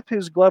 And with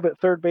his glove at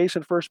third base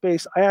and first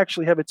base, I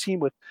actually have a team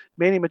with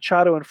Manny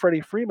Machado and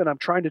Freddie Freeman. I'm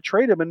trying to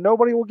trade him, and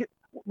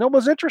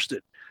nobody's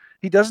interested.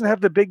 He doesn't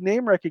have the big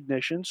name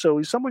recognition, so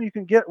he's someone you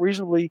can get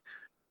reasonably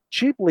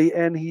cheaply,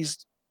 and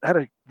he's had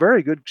a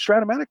very good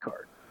Stratomatic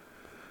card.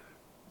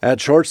 At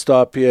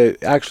shortstop, he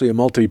actually a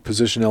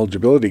multi-position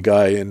eligibility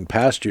guy in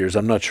past years.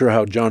 I'm not sure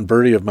how John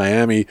Birdie of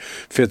Miami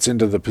fits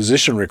into the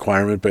position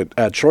requirement, but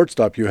at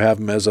shortstop, you have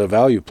him as a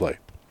value play.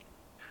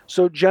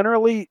 So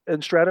generally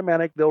in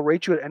Stratomatic, they'll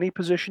rate you at any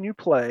position you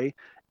play,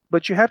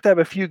 but you have to have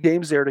a few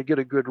games there to get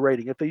a good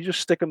rating. If they just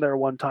stick him there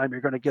one time,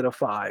 you're going to get a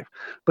 5.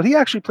 But he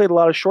actually played a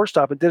lot of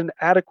shortstop and did an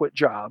adequate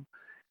job.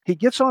 He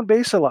gets on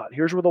base a lot.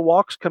 Here's where the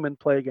walks come in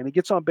play again. He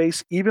gets on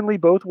base evenly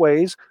both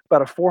ways,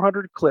 about a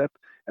 400 clip.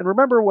 And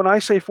remember, when I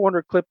say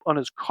 400 clip on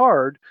his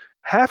card,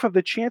 half of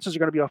the chances are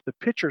going to be off the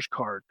pitcher's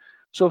card.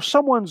 So if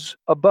someone's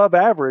above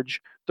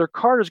average, their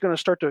card is going to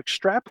start to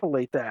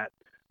extrapolate that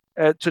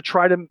to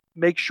try to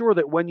make sure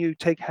that when you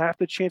take half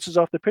the chances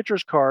off the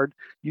pitcher's card,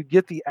 you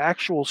get the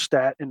actual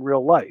stat in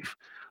real life.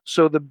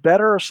 So the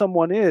better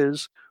someone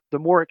is, the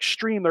more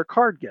extreme their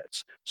card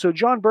gets. So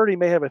John Birdie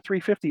may have a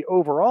 350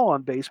 overall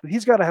on base, but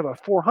he's got to have a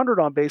 400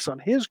 on base on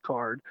his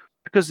card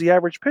because the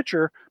average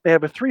pitcher may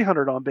have a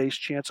 300 on base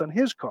chance on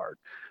his card.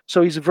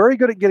 So he's very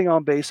good at getting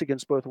on base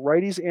against both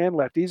righties and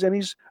lefties, and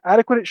he's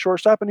adequate at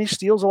shortstop, and he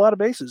steals a lot of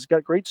bases. He's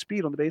got great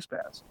speed on the base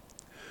pass.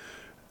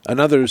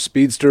 Another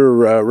speedster,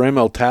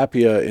 Raimel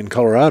Tapia in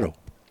Colorado.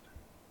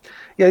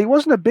 Yeah, he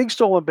wasn't a big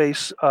stolen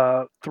base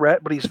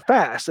threat, but he's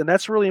fast, and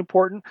that's really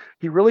important.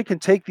 He really can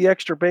take the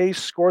extra base,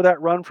 score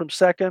that run from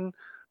second.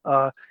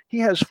 He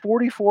has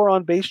 44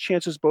 on base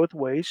chances both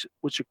ways,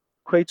 which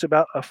equates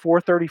about a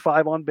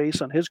 435 on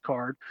base on his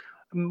card.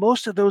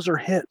 Most of those are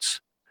hits.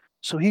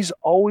 So he's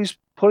always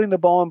putting the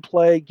ball in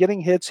play, getting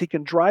hits. He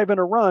can drive in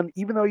a run,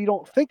 even though you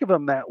don't think of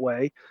him that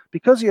way.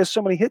 Because he has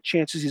so many hit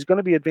chances, he's going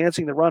to be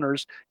advancing the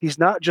runners. He's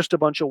not just a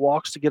bunch of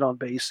walks to get on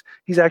base.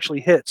 He's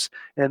actually hits.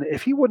 And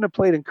if he wouldn't have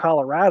played in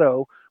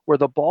Colorado, where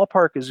the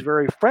ballpark is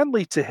very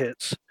friendly to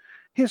hits,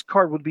 his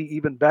card would be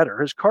even better.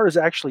 His card is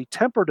actually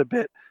tempered a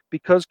bit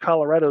because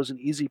Colorado is an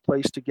easy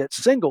place to get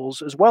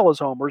singles as well as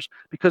homers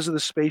because of the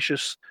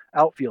spacious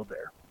outfield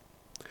there.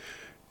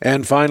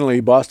 And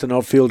finally, Boston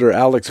outfielder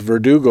Alex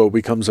Verdugo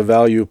becomes a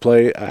value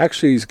play.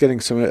 Actually, he's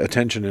getting some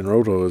attention in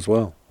Roto as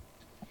well.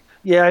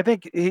 Yeah, I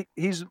think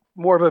he's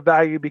more of a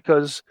value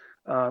because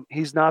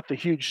he's not the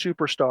huge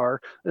superstar.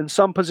 In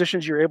some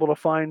positions, you're able to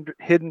find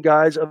hidden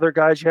guys. Other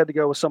guys, you had to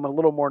go with someone a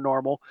little more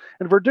normal.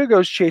 And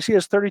Verdugo's chase, he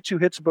has 32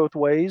 hits both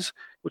ways,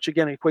 which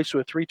again equates to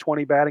a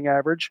 320 batting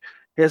average.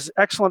 He has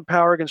excellent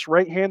power against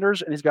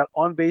right-handers, and he's got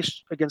on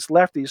base against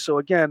lefties. So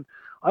again,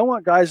 I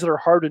want guys that are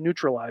hard to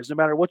neutralize. No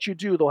matter what you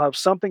do, they'll have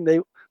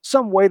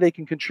some way they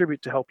can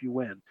contribute to help you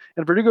win.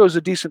 And Verdugo is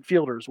a decent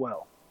fielder as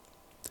well.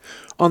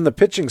 On the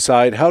pitching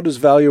side, how does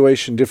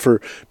valuation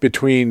differ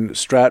between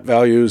strat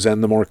values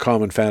and the more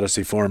common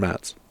fantasy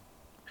formats?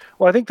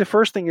 Well, I think the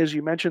first thing is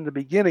you mentioned in the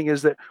beginning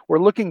is that we're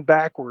looking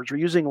backwards. We're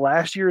using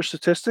last year's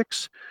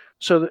statistics,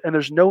 and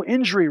there's no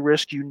injury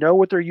risk. You know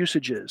what their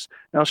usage is.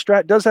 Now,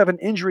 Strat does have an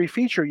injury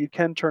feature you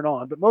can turn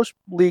on, but most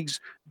leagues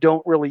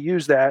don't really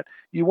use that.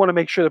 You want to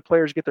make sure the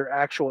players get their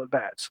actual at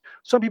bats.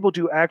 Some people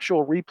do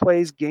actual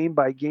replays game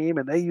by game,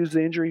 and they use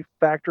the injury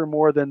factor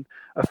more than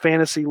a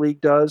fantasy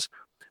league does.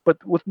 But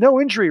with no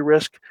injury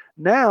risk,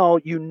 now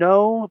you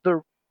know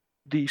the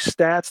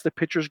stats the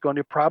pitcher's going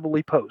to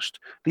probably post.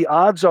 The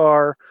odds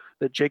are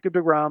that Jacob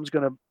deGrom's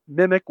going to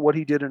mimic what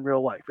he did in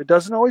real life. It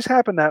doesn't always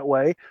happen that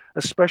way,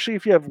 especially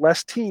if you have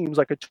less teams,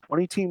 like a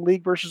 20-team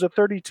league versus a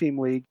 30-team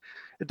league.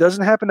 It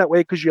doesn't happen that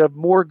way because you have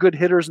more good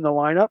hitters in the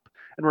lineup.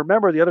 And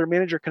remember, the other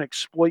manager can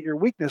exploit your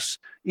weakness,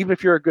 even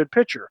if you're a good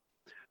pitcher.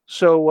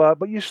 So,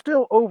 but you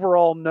still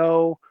overall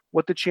know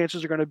what the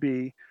chances are going to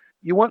be.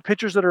 You want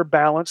pitchers that are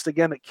balanced,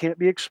 again, that can't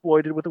be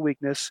exploited with a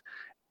weakness.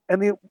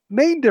 And the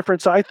main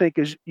difference, I think,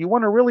 is you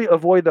want to really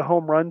avoid the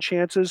home run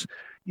chances.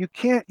 You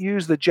can't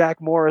use the Jack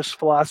Morris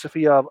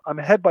philosophy of, I'm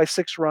ahead by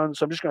 6 runs,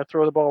 so I'm just going to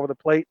throw the ball over the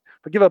plate.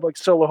 But give up like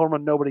solo home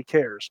run, nobody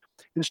cares.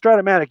 In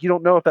Stratomatic, you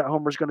don't know if that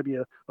homer is going to be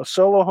a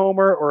solo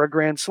homer or a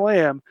grand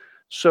slam.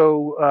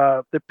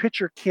 So the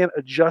pitcher can't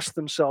adjust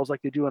themselves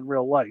like they do in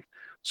real life.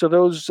 So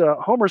those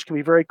homers can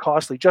be very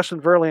costly.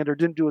 Justin Verlander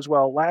didn't do as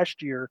well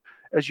last year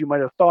as you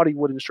might have thought he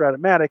would in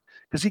Stratomatic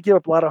because he gave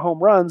up a lot of home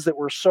runs that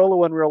were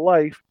solo in real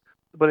life.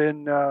 But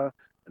in a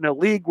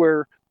league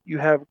where you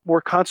have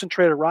more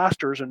concentrated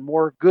rosters and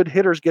more good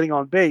hitters getting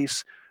on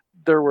base,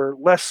 there were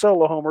less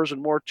solo homers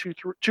and more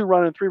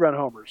 2-run and 3-run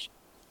homers.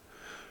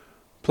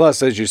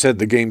 Plus, as you said,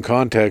 the game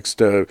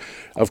context,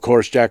 of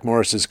course, Jack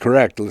Morris is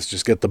correct. Let's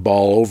just get the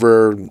ball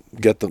over,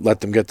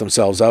 let them get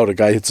themselves out. A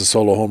guy hits a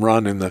solo home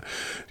run in the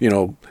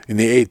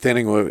 8th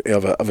inning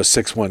of a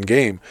 6-1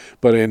 game.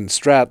 But in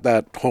Strat,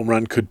 that home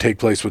run could take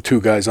place with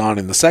 2 guys on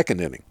in the 2nd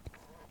inning.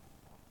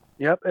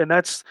 Yep, and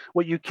that's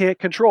what you can't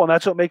control, and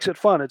that's what makes it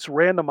fun. It's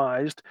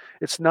randomized.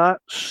 It's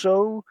not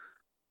so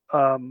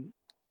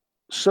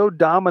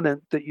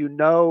dominant that you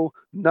know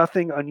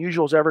nothing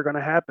unusual is ever going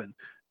to happen.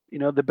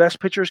 The best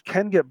pitchers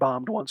can get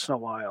bombed once in a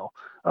while.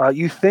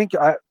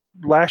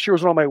 Last year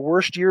was one of my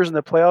worst years in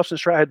the playoffs,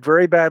 and I had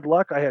very bad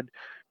luck. I had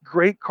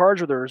great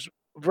cards where there was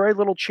very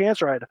little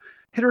chance, or I had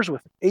hitters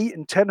with 8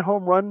 and 10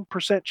 home run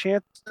 %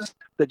 chances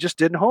that just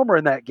didn't homer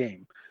in that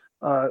game.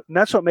 And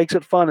that's what makes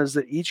it fun, is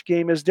that each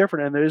game is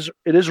different, and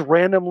it is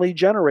randomly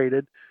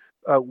generated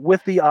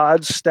with the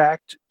odds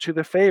stacked to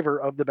the favor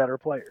of the better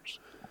players.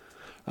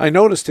 I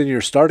noticed in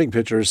your starting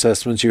pitcher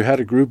assessments you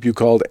had a group you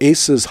called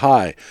Aces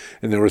High,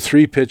 and there were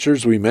 3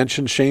 pitchers. We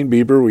mentioned Shane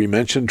Bieber, we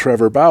mentioned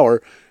Trevor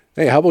Bauer.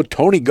 Hey, how about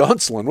Tony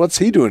Gonsolin? What's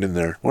he doing in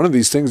there? One of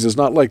these things is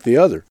not like the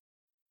other.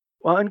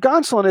 Well, and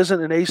Gonsolin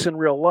isn't an ace in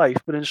real life,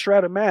 but in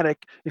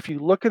Stratomatic, if you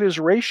look at his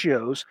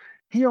ratios,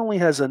 he only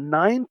has a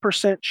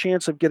 9%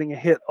 chance of getting a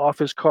hit off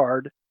his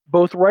card,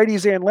 both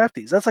righties and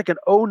lefties. That's like an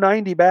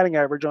 0.90 batting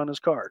average on his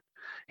card.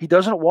 He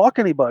doesn't walk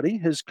anybody.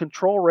 His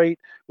control rate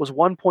was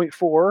 1.4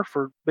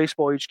 for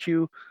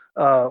BaseballHQ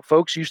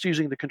folks used to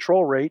using the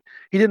control rate.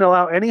 He didn't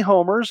allow any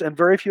homers and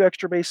very few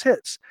extra base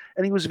hits.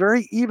 And he was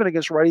very even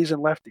against righties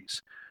and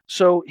lefties.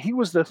 So he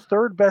was the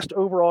 3rd best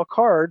overall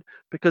card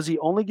because he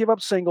only gave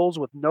up singles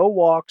with no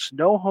walks,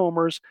 no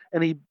homers,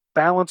 and he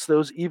balanced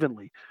those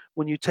evenly.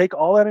 When you take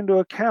all that into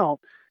account,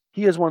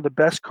 he is one of the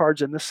best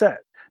cards in the set.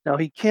 Now,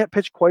 he can't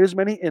pitch quite as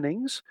many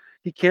innings.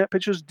 He can't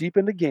pitch as deep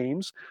into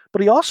games,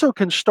 but he also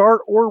can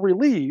start or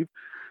relieve,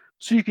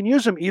 so you can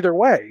use him either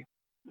way.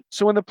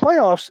 So in the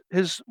playoffs,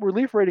 his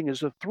relief rating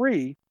is a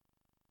 3,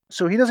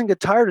 so he doesn't get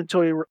tired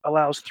until he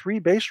allows 3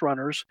 base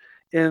runners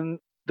in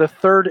the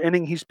 3rd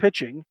inning he's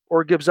pitching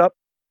or gives up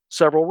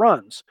several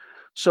runs.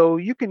 So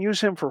you can use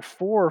him for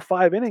 4 or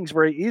 5 innings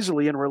very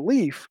easily in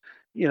relief,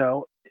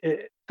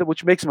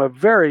 which makes him a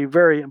very,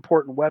 very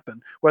important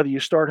weapon, whether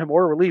you start him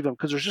or relieve him,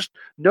 because there's just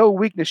no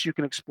weakness you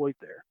can exploit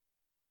there.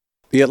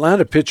 The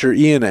Atlanta pitcher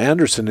Ian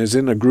Anderson is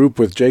in a group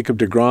with Jacob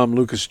deGrom,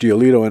 Lucas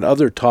Giolito, and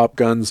other top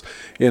guns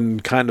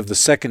in kind of the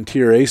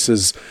second-tier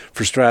aces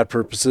for Strat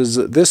purposes.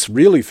 This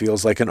really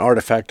feels like an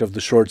artifact of the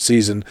short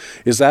season.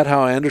 Is that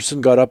how Anderson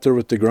got up there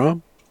with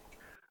deGrom?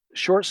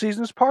 Short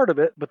season is part of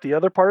it, but the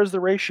other part is the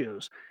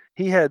ratios.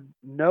 He had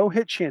no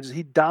hit chances.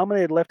 He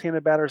dominated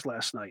left-handed batters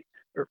last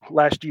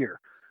year.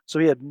 So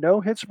he had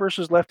no hits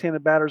versus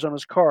left-handed batters on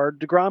his card.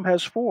 deGrom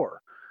has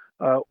 4.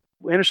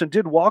 Anderson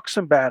did walk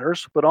some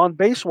batters, but on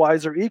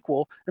base-wise, they're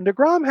equal. And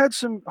deGrom had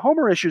some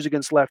homer issues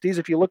against lefties.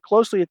 If you look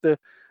closely at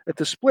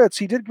the splits,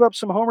 he did give up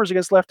some homers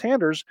against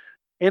left-handers.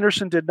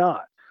 Anderson did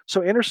not.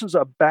 So Anderson's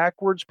a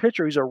backwards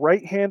pitcher. He's a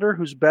right-hander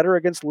who's better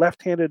against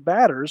left-handed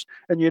batters.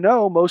 And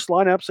most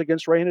lineups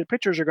against right-handed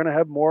pitchers are going to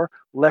have more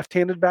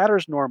left-handed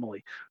batters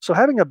normally. So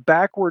having a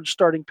backwards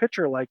starting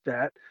pitcher like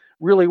that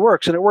really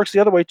works. And it works the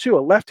other way, too. A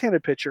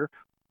left-handed pitcher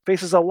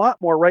faces a lot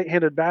more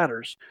right-handed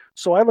batters.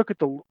 So I look at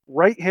the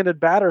right-handed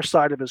batter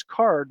side of his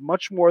card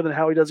much more than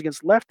how he does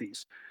against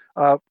lefties.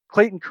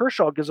 Clayton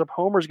Kershaw gives up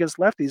homers against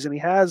lefties, and he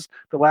has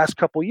the last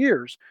couple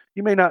years.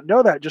 You may not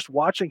know that just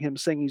watching him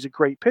saying he's a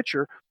great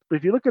pitcher, but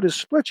if you look at his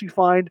splits, you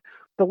find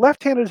the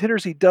left-handed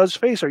hitters he does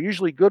face are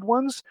usually good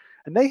ones,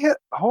 and they hit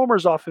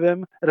homers off of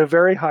him at a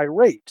very high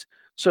rate.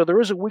 So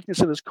there is a weakness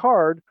in his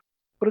card,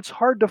 but it's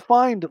hard to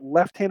find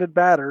left-handed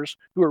batters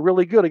who are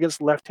really good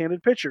against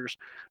left-handed pitchers.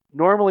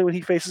 Normally, when he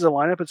faces a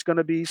lineup, it's going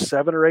to be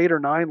 7 or 8 or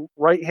 9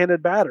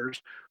 right-handed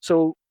batters.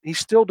 So he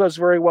still does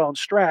very well in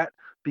Strat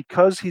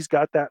because he's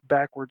got that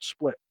backward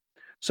split.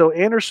 So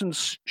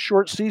Anderson's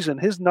short season,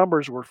 his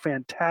numbers were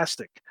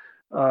fantastic.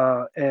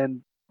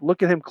 And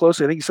look at him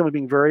closely. I think he's someone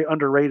being very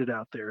underrated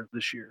out there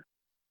this year.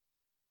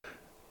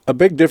 A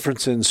big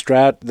difference in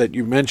Strat that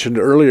you mentioned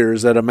earlier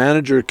is that a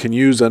manager can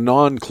use a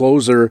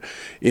non-closer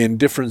in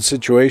different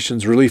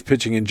situations. Relief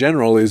pitching in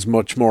general is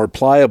much more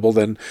pliable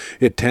than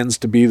it tends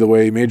to be the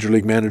way Major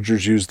League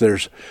managers use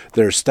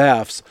their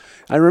staffs.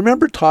 I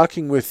remember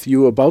talking with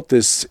you about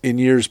this in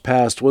years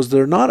past. Was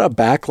there not a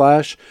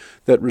backlash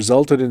that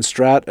resulted in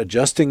Strat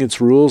adjusting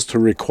its rules to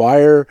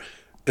require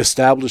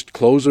established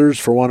closers,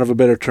 for want of a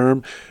better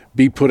term,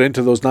 be put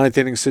into those ninth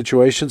inning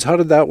situations? How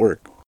did that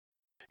work?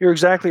 You're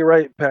exactly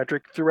right,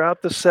 Patrick.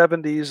 Throughout the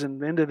 70s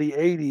and into the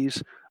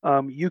 80s,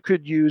 you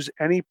could use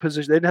any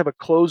position. They didn't have a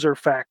closer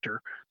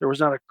factor. There was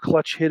not a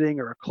clutch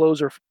hitting or a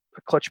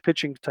clutch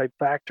pitching type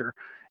factor.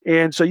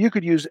 And so you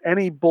could use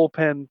any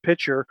bullpen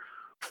pitcher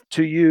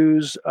to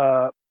use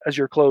as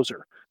your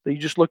closer. You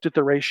just looked at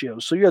the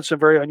ratios. So you had some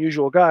very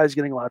unusual guys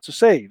getting lots of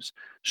saves.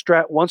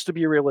 Strat wants to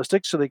be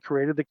realistic, so they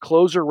created the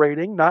closer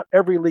rating. Not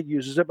every league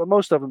uses it, but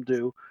most of them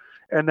do.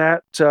 And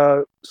that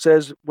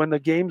says when the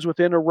game's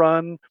within a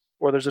run,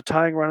 or there's a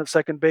tying run at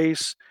second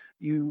base,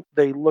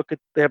 they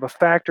have a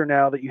factor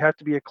now that you have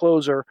to be a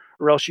closer,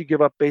 or else you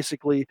give up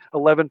basically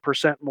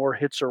 11% more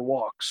hits or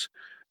walks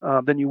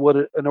than you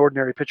would an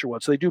ordinary pitcher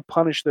would. So they do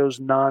punish those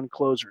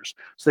non-closers.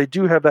 So they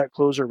do have that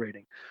closer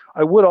rating.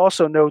 I would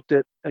also note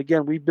that,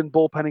 again, we've been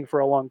bullpenning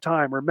for a long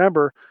time.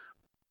 Remember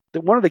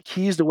that one of the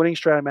keys to winning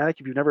Stratomatic,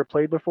 if you've never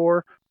played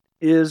before,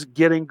 is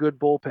getting good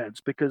bullpens,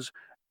 because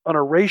on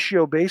a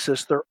ratio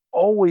basis, they're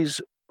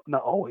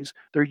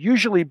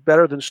usually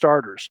better than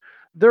starters.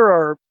 There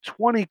are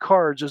 20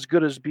 cards as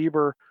good as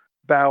Bieber,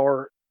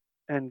 Bauer,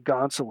 and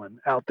Gonsolin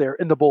out there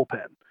in the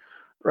bullpen,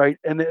 right?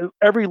 And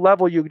every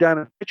level you go down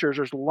in pitchers,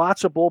 there's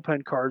lots of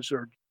bullpen cards that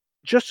are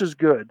just as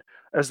good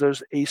as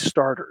those ace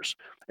starters.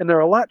 And they're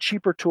a lot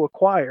cheaper to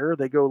acquire.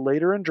 They go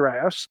later in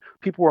drafts.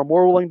 People are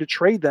more willing to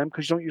trade them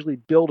because you don't usually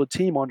build a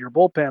team on your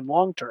bullpen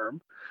long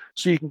term.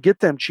 So you can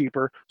get them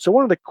cheaper. So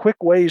one of the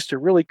quick ways to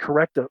really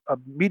correct a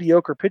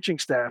mediocre pitching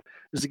staff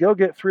is to go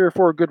get 3 or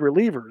 4 good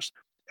relievers.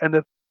 And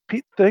the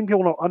thing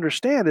people don't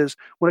understand is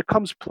when it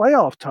comes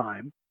playoff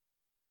time,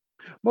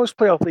 most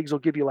playoff leagues will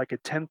give you like a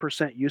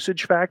 10%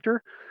 usage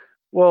factor.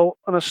 Well,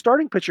 on a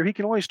starting pitcher, he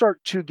can only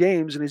start 2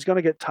 games, and he's going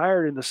to get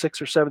tired in the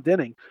 6th or 7th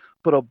inning.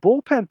 But a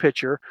bullpen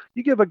pitcher,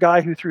 you give a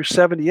guy who threw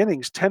 70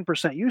 innings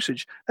 10%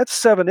 usage, that's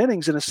 7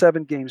 innings in a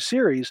 7-game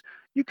series.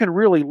 You can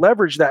really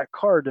leverage that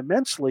card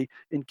immensely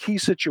in key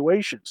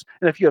situations.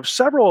 And if you have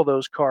several of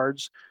those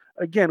cards,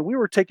 again, we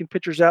were taking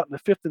pitchers out in the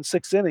 5th and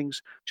 6th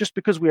innings just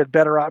because we had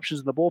better options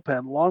in the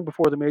bullpen long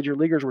before the major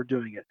leaguers were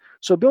doing it.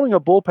 So building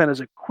a bullpen is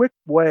a quick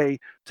way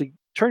to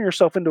turn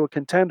yourself into a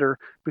contender,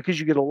 because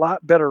you get a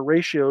lot better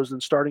ratios than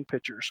starting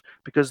pitchers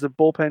because the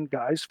bullpen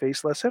guys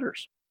face less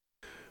hitters.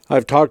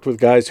 I've talked with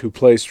guys who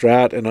play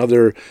Strat and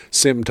other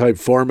sim-type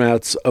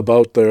formats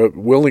about the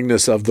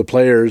willingness of the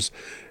players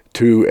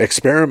to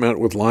experiment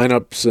with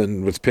lineups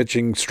and with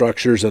pitching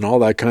structures and all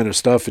that kind of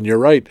stuff. And you're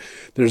right,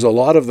 there's a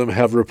lot of them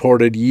have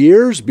reported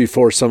years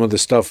before some of the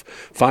stuff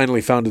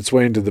finally found its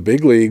way into the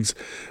big leagues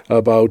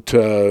about,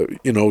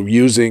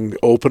 using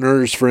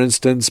openers, for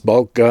instance,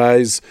 bulk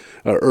guys,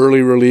 early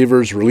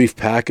relievers, relief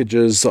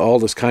packages, all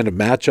this kind of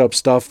matchup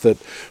stuff that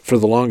for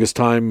the longest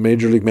time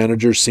major league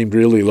managers seemed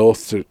really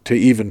loath to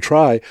even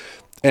try.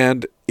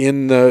 And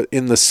in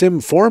the sim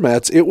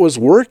formats, it was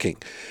working.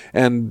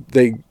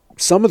 And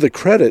some of the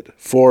credit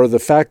for the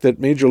fact that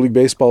Major League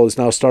Baseball is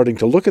now starting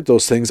to look at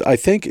those things, I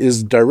think,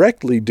 is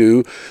directly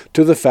due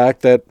to the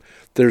fact that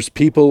there's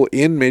people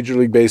in Major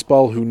League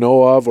Baseball who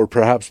know of or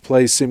perhaps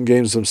play sim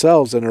games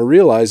themselves and are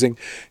realizing,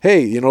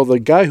 hey,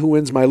 the guy who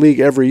wins my league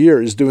every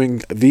year is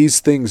doing these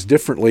things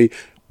differently.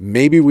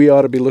 Maybe we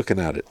ought to be looking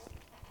at it.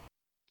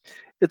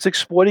 It's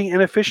exploiting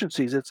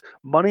inefficiencies. It's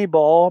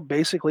Moneyball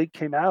basically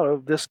came out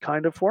of this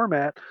kind of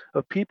format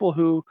of people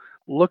who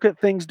look at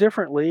things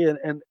differently,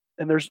 and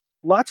there's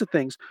lots of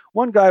things.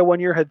 One guy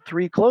one year had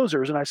 3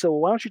 closers, and I said,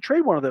 well, why don't you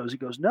trade one of those? He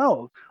goes,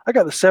 no, I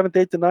got the 7th,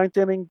 8th, and 9th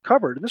inning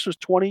covered, and this was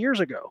 20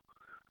 years ago.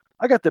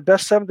 I got the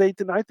best 7th,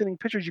 8th, and 9th inning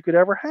pitchers you could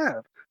ever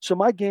have. So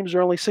my games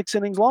are only 6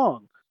 innings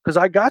long because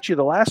I got you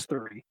the last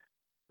 3.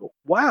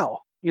 Wow.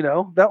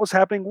 That was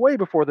happening way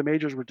before the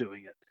majors were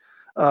doing it.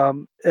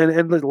 And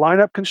the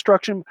lineup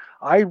construction,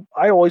 I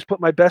always put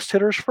my best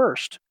hitters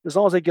first, as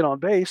long as they get on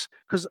base,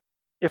 because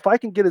if I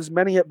can get as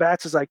many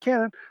at-bats as I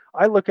can,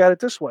 I look at it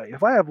this way.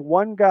 If I have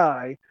one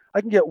guy,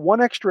 I can get one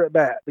extra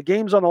at-bat. The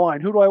game's on the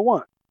line. Who do I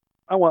want?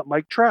 I want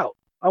Mike Trout.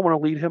 I want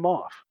to lead him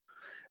off.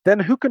 Then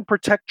who can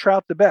protect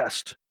Trout the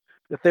best?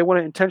 If they want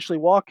to intentionally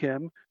walk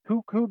him,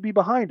 who would be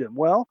behind him?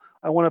 Well,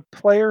 I want a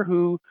player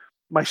who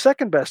my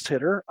second best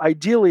hitter,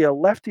 ideally a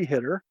lefty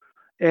hitter,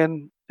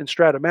 and in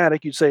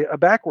Stratomatic, you'd say a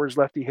backwards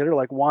lefty hitter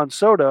like Juan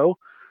Soto,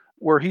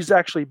 where he's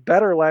actually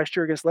better last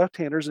year against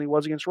left-handers than he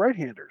was against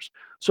right-handers.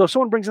 So if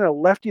someone brings in a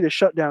lefty to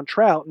shut down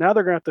Trout, now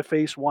they're going to have to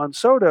face Juan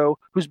Soto,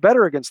 who's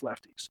better against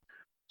lefties.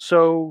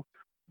 So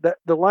that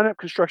the lineup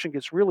construction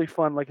gets really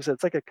fun. Like I said,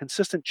 it's like a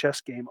consistent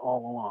chess game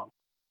all along.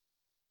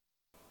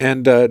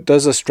 And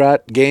does a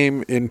strat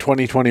game in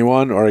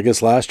 2021, or I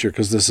guess last year,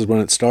 because this is when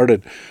it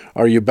started,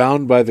 are you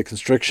bound by the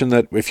constriction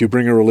that if you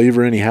bring a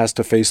reliever in, he has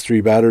to face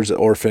 3 batters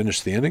or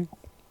finish the inning?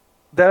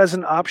 That is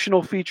an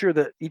optional feature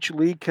that each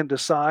league can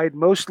decide.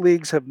 Most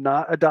leagues have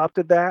not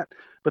adopted that,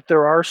 but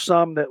there are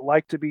some that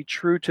like to be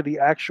true to the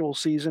actual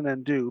season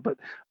and do. But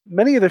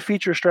many of the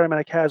features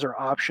Stratomatic has are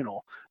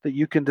optional, that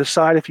you can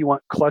decide if you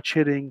want clutch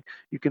hitting.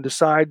 You can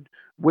decide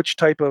which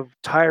type of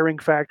tiring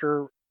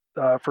factor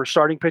for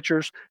starting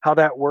pitchers, how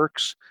that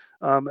works.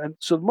 And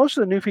so most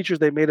of the new features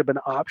they made have been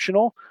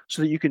optional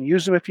so that you can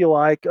use them if you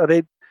like.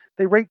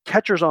 They rate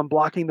catchers on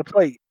blocking the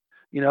plate.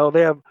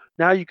 They have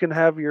now you can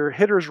have your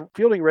hitters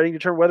fielding ready to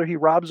determine whether he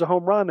robs a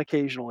home run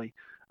occasionally.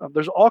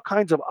 There's all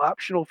kinds of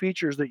optional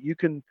features that you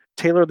can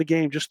tailor the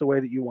game just the way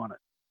that you want it.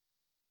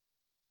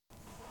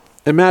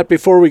 And Matt,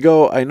 before we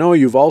go, I know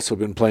you've also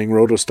been playing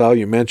Roto Style.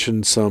 You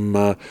mentioned some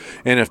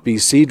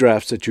NFBC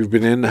drafts that you've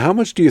been in. How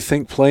much do you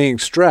think playing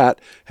Strat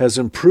has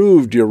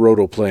improved your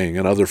Roto playing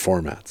in other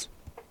formats?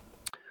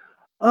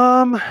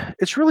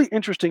 It's really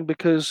interesting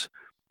because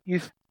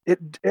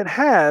it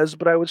has,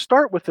 but I would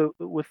start with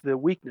the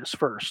weakness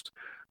first.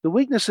 The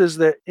weakness is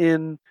that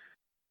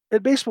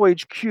at Baseball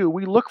HQ,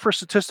 we look for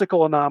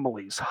statistical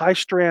anomalies, high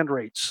strand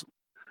rates,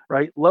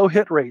 right? Low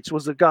hit rates.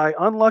 Was the guy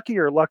unlucky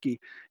or lucky?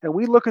 And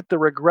we look at the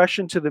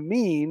regression to the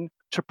mean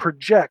to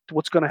project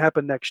what's going to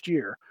happen next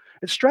year.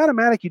 At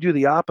Stratomatic, you do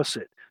the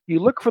opposite. You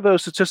look for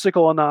those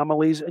statistical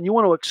anomalies and you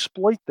want to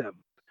exploit them.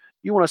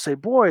 You want to say,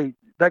 boy,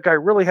 that guy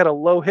really had a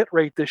low hit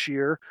rate this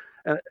year.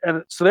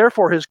 And so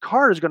therefore his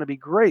card is going to be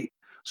great.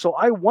 So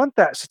I want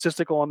that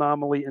statistical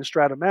anomaly in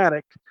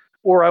Stratomatic,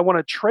 or I want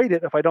to trade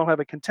it if I don't have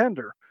a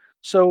contender.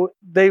 So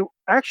they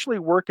actually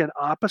work in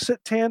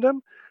opposite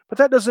tandem, but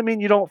that doesn't mean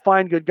you don't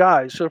find good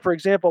guys. So for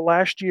example,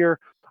 last year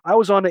I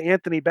was on to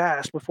Anthony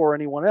Bass before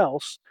anyone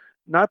else.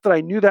 Not that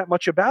I knew that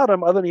much about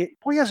him, other than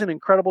he has an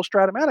incredible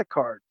Stratomatic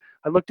card.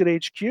 I looked at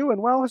HQ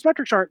and well, his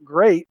metrics aren't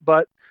great,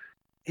 but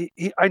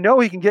I know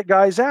he can get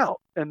guys out.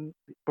 And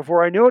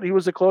before I knew it, he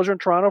was the closer in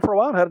Toronto for a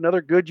while and had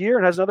another good year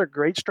and has another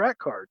great strat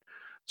card.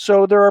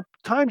 So there are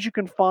times you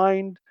can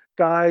find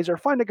guys or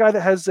find a guy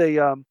that has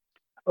a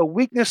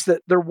weakness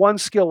that they're one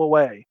skill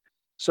away.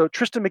 So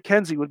Tristan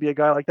McKenzie would be a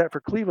guy like that for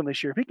Cleveland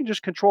this year. If he can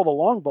just control the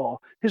long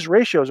ball, his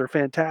ratios are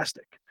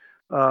fantastic.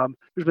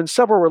 There's been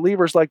several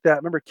relievers like that.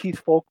 Remember Keith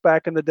Folk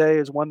back in the day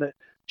is one that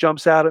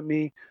jumps out at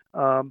me.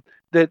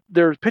 That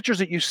there's pitchers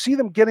that you see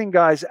them getting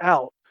guys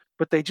out,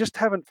 but they just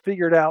haven't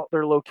figured out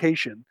their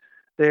location.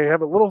 They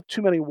have a little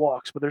too many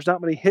walks, but there's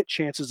not many hit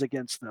chances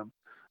against them.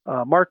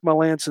 Mark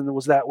Melanson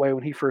was that way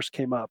when he first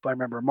came up. I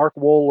remember Mark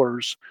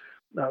Wohlers,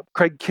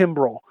 Craig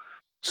Kimbrell.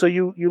 So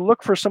you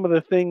look for some of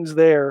the things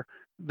there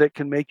that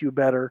can make you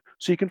better.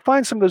 So you can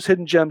find some of those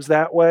hidden gems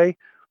that way.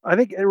 I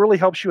think it really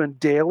helps you in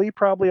daily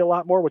probably a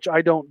lot more, which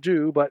I don't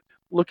do, but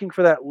looking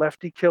for that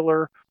lefty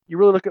killer. You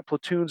really look at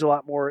platoons a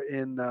lot more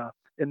in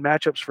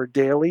matchups for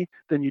daily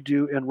than you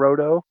do in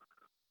Roto.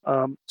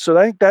 So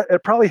I think that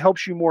it probably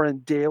helps you more in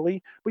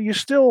daily, but you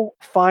still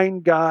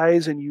find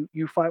guys and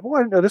you find, well, I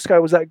didn't know this guy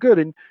was that good.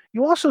 And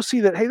you also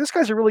see that, hey, this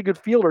guy's a really good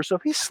fielder. So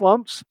if he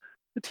slumps,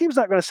 the team's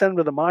not going to send him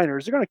to the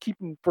minors. They're going to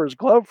keep him for his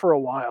glove for a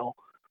while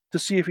to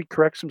see if he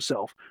corrects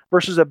himself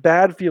versus a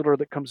bad fielder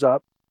that comes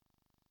up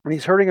and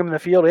he's hurting him in the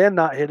field and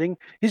not hitting.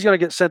 He's going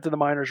to get sent to the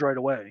minors right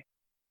away.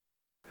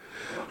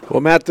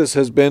 Well, Matt, this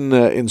has been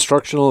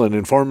instructional and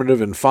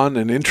informative and fun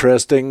and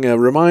interesting.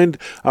 Remind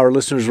our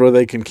listeners where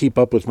they can keep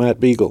up with Matt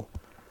Beagle.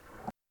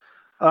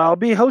 I'll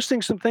be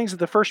hosting some things at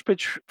the First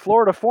Pitch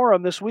Florida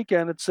Forum this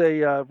weekend. It's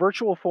a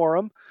virtual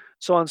forum.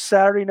 So on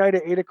Saturday night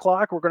at 8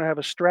 o'clock, we're going to have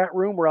a strat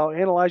room where I'll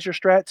analyze your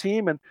strat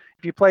team. And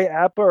if you play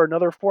APA or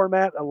another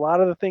format, a lot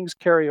of the things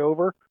carry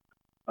over.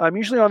 I'm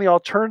usually on the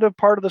alternative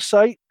part of the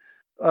site,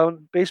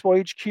 Baseball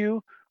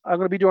HQ. I'm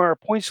going to be doing our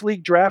Points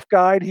League draft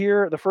guide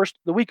here.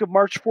 The week of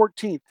March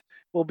 14th,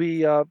 we'll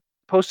be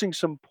posting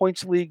some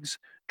Points League's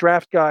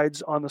draft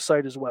guides on the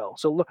site as well.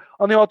 So look,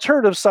 on the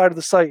alternative side of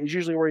the site is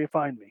usually where you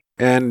find me.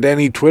 And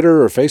any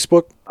Twitter or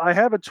Facebook? I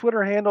have a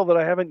Twitter handle that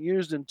I haven't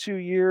used in 2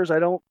 years. I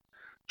don't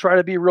try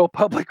to be real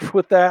public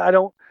with that. I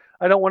don't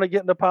want to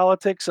get into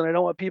politics, and I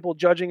don't want people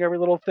judging every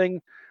little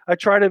thing. I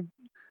try to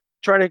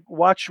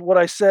watch what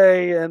I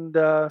say, and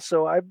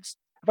so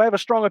if I have a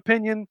strong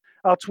opinion,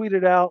 I'll tweet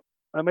it out.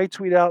 I may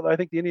tweet out I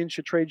think the Indians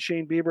should trade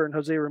Shane Bieber and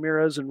Jose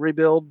Ramirez and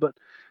rebuild, but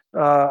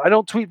I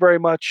don't tweet very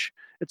much.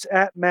 It's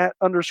at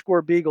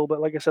Matt_Beagle,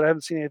 but like I said, I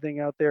haven't seen anything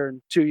out there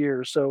in 2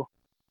 years, so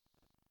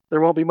there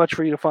won't be much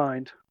for you to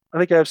find. I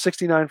think I have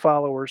 69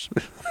 followers.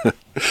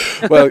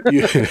 Well,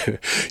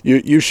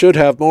 you should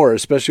have more,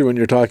 especially when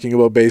you're talking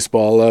about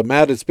baseball.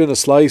 Matt, it's been a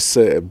slice,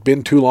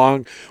 been too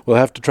long. We'll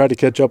have to try to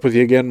catch up with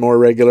you again more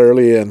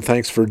regularly, and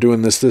thanks for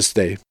doing this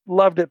day.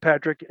 Loved it,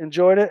 Patrick.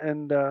 Enjoyed it,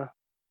 and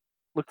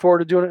look forward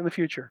to doing it in the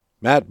future.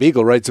 Matt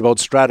Beagle writes about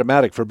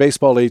Stratomatic for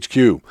Baseball HQ.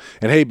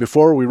 And hey,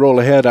 before we roll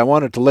ahead, I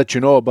wanted to let you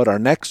know about our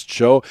next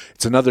show.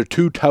 It's another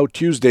Two Tout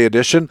Tuesday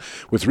edition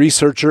with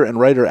researcher and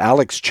writer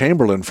Alex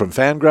Chamberlain from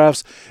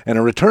Fangraphs and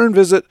a return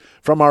visit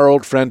from our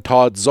old friend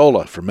Todd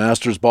Zola from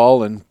Masters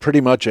Ball and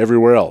pretty much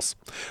everywhere else.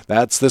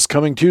 That's this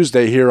coming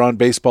Tuesday here on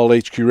Baseball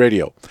HQ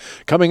Radio.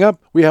 Coming up,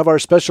 we have our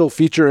special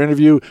feature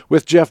interview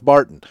with Jeff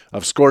Barton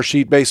of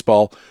Scoresheet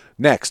Baseball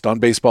next on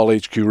Baseball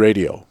HQ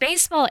Radio.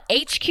 Baseball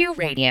HQ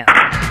Radio.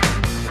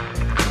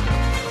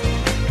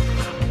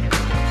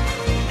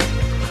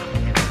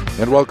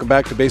 And welcome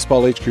back to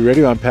Baseball HQ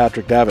Radio. I'm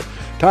Patrick Davitt.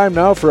 Time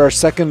now for our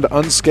second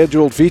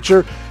unscheduled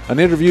feature, an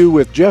interview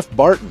with Jeff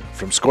Barton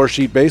from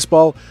Scoresheet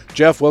Baseball.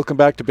 Jeff, welcome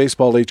back to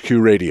Baseball HQ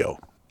Radio.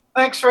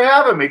 Thanks for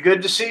having me.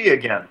 Good to see you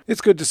again.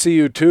 It's good to see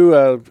you,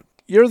 too.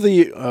 You're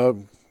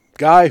the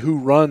guy who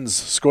runs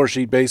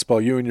Scoresheet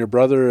Baseball. You and your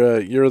brother,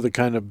 you're the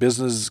kind of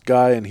business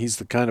guy, and he's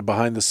the kind of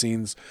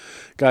behind-the-scenes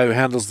guy who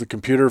handles the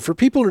computer. For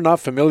people who are not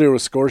familiar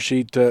with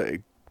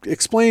Scoresheet,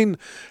 explain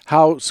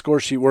how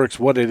Scoresheet works,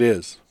 what it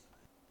is.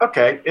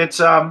 Okay.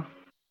 It's a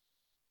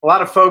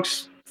lot of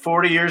folks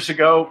 40 years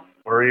ago,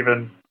 or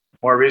even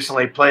more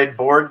recently, played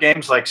board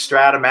games like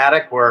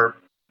Stratomatic, where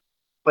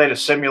played a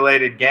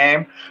simulated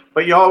game,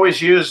 but you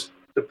always use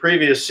the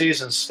previous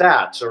season's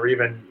stats, or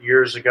even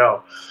years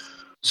ago.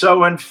 So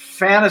when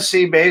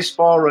fantasy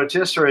baseball,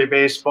 rotisserie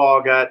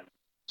baseball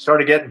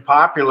started getting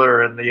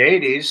popular in the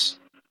 80s,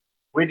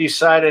 we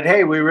decided,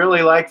 hey, we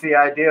really like the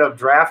idea of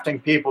drafting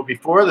people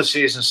before the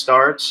season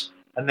starts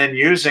and then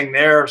using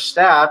their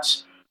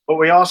stats. But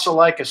we also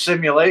like a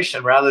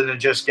simulation rather than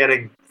just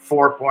getting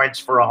 4 points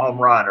for a home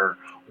run or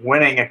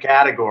winning a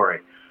category.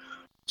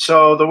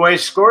 So the way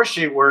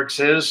Scoresheet works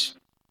is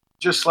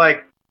just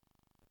like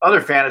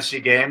other fantasy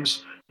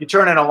games. You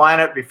turn in a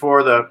lineup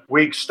before the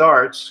week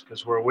starts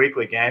because we're a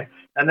weekly game.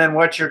 And then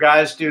what your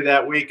guys do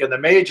that week in the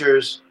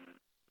majors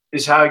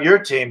is how your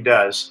team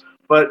does.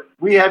 But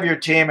we have your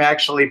team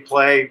actually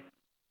play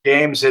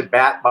games at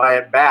bat by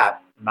at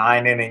bat,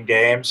 9-inning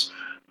games,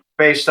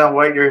 based on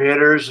what your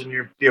hitters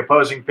and the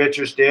opposing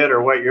pitchers did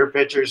or what your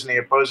pitchers and the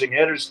opposing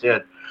hitters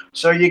did.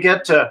 So you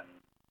get to,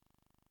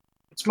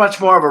 it's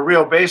much more of a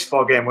real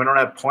baseball game. We don't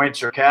have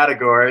points or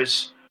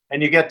categories.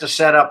 And you get to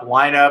set up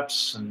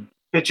lineups and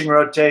pitching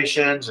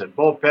rotations and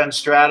bullpen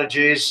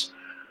strategies.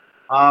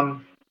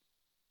 And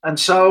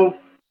so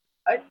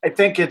I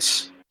think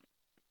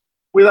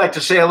we like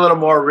to say a little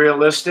more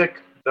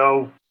realistic,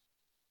 though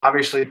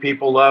obviously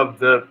people love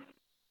the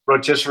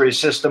rotisserie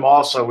system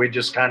also. We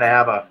just kind of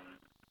have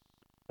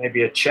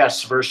maybe a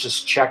chess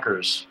versus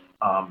checkers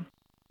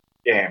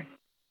game.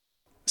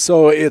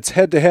 So it's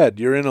head-to-head.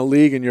 You're in a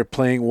league and you're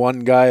playing one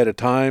guy at a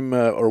time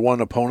or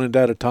one opponent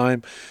at a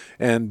time,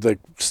 and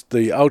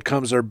the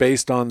outcomes are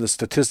based on the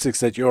statistics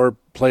that your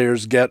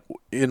players get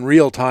in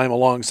real time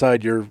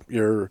alongside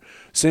your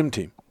sim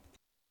team.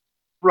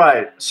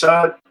 Right.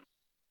 So,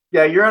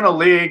 yeah, you're in a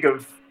league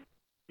of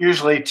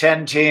usually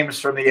 10 teams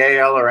from the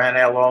AL or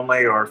NL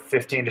only, or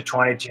 15 to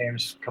 20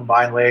 teams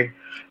combined league.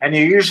 And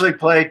you usually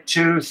play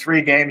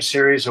 2-3 game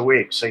series a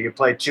week. So you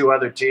play 2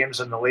 other teams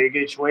in the league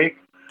each week.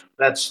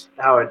 That's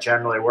how it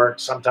generally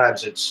works.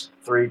 Sometimes it's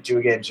 3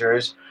 2-game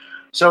series.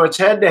 So it's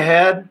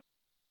head-to-head.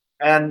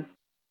 And,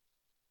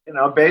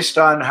 based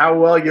on how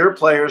well your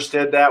players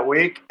did that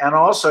week, and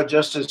also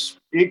just as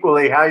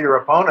equally how your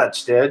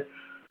opponents did,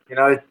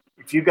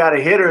 if you got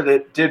a hitter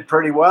that did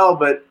pretty well,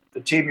 but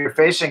the team you're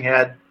facing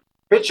had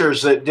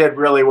pitchers that did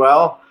really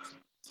well,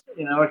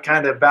 it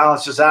kind of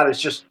balances out.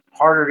 It's just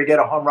harder to get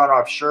a home run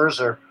off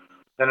Scherzer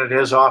than it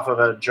is off of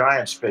a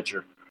Giants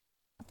pitcher.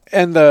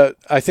 And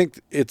I think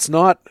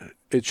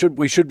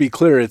we should be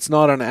clear, it's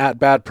not an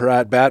at-bat per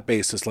at-bat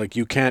basis. Like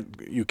you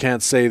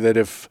can't say that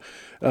if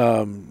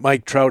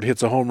Mike Trout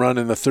hits a home run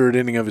in the 3rd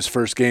inning of his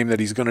first game that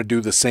he's going to do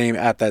the same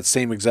at that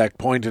same exact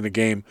point in a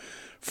game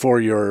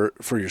for your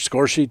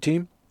Scoresheet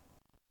team.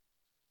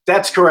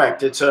 That's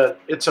correct. It's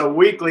a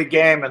weekly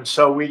game, and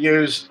so we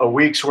use a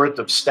week's worth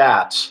of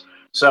stats.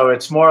 So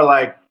it's more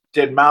like,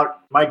 did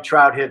Mike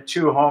Trout hit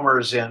 2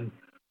 homers in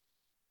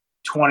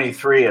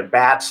 23 at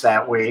bats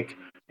that week?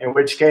 In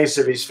which case,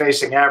 if he's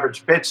facing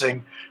average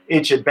pitching,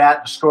 each at bat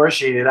in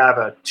Scoresheet, he'd have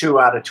a 2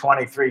 out of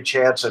 23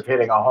 chance of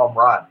hitting a home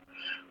run.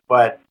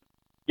 But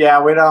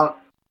yeah, we don't.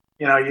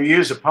 You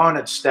use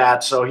opponent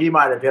stats, so he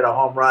might have hit a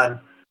home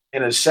run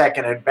in his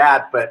 2nd at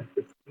bat, but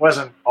it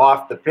wasn't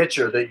off the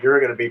pitcher that you're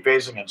going to be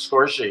facing in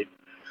Scoresheet.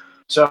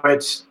 So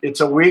it's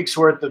a week's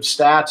worth of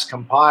stats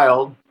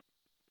compiled,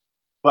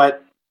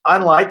 but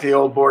unlike the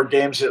old board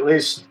games, at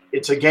least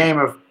it's a game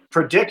of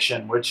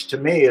prediction, which to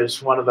me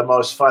is one of the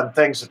most fun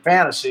things of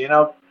fantasy.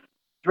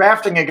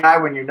 Drafting a guy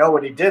when you know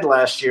what he did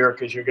last year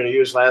because you're going to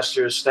use last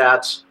year's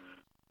stats,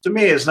 to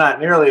me is not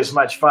nearly as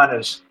much fun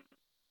as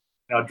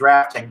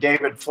drafting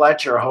David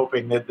Fletcher,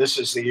 hoping that this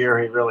is the year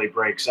he really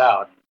breaks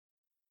out.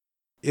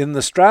 In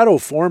the Strato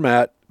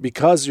format,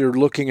 because you're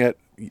looking at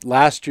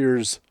last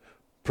year's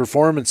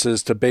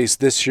performances to base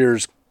this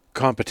year's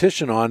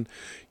competition on,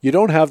 you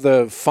don't have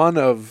the fun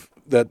of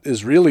that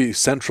is really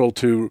central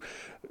to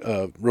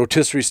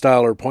rotisserie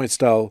style or point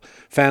style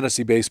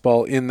fantasy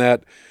baseball, in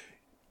that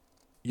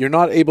you're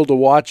not able to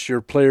watch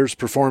your players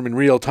perform in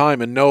real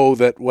time and know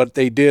that what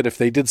they did, if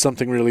they did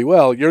something really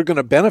well, you're going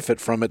to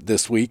benefit from it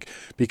this week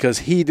because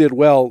he did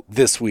well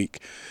this week.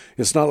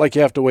 It's not like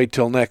you have to wait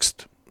till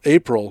next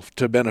April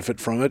to benefit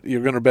from it.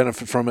 You're going to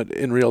benefit from it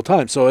in real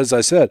time. So as I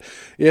said,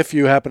 if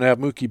you happen to have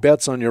Mookie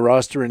Betts on your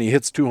roster and he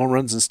hits 2 home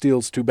runs and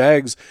steals 2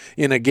 bags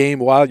in a game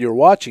while you're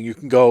watching, you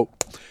can go,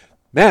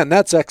 man,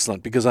 that's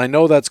excellent, because I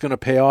know that's going to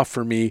pay off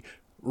for me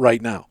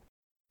right now.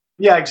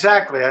 Yeah,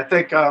 exactly. I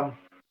think, like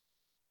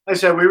I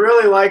said, we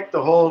really like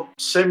the whole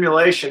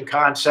simulation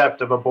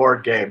concept of a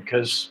board game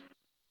because,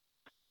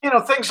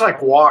 things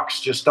like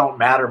walks just don't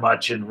matter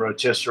much in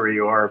rotisserie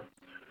or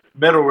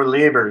middle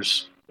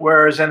relievers.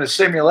 Whereas in a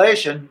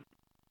simulation,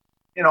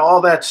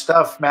 all that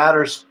stuff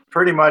matters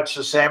pretty much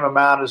the same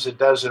amount as it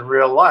does in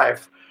real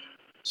life.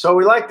 So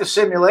we like the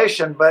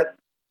simulation, but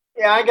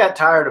yeah, I got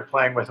tired of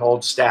playing with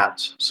old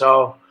stats.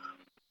 So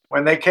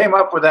when they came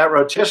up with that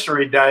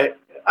rotisserie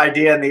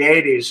idea in the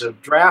 80s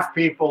of draft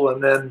people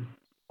and then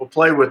we'll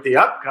play with the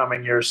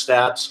upcoming year's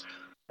stats,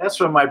 that's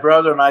when my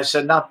brother and I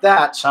said, now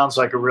that sounds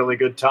like a really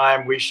good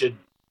time. We should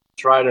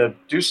try to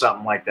do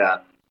something like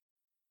that.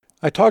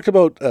 I talked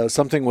about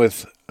something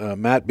with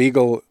Matt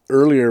Beagle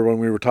earlier when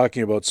we were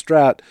talking about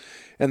Strat,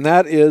 and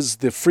that is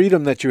the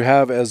freedom that you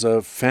have as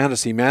a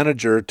fantasy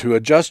manager to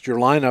adjust your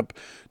lineup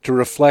to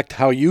reflect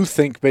how you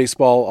think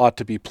baseball ought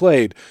to be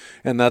played.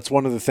 And that's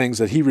one of the things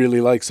that he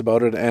really likes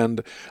about it.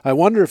 And I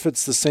wonder if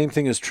it's the same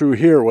thing is true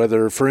here,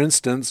 whether, for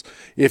instance,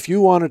 if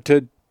you wanted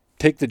to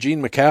take the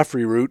Gene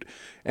McCaffrey route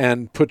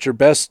and put your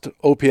best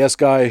OPS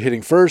guy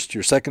hitting first,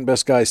 your second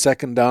best guy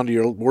second, down to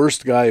your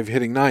worst guy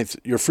hitting ninth,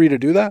 you're free to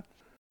do that?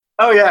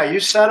 Oh, yeah. You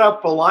set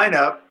up a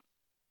lineup,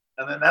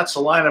 and then that's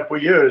the lineup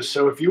we use.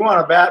 So if you want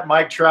to bat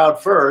Mike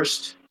Trout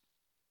first,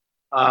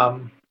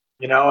 and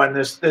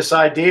this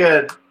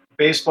idea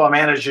baseball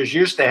managers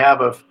used to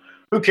have of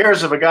who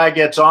cares if a guy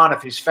gets on,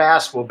 if he's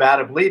fast, we'll bat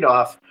him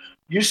leadoff.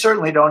 You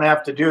certainly don't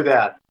have to do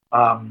that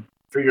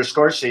for your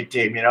score sheet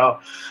team.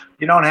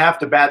 You don't have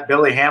to bat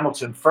Billy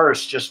Hamilton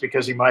first just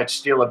because he might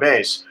steal a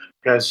base,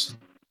 because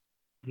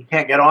you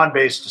can't get on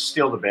base to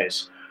steal the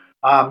base.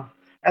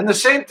 And the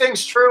same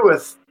thing's true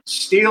with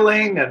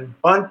stealing and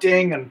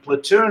bunting and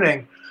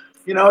platooning.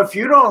 If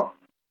you don't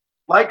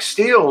like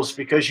steals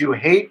because you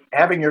hate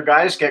having your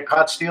guys get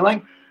caught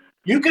stealing,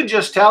 you can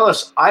just tell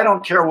us, I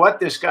don't care what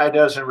this guy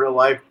does in real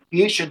life,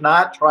 he should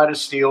not try to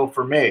steal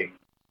for me.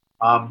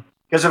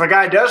 Because if a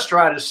guy does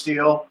try to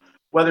steal,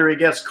 whether he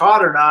gets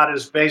caught or not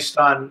is based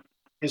on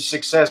his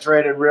success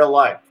rate in real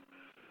life.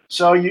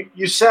 So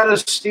you set a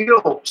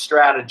steal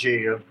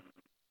strategy of,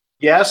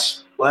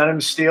 yes, let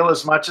him steal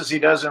as much as he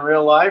does in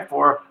real life,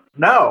 or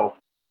no,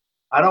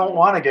 I don't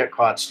want to get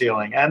caught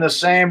stealing. And the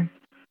same,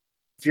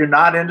 if you're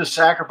not into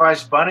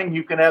sacrifice bunting,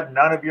 you can have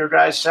none of your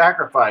guys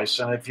sacrifice.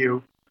 And if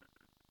you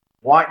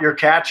want your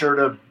catcher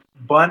to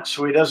bunt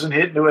so he doesn't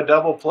hit into a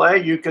double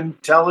play, you can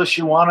tell us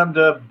you want him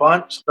to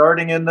bunt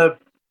starting in the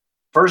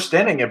first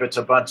inning if it's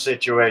a bunt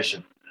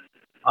situation.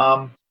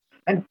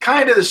 And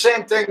kind of the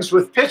same things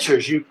with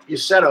pitchers. You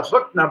set a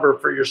hook number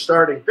for your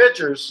starting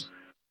pitchers,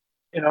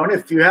 and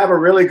if you have a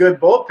really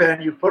good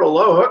bullpen, you put a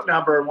low hook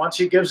number, and once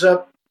he gives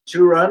up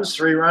 2 runs,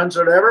 3 runs,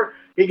 whatever,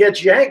 he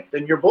gets yanked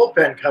and your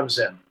bullpen comes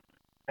in.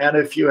 And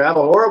if you have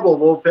a horrible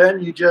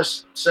bullpen, you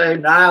just say,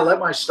 nah, let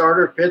my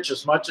starter pitch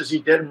as much as he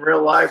did in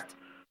real life.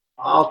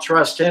 I'll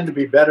trust him to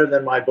be better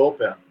than my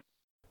bullpen.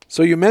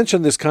 So you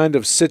mentioned this kind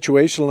of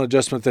situational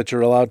adjustment that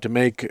you're allowed to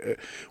make.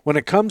 When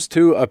it comes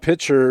to a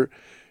pitcher,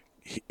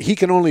 he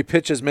can only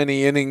pitch as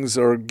many innings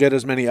or get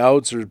as many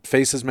outs or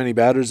face as many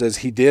batters as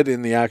he did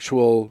in the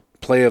actual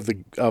play of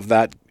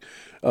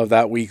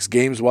that week's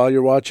games while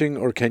you're watching,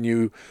 or can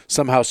you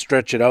somehow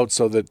stretch it out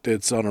so that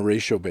it's on a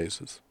ratio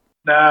basis?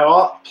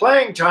 Now,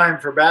 playing time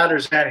for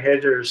batters and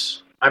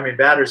pitchers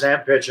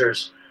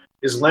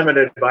is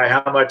limited by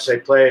how much they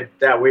played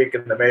that week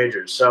in the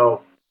majors.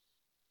 So,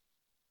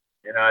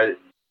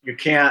 you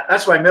can't.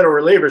 That's why middle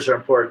relievers are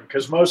important,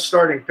 because most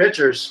starting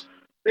pitchers,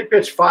 they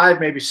pitch 5,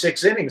 maybe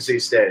 6 innings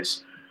these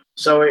days.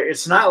 So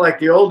it's not like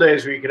the old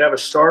days where you could have a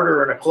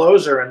starter and a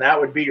closer, and that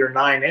would be your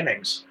 9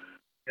 innings.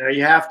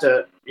 You have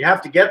to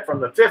get from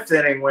the 5th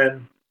inning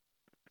when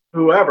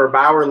whoever,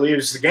 Bauer,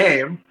 leaves the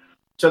game,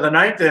 to the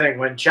 9th inning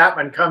when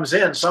Chapman comes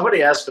in.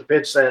 Somebody has to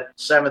pitch that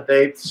 7th,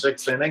 8th,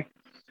 6th inning,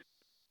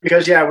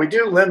 because we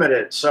do limit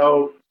it.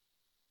 So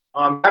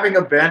having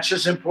a bench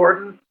is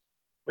important.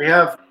 We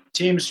have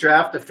teams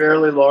draft a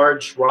fairly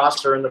large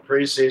roster in the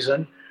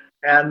preseason,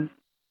 and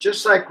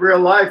just like real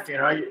life,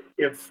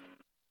 if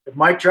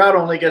Mike Trout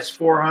only gets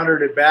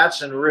 400 at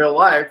bats in real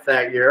life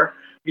that year,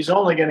 he's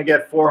only going to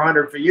get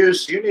 400 for you.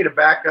 So you need a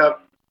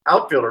backup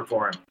outfielder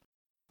for him.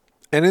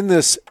 And in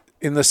this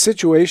in the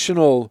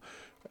situational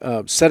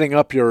setting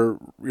up your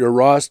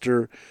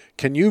roster,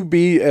 can you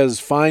be as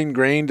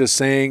fine-grained as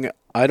saying,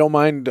 I don't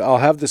mind, I'll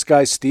have this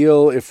guy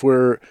steal if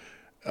we're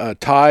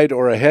tied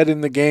or ahead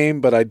in the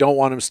game, but I don't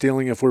want him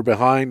stealing if we're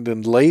behind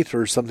and late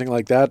or something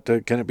like that?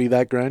 Can it be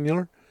that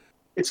granular?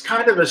 It's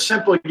kind of a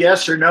simple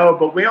yes or no,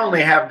 but we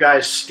only have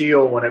guys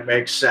steal when it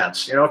makes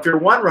sense. If you're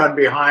 1 run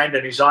behind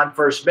and he's on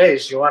first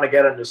base, you want to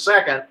get him to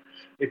second.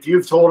 If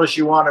you've told us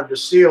you want him to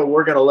steal,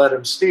 we're going to let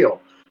him steal.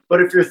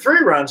 But if you're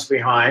 3 runs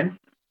behind,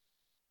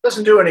 it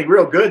doesn't do any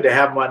real good to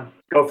have one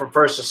go from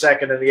first to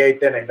second in the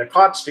 8th inning. The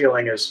caught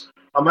stealing is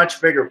a much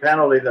bigger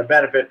penalty than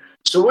benefit.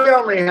 So we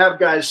only have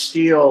guys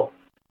steal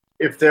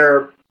if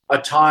they're a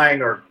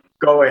tying or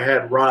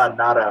go-ahead run,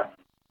 not a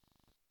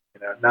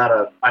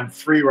I'm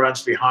 3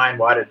 runs behind,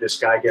 why did this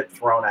guy get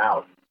thrown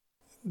out?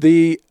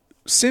 The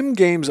sim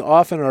games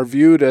often are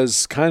viewed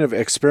as kind of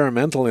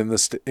experimental in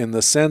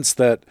the sense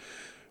that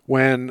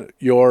when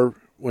your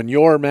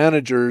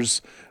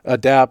managers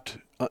adapt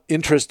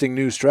interesting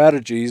new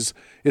strategies,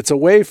 it's a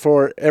way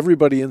for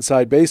everybody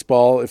inside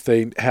baseball, if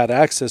they had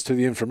access to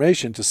the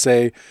information, to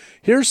say,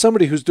 here's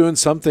somebody who's doing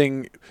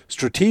something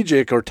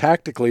strategic or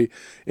tactically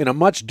in a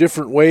much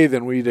different way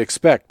than we'd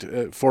expect.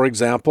 For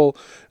example,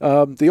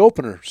 the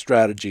opener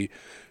strategy.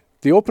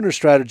 The opener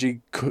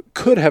strategy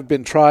could have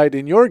been tried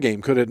in your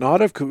game, could it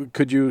not have?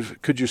 Could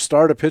you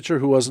start a pitcher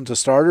who wasn't a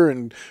starter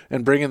and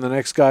bring in the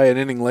next guy an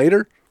inning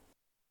later?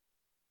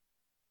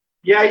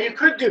 Yeah, you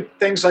could do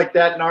things like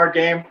that in our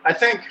game. I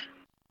think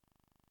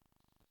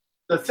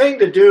the thing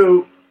to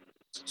do,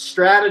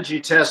 strategy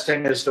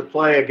testing, is to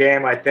play a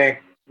game, I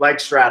think,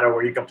 like Strata,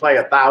 where you can play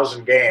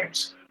 1,000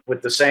 games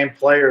with the same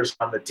players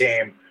on the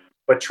team,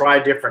 but try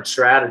different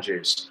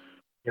strategies.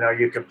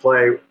 You could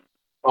play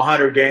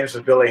 100 games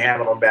with Billy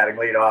Hamilton batting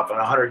leadoff and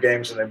 100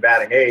 games with him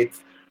batting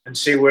 8th and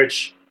see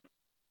which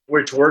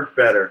worked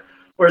better.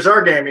 Whereas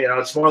our game,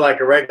 it's more like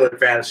a regular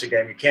fantasy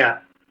game. You can't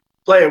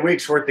play a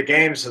week's worth of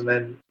games and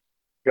then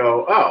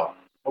go, oh,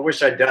 I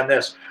wish I'd done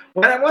this.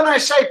 When I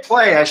say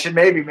play, I should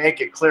maybe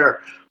make it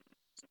clear.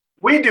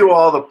 We do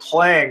all the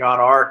playing on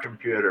our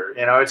computer.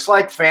 It's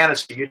like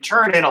fantasy. You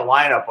turn in a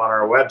lineup on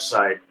our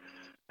website,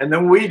 and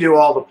then we do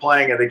all the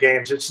playing of the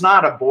games. It's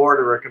not a board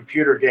or a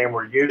computer game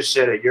where you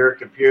sit at your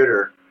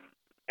computer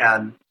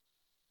and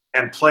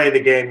play the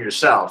game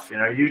yourself.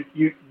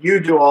 You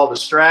do all the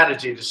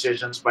strategy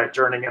decisions by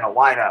turning in a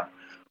lineup,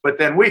 but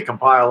then we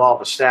compile all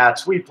the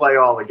stats, we play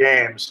all the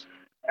games,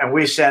 and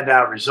we send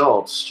out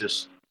results,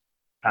 just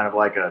kind of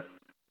like a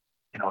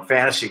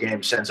fantasy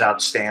game sends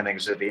out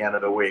standings at the end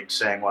of the week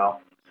saying,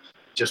 well,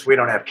 just we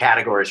don't have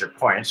categories or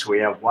points. We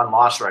have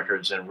won-loss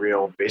records and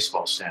real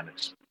baseball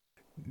standings.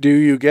 Do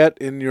you get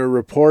in your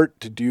report,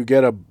 do you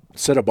get a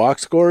set of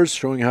box scores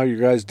showing how you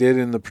guys did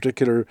in the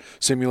particular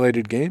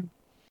simulated game?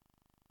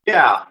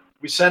 Yeah,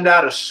 we send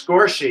out a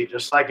score sheet,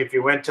 just like if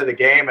you went to the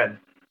game and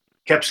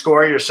kept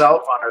score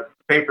yourself on a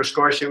paper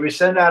score sheet. We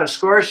send out a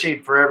score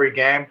sheet for every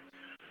game.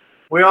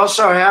 We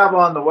also have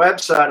on the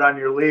website, on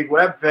your league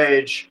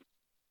webpage,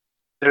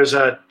 there's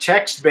a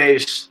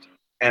text-based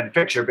and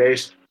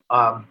picture-based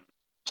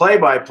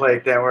play-by-play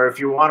thing where if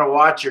you want to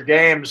watch your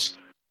games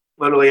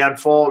literally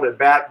unfold at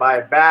bat by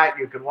bat,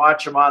 you can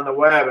watch them on the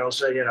web. It'll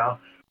say,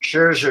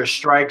 Scherzer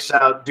strikes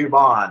out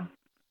Dubon.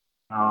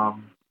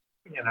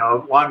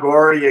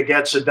 Longoria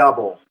gets a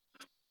double,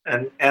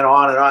 and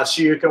on and on.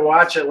 So you can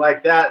watch it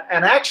like that.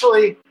 And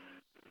actually,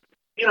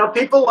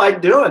 people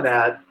like doing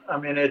that. I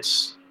mean,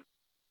 it's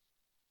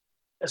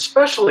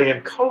especially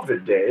in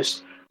COVID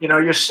days.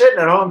 You're sitting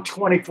at home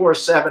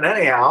 24/7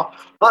 anyhow.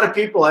 A lot of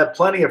people have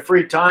plenty of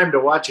free time to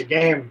watch a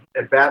game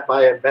at bat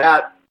by at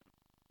bat,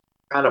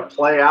 kind of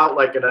play out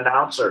like an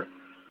announcer.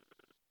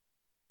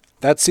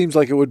 That seems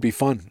like it would be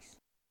fun.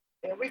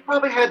 And we've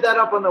probably had that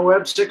up on the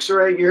web 6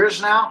 or 8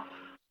 years now.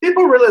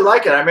 People really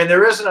like it. I mean,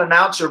 there is an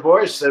announcer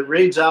voice that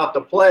reads out the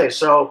play.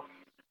 So,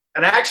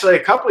 and actually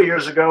a couple of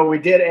years ago, we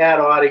did add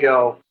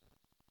audio.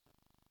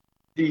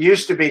 It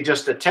used to be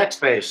just a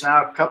text-based.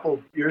 Now, a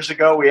couple years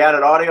ago, we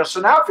added audio.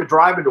 So now if you're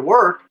driving to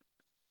work,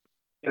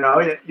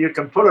 you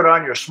can put it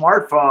on your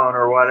smartphone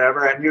or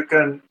whatever, and you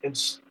can,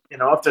 if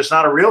there's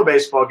not a real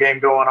baseball game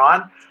going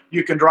on,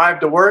 you can drive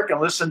to work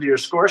and listen to your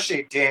score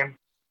sheet team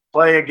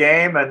play a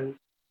game and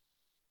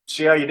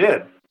see how you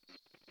did.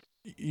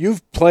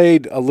 You've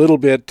played a little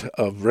bit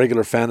of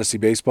regular fantasy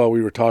baseball.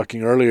 We were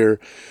talking earlier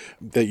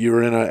that you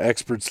were in an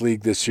experts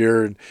league this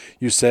year, and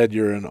you said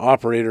you're an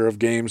operator of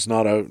games,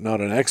 not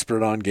an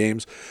expert on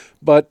games,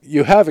 but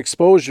you have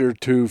exposure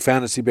to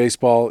fantasy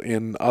baseball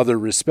in other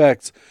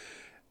respects.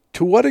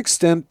 To what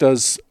extent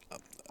does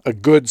a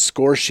good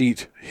score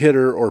sheet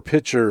hitter or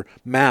pitcher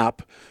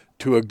map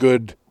to a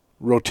good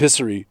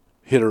rotisserie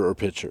hitter or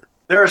pitcher?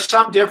 There are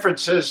some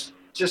differences.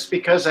 Just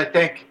because I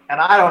think, and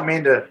I don't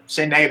mean to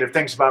say negative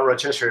things about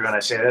rotisserie when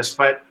I say this,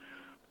 but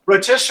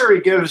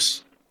rotisserie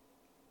gives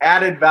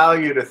added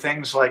value to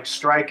things like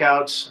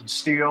strikeouts and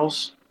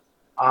steals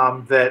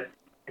that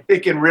I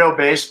think in real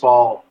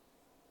baseball,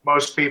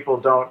 most people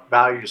don't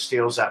value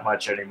steals that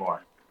much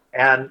anymore.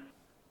 And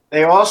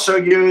They also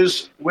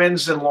use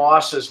wins and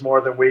losses more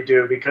than we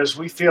do because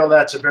we feel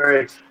that's a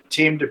very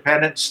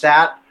team-dependent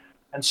stat.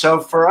 And so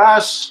for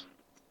us,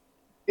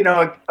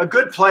 a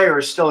good player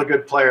is still a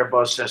good player in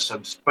both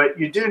systems, but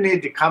you do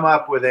need to come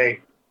up with a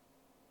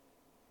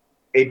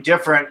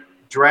different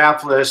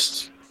draft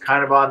list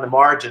kind of on the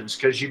margins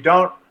because you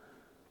don't,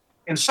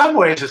 in some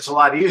ways, it's a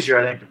lot easier,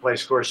 I think, to play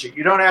score sheet.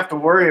 You don't have to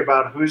worry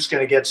about who's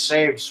going to get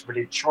saves for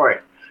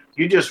Detroit.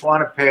 You just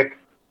want to pick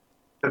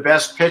the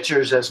best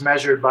pitchers as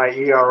measured by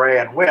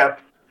ERA and WHIP,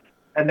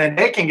 and then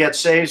they can get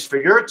saves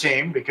for your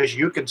team because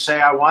you can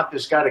say, I want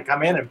this guy to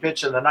come in and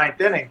pitch in the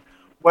ninth inning,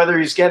 whether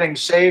he's getting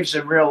saves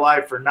in real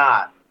life or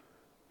not.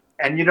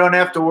 And you don't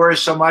have to worry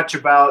so much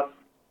about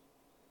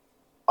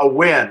a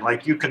win.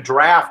 Like you can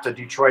draft a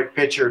Detroit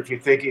pitcher if you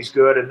think he's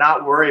good and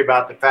not worry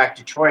about the fact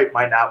Detroit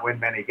might not win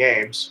many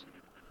games.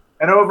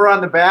 And over on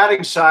the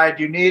batting side,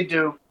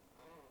 the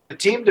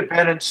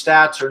team-dependent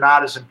stats are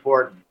not as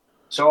important.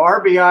 So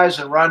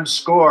RBIs and runs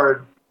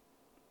scored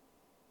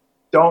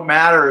don't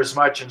matter as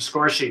much in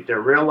score sheet.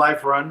 They're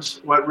real-life runs.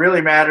 What really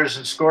matters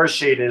in score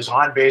sheet is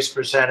on-base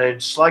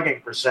percentage,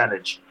 slugging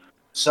percentage.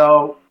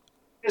 So,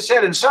 like I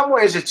said, in some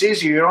ways it's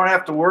easier. You don't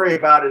have to worry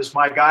about, is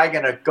my guy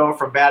going to go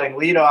from batting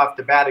leadoff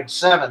to batting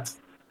seventh?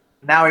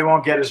 Now he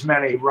won't get as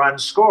many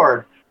runs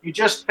scored. You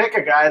just pick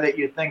a guy that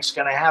you think's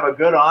going to have a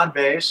good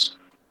on-base,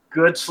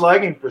 good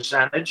slugging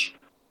percentage,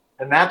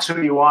 and that's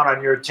who you want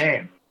on your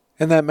team.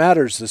 And that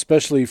matters,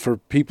 especially for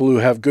people who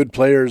have good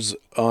players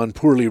on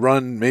poorly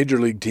run major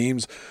league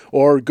teams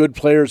or good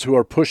players who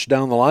are pushed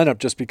down the lineup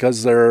just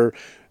because they're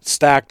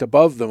stacked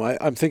above them.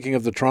 I'm thinking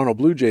of the Toronto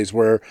Blue Jays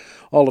where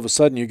all of a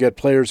sudden you get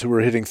players who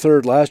were hitting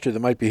third last year that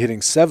might be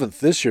hitting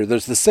seventh this year.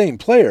 There's the same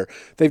player.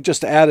 They've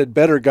just added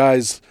better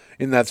guys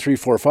in that 3,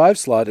 4, 5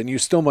 slot, and you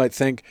still might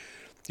think,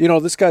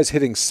 this guy's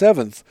hitting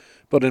seventh,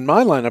 but in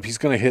my lineup he's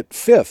going to hit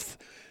fifth.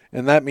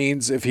 And that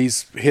means if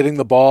he's hitting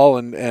the ball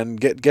and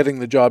getting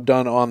the job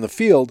done on the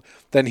field,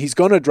 then he's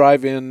going to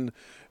drive in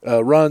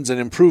runs and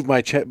improve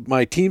my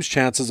team's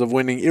chances of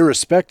winning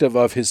irrespective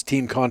of his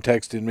team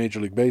context in Major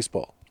League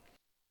Baseball.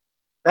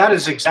 That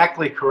is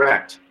exactly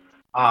correct,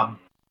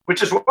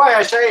 which is why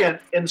I say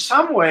in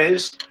some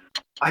ways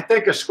I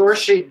think a score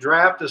sheet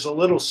draft is a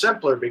little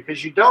simpler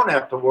because you don't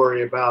have to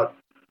worry about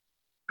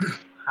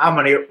how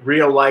many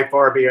real-life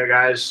RBI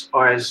guys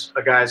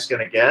a guy's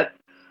going to get.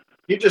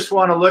 You just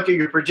want to look at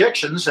your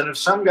predictions, and if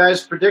some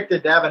guy's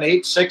predicted to have an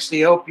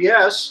 860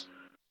 OPS,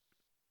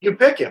 you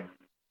pick him.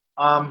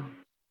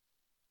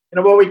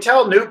 What we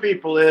tell new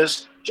people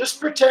is just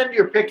pretend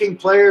you're picking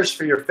players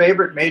for your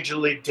favorite major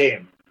league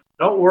team.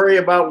 Don't worry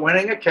about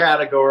winning a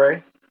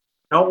category.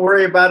 Don't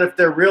worry about if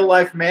their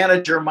real-life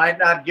manager might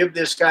not give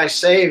this guy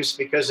saves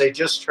because they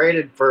just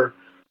traded for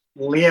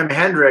Liam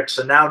Hendricks,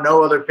 and now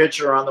no other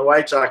pitcher on the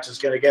White Sox is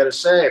going to get a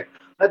save.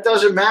 That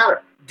doesn't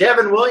matter.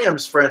 Devin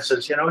Williams, for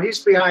instance, he's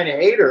behind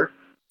Hader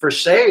for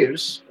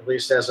saves, at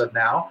least as of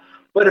now.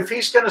 But if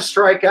he's going to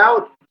strike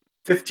out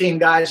 15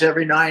 guys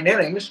every 9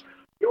 innings,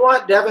 you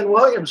want Devin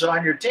Williams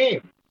on your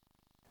team.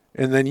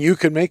 And then you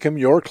can make him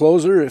your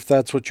closer if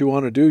that's what you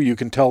want to do. You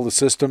can tell the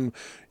system,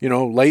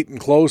 late and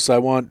close, I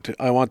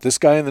want this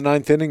guy in the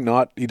 9th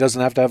inning. He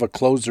doesn't have to have a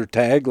closer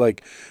tag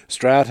like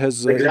Strat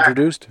has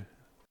introduced.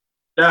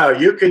 No,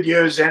 you could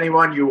use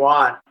anyone you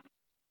want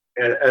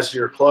as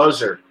your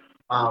closer.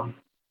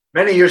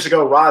 Many years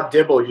ago, Rod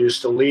Dibble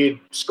used to lead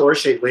score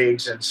sheet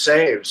leagues in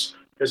saves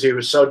because he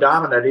was so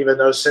dominant, even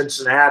though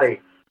Cincinnati,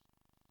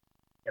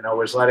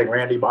 was letting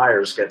Randy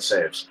Myers get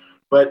saves.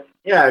 But,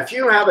 yeah, if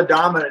you have a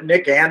dominant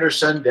Nick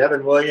Anderson,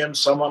 Devin Williams,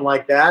 someone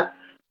like that,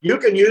 you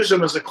can use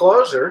him as a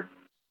closer.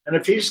 And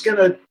if he's going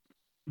to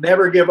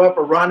never give up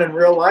a run in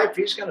real life,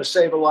 he's going to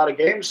save a lot of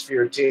games for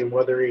your team,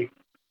 whether he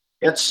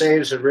gets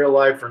saves in real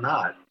life or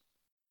not.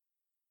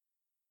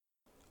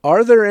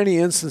 Are there any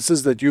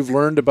instances that you've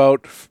learned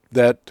about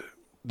that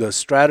the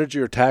strategy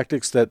or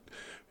tactics that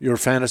your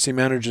fantasy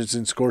managers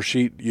in score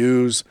sheet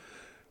use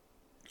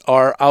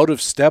are out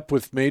of step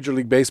with Major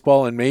League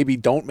Baseball and maybe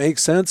don't make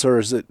sense? Or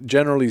is it,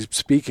 generally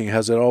speaking,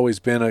 has it always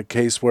been a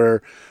case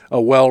where a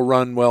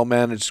well-run,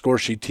 well-managed score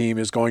sheet team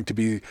is going to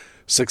be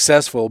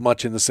successful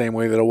much in the same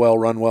way that a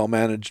well-run,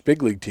 well-managed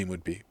big league team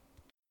would be?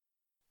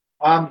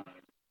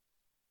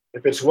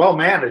 If it's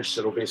well-managed,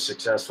 it'll be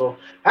successful.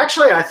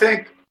 Actually, I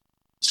think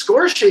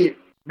score sheet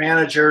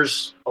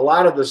managers, a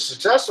lot of the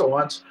successful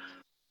ones,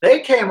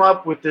 they came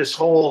up with this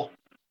whole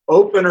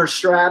opener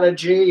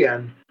strategy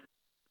and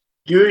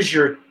use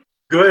your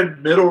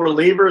good middle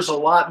relievers a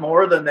lot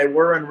more than they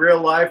were in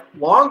real life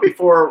long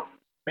before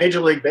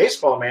Major League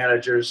Baseball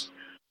managers.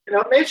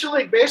 Major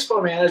League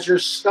Baseball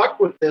managers stuck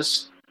with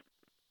this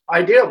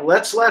idea of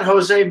let's let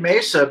Jose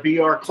Mesa be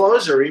our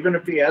closer, even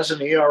if he has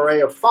an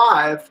ERA of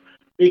 5,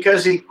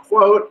 because he,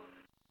 quote,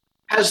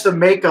 has the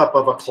makeup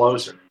of a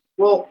closer.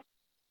 Well,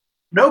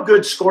 no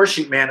good score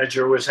sheet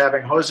manager was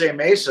having Jose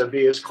Mesa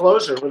be his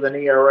closer with an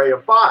ERA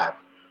of 5.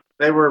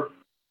 They were,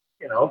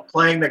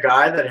 playing the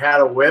guy that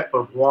had a whip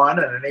of 1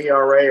 and an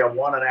ERA of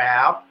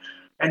 1.5,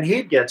 and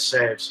he'd get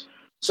saves.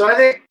 So I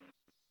think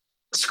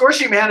score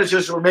sheet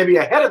managers were maybe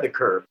ahead of the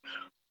curve.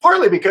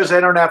 partly because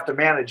they don't have to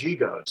manage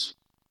egos.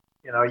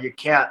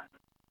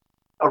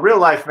 A real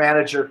life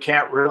manager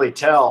can't really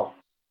tell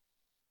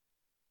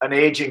an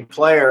aging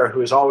player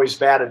who's always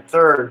batted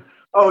third,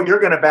 oh, you're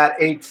going to bat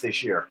eighth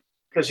this year,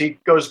 because he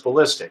goes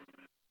ballistic.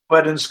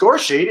 But in score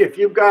sheet, if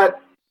you've got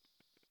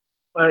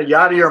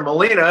Yadier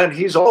Molina and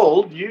he's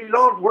old, you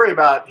don't worry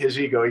about his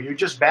ego. You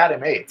just bat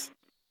him eighth.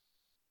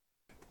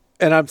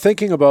 And I'm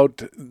thinking about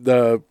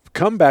the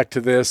comeback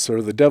to this,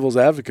 or the devil's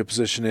advocate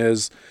position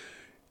is,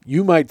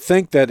 you might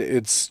think that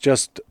it's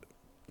just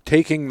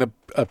taking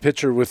a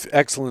pitcher with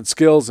excellent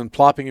skills and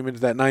plopping him into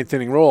that ninth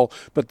inning role.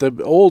 But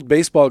the old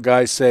baseball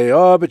guys say,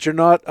 oh, but you're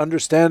not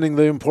understanding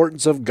the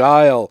importance of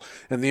guile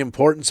and the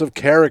importance of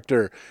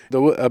character,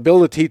 the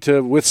ability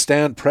to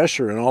withstand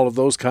pressure and all of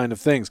those kind of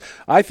things.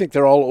 I think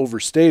they're all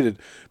overstated.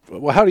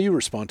 Well, how do you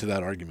respond to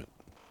that argument?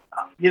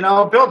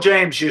 Bill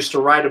James used to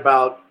write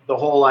about the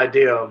whole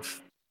idea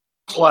of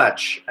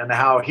clutch and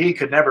how he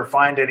could never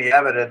find any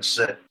evidence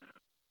that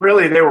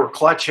really they were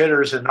clutch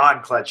hitters and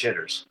non-clutch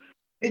hitters.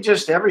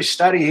 Every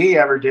study he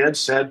ever did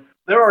said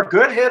there are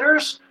good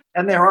hitters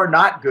and there are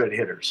not good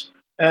hitters,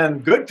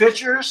 and good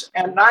pitchers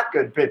and not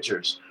good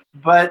pitchers.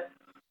 But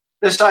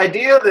this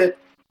idea that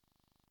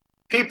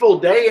people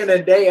day in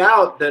and day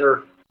out that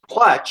are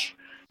clutch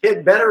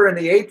hit better in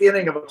the eighth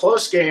inning of a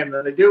close game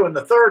than they do in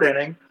the third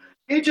inning,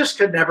 he just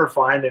could never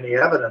find any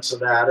evidence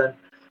of that. And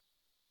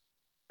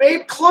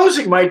maybe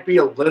closing might be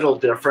a little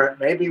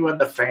different. Maybe when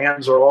the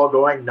fans are all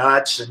going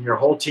nuts and your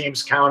whole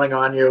team's counting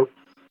on you.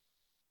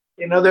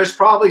 There's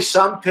probably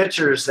some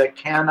pitchers that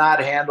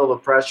cannot handle the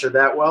pressure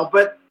that well,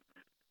 but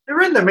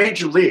they're in the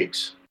major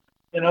leagues.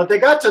 They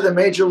got to the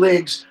major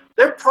leagues.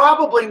 They're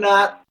probably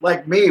not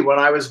like me when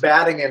I was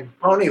batting in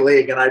Pony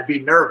League and I'd be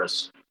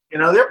nervous.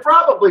 They're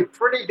probably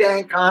pretty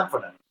dang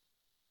confident,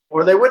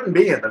 or they wouldn't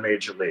be in the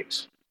major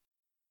leagues.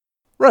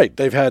 Right.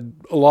 They've had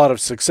a lot of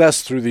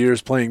success through the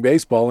years playing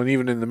baseball, and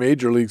even in the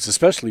major leagues,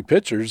 especially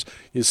pitchers,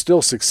 you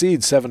still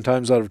succeed 7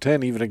 times out of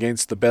 10, even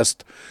against the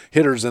best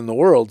hitters in the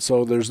world.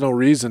 So there's no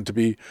reason to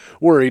be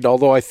worried.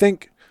 Although I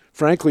think,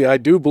 frankly, I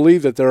do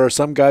believe that there are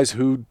some guys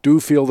who do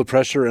feel the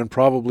pressure and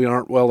probably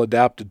aren't well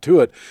adapted to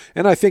it.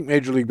 And I think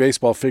Major League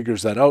Baseball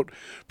figures that out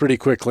pretty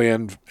quickly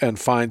and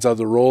finds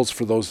other roles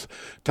for those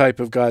type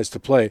of guys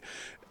to play.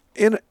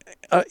 In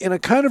a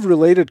kind of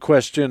related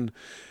question,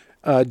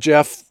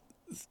 Jeff,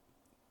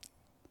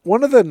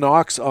 one of the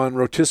knocks on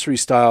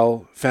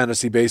rotisserie-style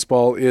fantasy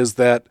baseball is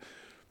that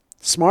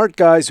smart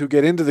guys who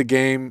get into the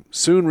game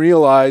soon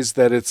realize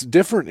that it's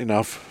different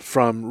enough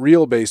from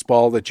real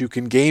baseball that you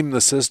can game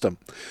the system.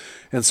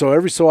 And so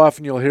every so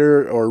often you'll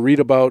hear or read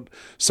about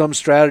some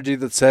strategy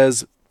that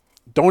says,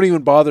 don't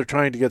even bother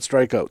trying to get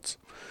strikeouts,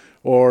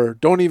 or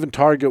don't even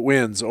target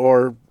wins,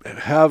 or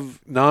have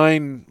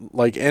 9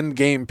 end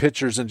game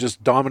pitchers and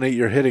just dominate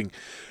your hitting.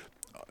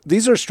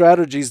 These are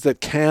strategies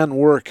that can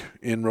work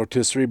in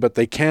rotisserie, but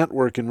they can't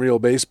work in real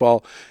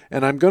baseball.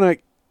 And I'm going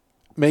to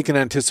make an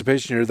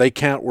anticipation here. They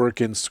can't work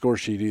in score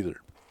sheet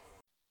either.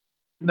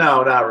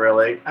 No, not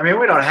really. I mean,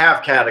 we don't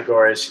have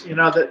categories.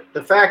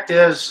 The fact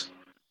is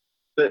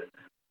that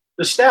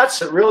the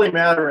stats that really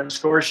matter in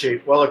score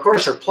sheet, well, of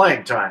course, are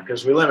playing time,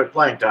 because we limit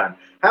playing time.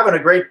 Having a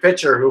great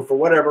pitcher who, for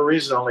whatever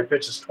reason, only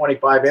pitches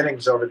 25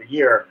 innings over the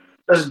year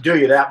doesn't do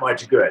you that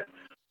much good.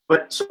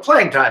 But so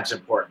playing time's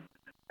important.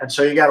 And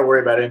so you got to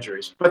worry about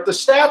injuries. But the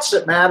stats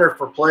that matter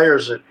for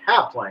players that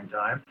have playing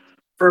time,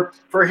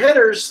 for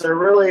hitters, they're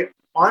really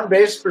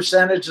on-base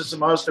percentage is the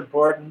most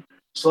important.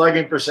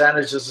 Slugging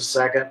percentage is the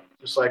second,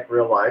 just like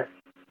real life.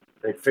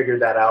 They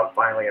figured that out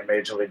finally in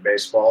Major League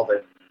Baseball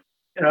that,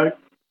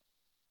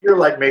 you're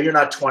like me, you're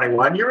not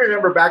 21. You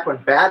remember back when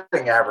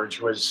batting average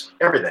was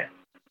everything.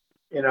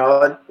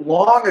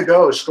 Long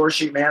ago, score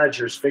sheet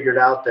managers figured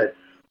out that,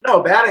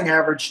 no, batting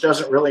average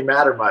doesn't really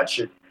matter much.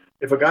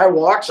 If a guy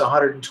walks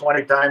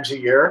 120 times a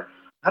year,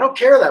 I don't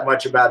care that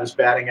much about his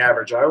batting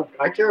average.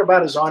 I care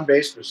about his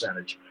on-base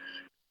percentage.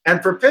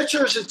 And for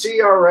pitchers, it's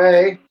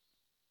ERA.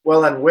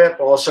 Well, and WHIP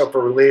also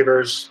for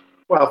relievers.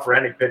 Well, for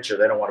any pitcher,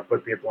 they don't want to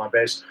put people on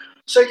base.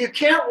 So you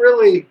can't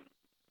really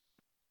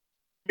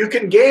 – you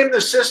can game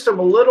the system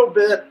a little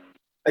bit,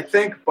 I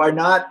think, by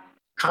not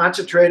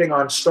concentrating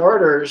on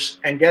starters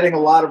and getting a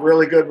lot of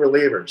really good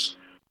relievers.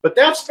 But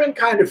that's been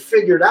kind of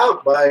figured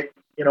out by,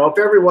 if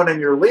everyone in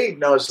your league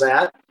knows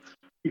that,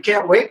 you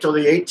can't wait till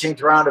the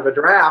 18th round of a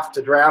draft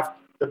to draft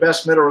the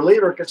best middle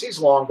reliever because he's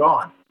long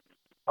gone.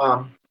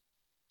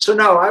 So,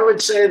 no, I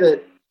would say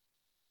that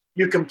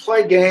you can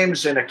play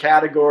games in a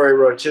category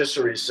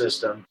rotisserie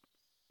system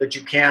that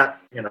you can't,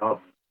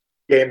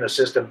 game the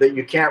system that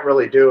you can't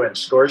really do in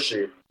score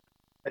sheet.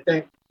 I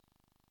think,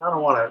 I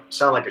don't want to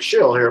sound like a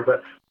shill here,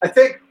 but I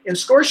think in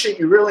score sheet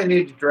you really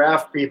need to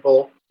draft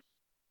people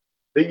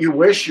that you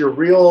wish your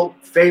real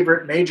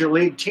favorite major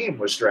league team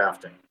was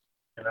drafting,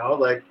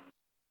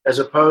 as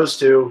opposed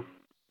to,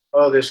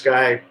 this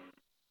guy,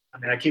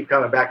 I keep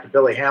coming back to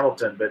Billy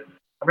Hamilton, but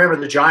I remember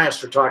the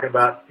Giants were talking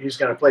about he's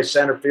going to play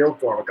center field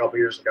for him a couple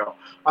years ago.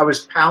 I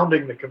was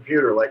pounding the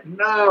computer like,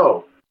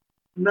 no.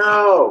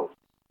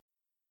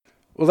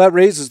 Well, that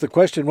raises the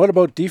question, what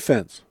about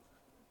defense?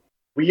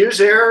 We use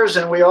errors,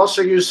 and we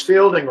also use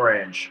fielding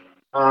range.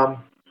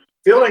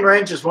 Fielding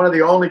range is one of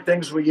the only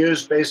things we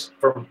use based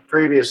from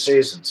previous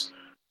seasons,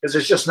 because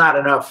there's just not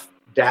enough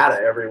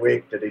data every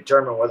week to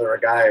determine whether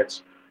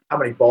how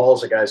many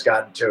balls a guy's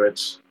gotten to.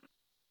 It's,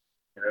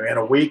 in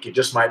a week, you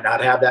just might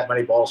not have that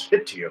many balls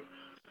hit to you.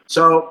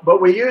 So, but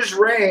we use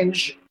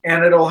range,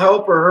 and it'll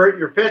help or hurt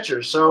your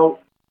pitcher. So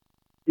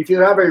if you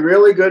have a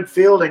really good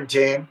fielding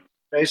team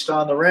based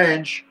on the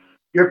range,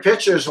 your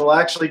pitchers will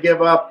actually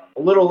give up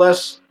a little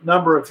less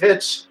number of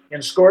hits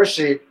in score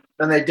sheet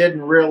than they did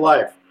in real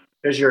life,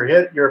 because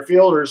your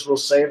fielders will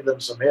save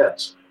them some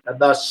hits and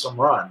thus some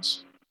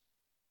runs.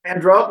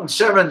 And Andrelton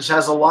Simmons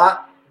has a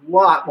lot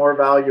more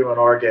value in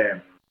our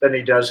game than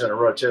he does in a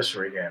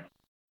rotisserie game.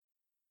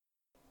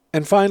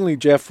 And finally,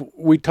 Jeff,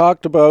 we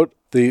talked about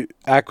the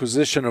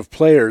acquisition of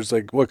players,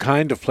 like what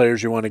kind of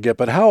players you want to get,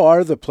 but how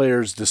are the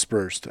players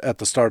dispersed at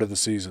the start of the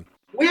season?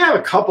 We have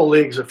a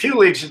few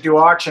leagues that do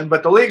auction,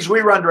 but the leagues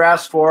we run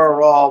drafts for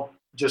are all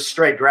just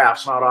straight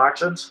drafts, not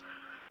auctions.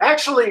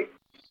 Actually,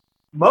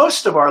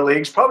 most of our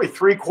leagues, probably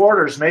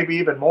 3/4, maybe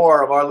even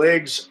more of our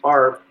leagues,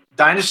 are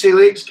dynasty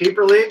leagues,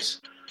 keeper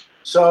leagues.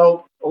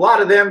 So a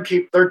lot of them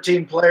keep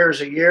 13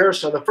 players a year.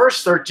 So the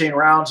first 13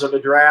 rounds of a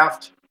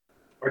draft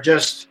are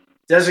just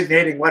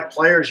designating what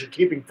players you're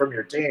keeping from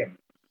your team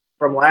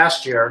from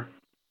last year.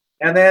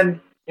 And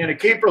then in a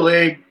keeper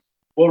league,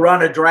 we'll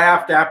run a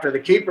draft after the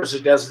keepers are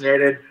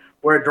designated,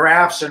 where it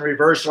drafts in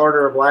reverse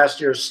order of last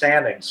year's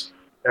standings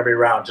every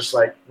round, just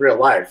like real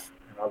life.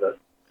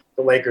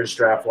 The Lakers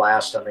draft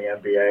last in the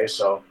NBA.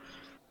 So,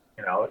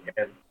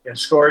 in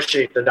score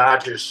sheet, the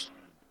Dodgers,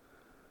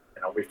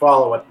 we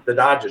follow what the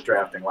Dodgers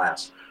drafting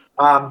last.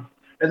 And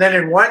then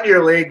in 1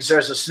 year leagues,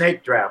 there's a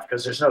snake draft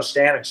because there's no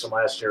standings from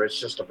last year. It's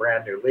just a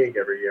brand new league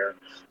every year.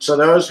 So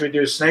those we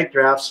do snake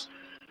drafts.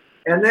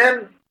 And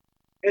then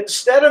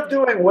instead of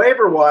doing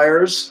waiver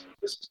wires,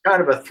 this is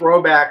kind of a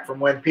throwback from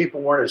when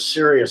people weren't as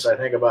serious, I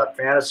think, about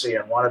fantasy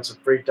and wanted some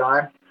free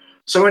time.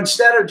 So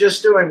instead of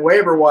just doing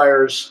waiver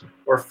wires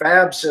or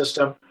fab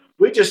system,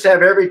 we just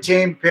have every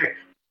team pick.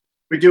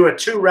 We do a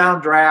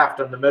 2-round draft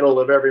in the middle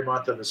of every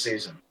month of the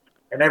season.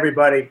 And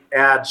everybody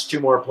adds 2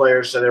 more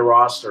players to their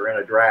roster in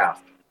a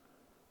draft.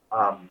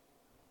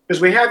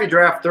 Because we have you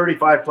draft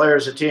 35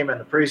 players a team in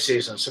the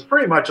preseason. So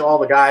pretty much all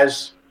the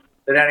guys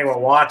that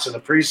anyone wants in the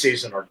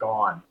preseason are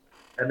gone.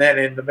 And then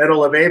in the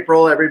middle of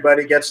April,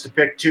 everybody gets to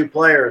pick 2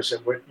 players.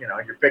 And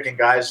you're picking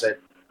guys that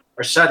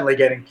are suddenly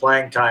getting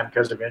playing time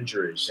because of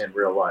injuries in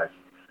real life.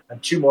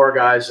 And 2 more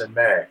guys in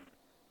May.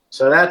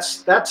 So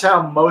that's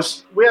how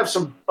we have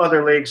some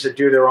other leagues that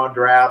do their own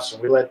drafts,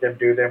 and we let them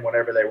do them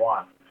whenever they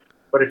want.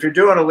 But if you're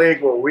doing a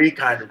league where we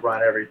kind of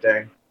run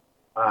everything,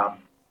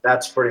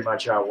 that's pretty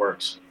much how it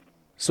works.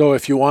 So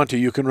if you want to,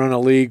 you can run a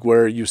league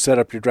where you set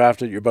up your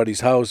draft at your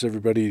buddy's house,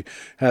 everybody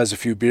has a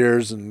few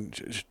beers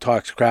and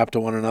talks crap to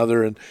one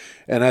another, and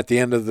at the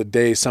end of the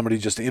day, somebody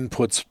just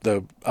inputs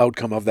the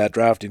outcome of that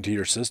draft into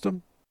your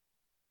system?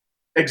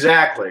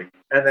 Exactly.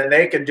 And then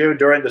they can do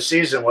during the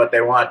season what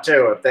they want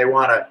too. If they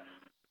want to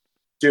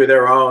do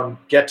their own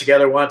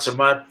get-together once a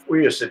month.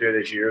 We used to do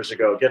this years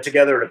ago. Get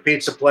together at a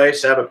pizza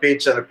place, have a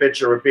pizza and a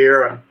pitcher of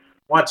beer, and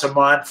once a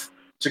month.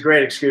 It's a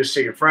great excuse to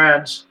see your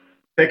friends.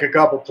 Pick a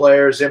couple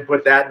players,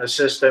 input that in the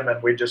system,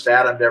 and we just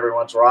add them to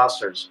everyone's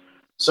rosters.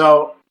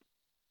 So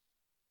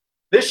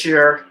this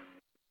year,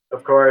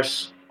 of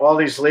course, all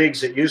these leagues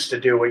that used to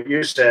do what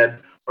you said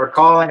are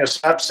calling us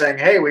up saying,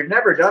 hey, we've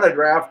never done a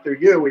draft through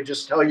you. We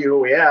just tell you who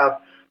we have.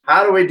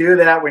 How do we do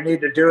that? We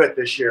need to do it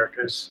this year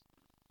because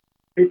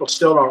people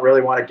still don't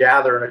really want to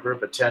gather in a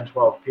group of 10,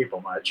 12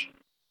 people much.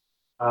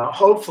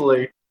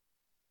 Hopefully,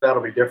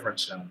 that'll be different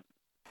soon.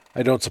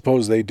 I don't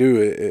suppose they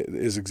do,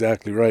 is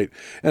exactly right.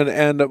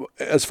 And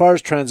as far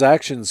as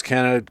transactions,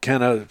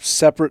 can a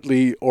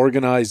separately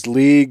organized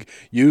league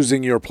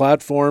using your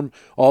platform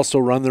also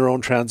run their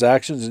own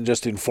transactions and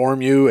just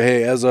inform you,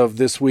 hey, as of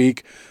this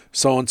week,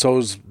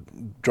 so-and-so's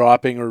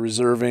dropping or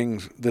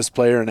reserving this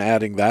player and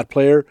adding that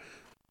player?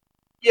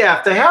 Yeah,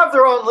 if they have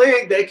their own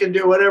league, they can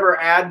do whatever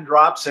add and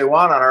drops they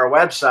want on our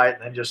website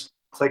and then just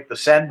click the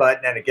send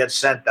button and it gets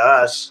sent to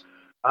us.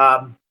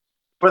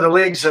 For the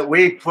leagues that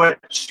we put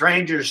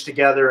strangers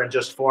together and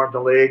just formed a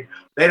league,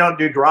 they don't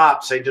do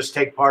drops. They just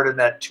take part in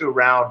that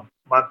 2-round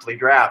monthly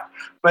draft.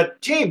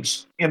 But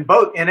teams in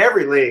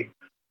every league,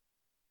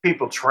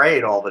 people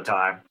trade all the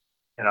time.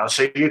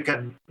 So you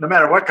can, no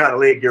matter what kind of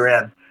league you're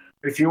in,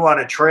 if you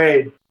want to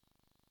trade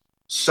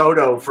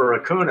Soto for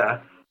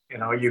Acuna,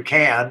 you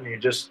can. You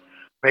just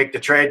make the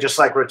trade just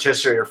like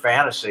rotisserie or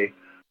fantasy.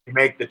 You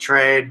make the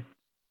trade,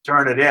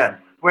 turn it in,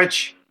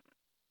 which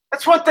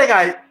that's one thing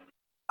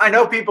I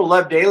know people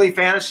love daily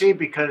fantasy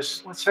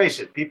because, let's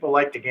face it, people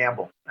like to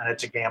gamble, and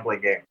it's a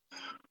gambling game.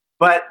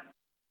 But,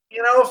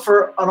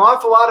 for an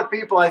awful lot of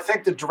people, I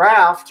think the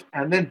draft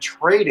and then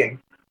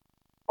trading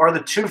are the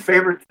 2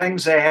 favorite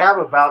things they have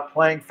about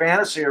playing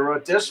fantasy or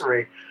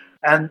rotisserie.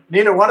 And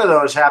neither one of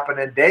those happen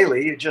in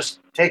daily. You just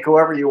take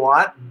whoever you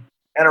want and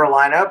enter a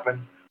lineup,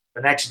 and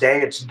the next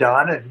day it's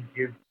done, and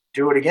you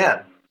do it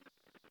again.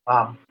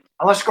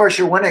 Unless, of course,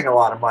 you're winning a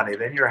lot of money,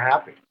 then you're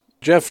happy.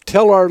 Jeff,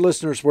 tell our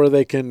listeners where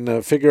they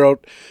can figure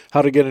out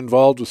how to get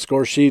involved with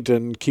Scoresheet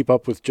and keep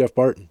up with Jeff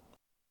Barton.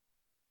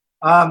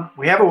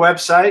 We have a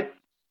website,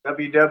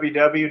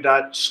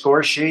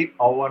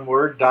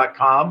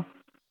 www.scoresheet.com.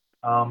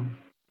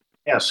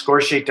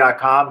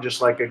 Scoresheet.com,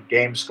 just like a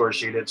game score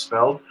sheet, it's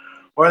spelled.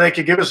 Or they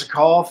could give us a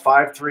call,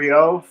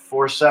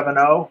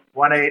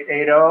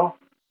 530-470-1880.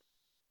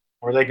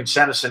 Or they can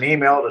send us an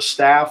email to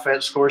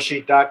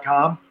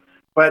staff@scoresheet.com.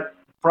 But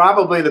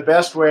probably the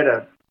best way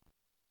to,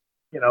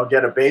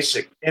 get a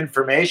basic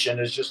information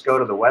is just go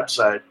to the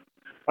website.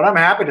 But I'm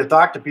happy to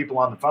talk to people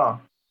on the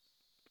phone.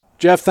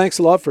 Jeff, thanks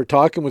a lot for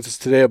talking with us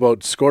today about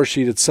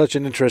Scoresheet. It's such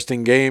an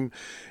interesting game,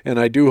 and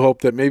I do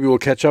hope that maybe we'll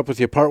catch up with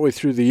you partway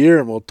through the year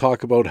and we'll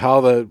talk about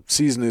how the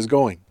season is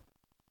going.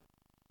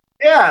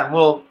 Yeah, and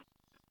we'll,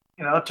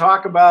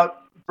 talk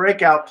about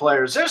breakout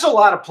players. There's a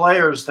lot of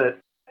players that,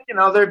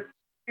 they're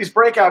these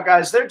breakout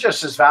guys, they're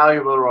just as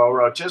valuable to a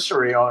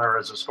rotisserie owner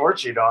as a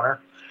Scoresheet owner.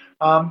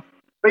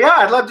 But yeah,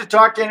 I'd love to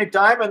talk to you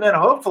anytime, and then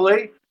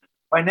hopefully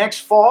by next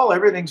fall,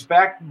 everything's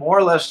back more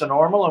or less to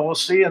normal, and we'll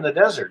see you in the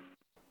desert.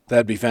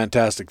 That'd be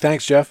fantastic.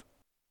 Thanks, Jeff.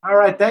 All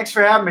right. Thanks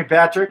for having me,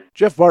 Patrick.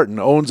 Jeff Barton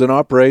owns and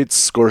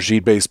operates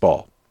Scoresheet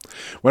Baseball.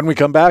 When we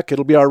come back,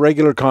 it'll be our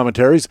regular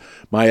commentaries,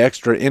 my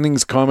extra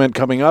innings comment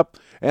coming up,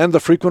 and the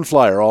frequent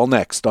flyer all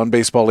next on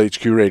Baseball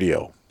HQ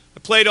Radio.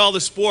 I played all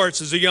the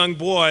sports as a young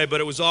boy, but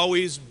it was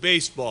always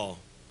baseball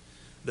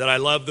that I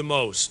loved the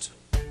most.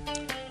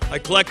 I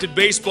collected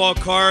baseball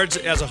cards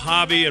as a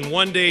hobby and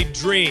one day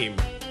dreamed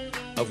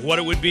of what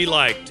it would be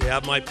like to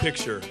have my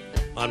picture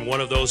on one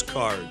of those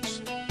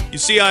cards. You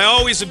see, I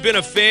always have been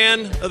a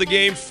fan of the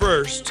game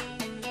first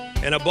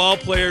and a ball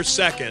player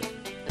second.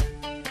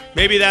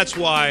 Maybe that's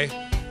why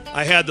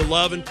I had the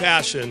love and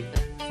passion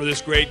for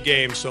this great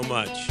game so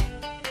much.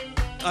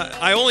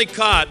 I only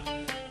caught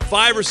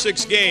 5 or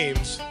 6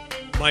 games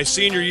my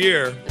senior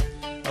year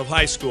of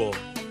high school.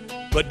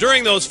 But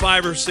during those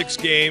 5 or 6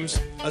 games,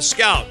 a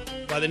scout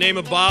by the name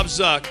of Bob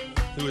Zuck,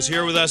 who is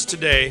here with us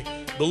today,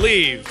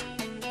 believed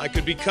I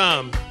could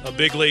become a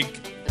big league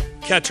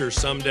catcher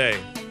someday.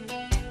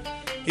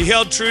 He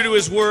held true to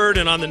his word,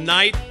 and on the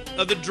night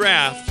of the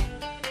draft,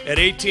 at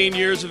 18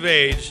 years of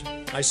age,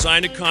 I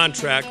signed a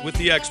contract with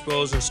the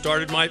Expos and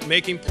started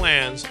making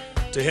plans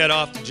to head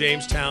off to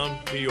Jamestown,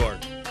 New York.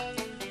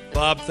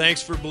 Bob,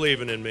 thanks for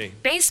believing in me.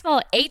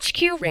 Baseball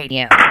HQ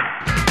Radio.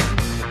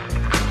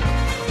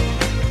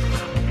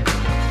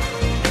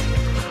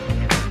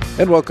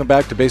 And welcome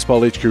back to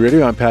Baseball HQ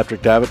Radio. I'm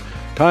Patrick Davitt.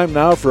 Time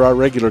now for our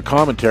regular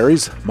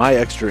commentaries. My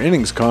extra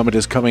innings comment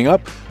is coming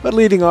up, but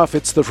leading off,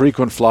 it's the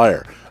frequent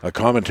flyer, a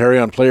commentary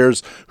on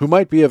players who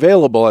might be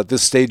available at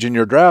this stage in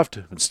your draft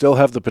and still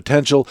have the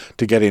potential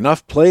to get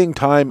enough playing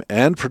time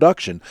and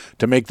production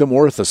to make them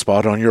worth a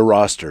spot on your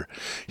roster.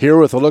 Here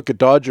with a look at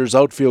Dodgers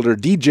outfielder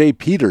DJ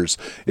Peters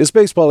is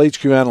Baseball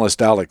HQ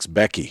analyst Alex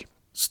Becky.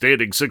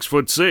 Standing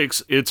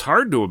 6'6", it's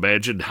hard to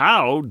imagine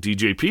how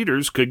DJ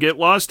Peters could get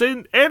lost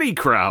in any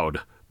crowd.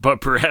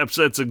 But perhaps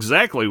that's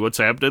exactly what's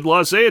happened in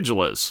Los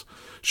Angeles.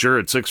 Sure,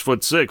 at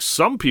 6'6",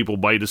 some people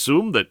might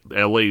assume that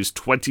LA's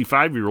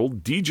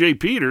 25-year-old DJ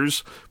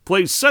Peters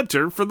plays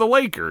center for the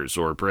Lakers,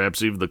 or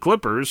perhaps even the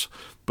Clippers.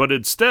 But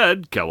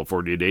instead,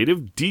 California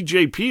native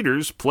DJ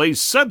Peters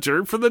plays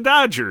center for the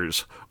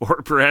Dodgers.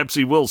 Or perhaps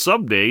he will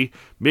someday,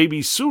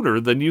 maybe sooner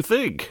than you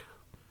think.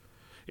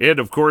 And,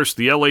 of course,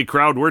 the LA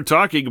crowd we're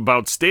talking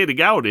about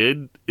standing out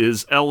in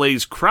is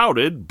LA's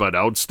crowded but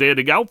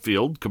outstanding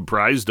outfield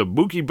comprised of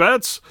Mookie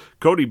Betts,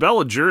 Cody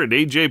Bellinger, and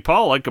A.J.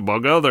 Pollock,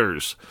 among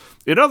others.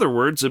 In other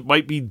words, it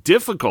might be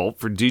difficult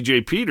for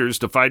DJ Peters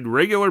to find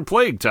regular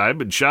playing time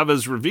in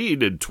Chavez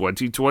Ravine in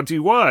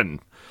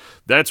 2021.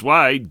 That's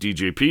why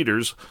DJ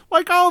Peters,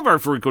 like all of our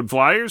frequent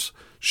flyers,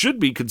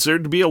 should be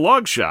considered to be a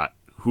long shot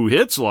who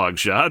hits long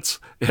shots,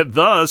 and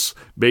thus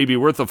may be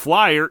worth a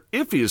flyer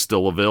if he is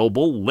still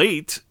available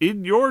late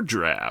in your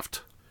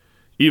draft.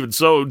 Even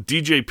so,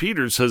 DJ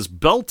Peters has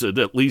belted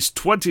at least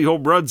 20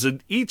 home runs in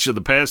each of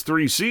the past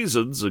 3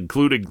 seasons,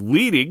 including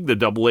leading the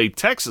AA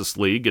Texas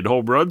League in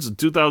home runs in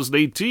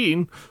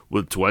 2018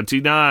 with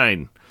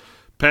 29.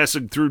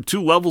 Passing through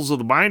 2 levels of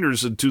the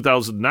minors in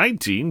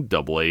 2019,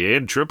 AA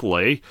and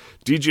AAA,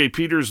 DJ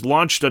Peters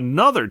launched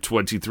another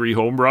 23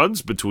 home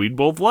runs between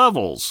both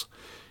levels.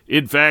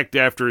 In fact,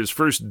 after his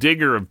first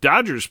dinger of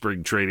Dodgers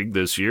spring training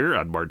this year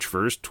on March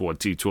 1st,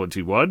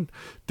 2021,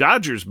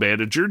 Dodgers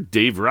manager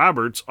Dave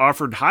Roberts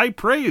offered high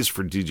praise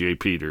for DJ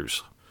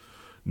Peters.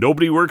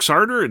 "Nobody works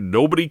harder and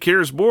nobody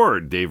cares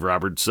more," Dave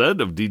Roberts said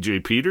of DJ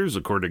Peters,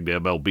 according to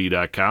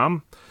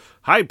MLB.com.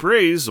 High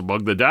praise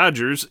among the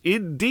Dodgers,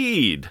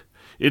 indeed.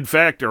 In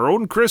fact, our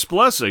own Chris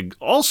Blessing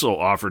also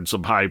offered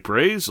some high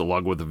praise,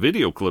 along with a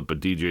video clip of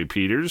DJ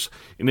Peters,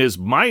 in his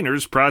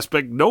Minors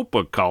Prospect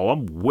Notebook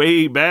column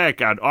way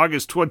back on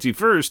August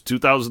 21st,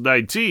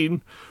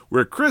 2019,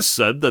 where Chris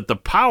said that the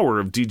power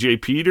of DJ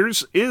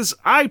Peters is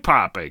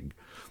eye-popping,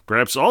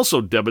 perhaps also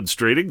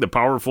demonstrating the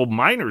powerful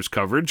Minors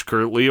coverage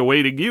currently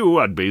awaiting you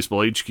on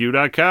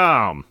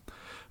BaseballHQ.com.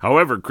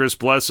 However, Chris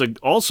Blessing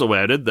also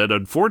added that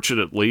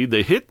unfortunately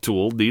the hit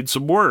tool needs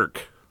some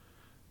work.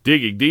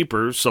 Digging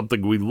deeper,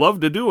 something we love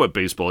to do at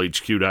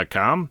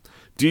BaseballHQ.com,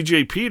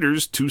 DJ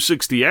Peters'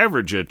 .260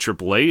 average at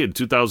AAA in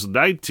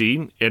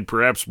 2019, and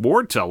perhaps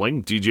more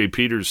telling, DJ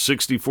Peters'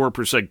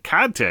 64%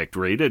 contact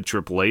rate at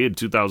AAA in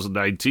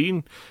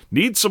 2019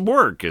 needs some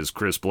work, as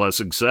Chris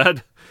Blessing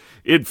said.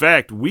 In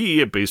fact,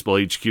 we at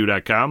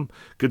BaseballHQ.com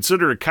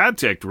consider a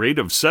contact rate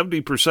of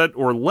 70%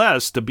 or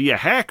less to be a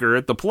hacker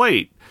at the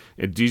plate,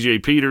 and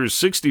DJ Peters'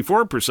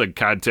 64%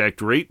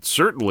 contact rate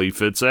certainly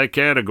fits that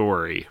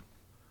category.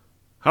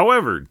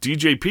 However,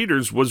 DJ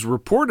Peters was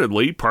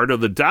reportedly part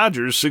of the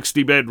Dodgers'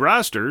 60-man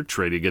roster,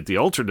 trading at the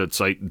alternate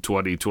site in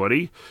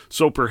 2020,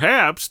 so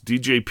perhaps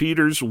DJ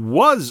Peters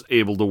was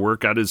able to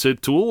work on his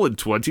hit tool in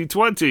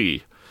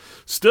 2020.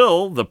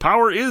 Still, the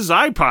power is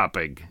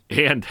eye-popping,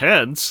 and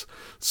hence,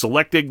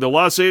 selecting the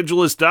Los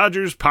Angeles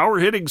Dodgers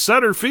power-hitting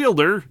center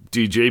fielder,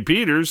 DJ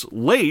Peters,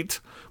 late,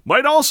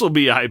 might also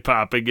be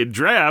eye-popping in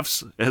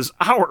drafts as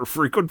our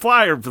frequent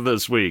flyer for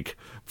this week.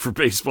 For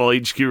Baseball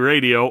HQ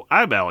Radio,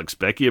 I'm Alex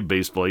Becky of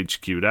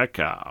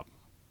BaseballHQ.com.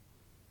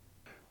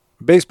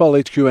 Baseball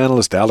HQ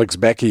analyst Alex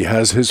Becky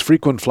has his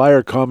frequent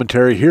flyer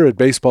commentary here at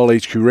Baseball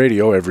HQ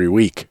Radio every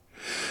week.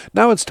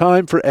 Now it's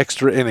time for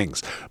Extra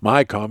Innings,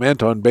 my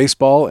comment on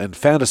baseball and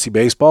fantasy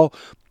baseball,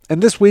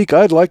 and this week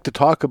I'd like to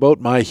talk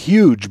about my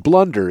huge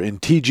blunder in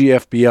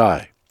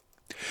TGFBI.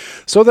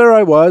 So there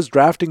I was,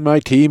 drafting my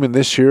team in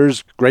this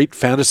year's Great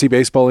Fantasy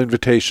Baseball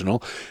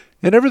Invitational,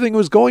 and everything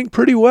was going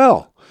pretty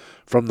well.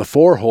 From the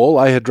 4-hole,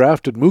 I had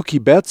drafted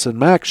Mookie Betts and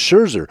Max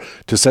Scherzer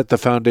to set the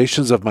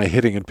foundations of my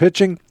hitting and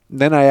pitching.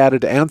 Then I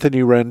added Anthony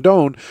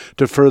Rendon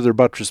to further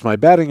buttress my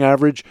batting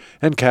average,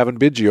 and Kevin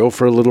Biggio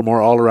for a little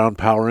more all-around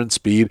power and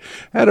speed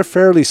at a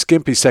fairly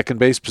skimpy second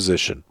base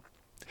position.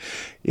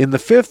 In the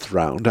 5th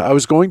round, I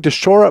was going to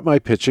shore up my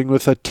pitching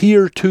with a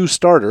Tier 2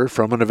 starter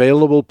from an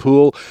available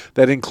pool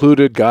that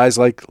included guys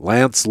like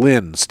Lance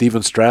Lynn,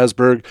 Steven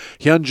Strasburg,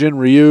 Hyunjin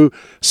Ryu,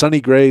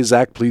 Sonny Gray,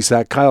 Zach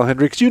Plesac, Kyle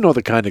Hendricks. You know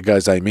the kind of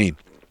guys I mean.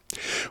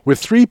 With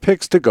 3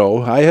 picks to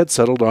go, I had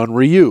settled on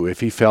Ryu if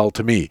he fell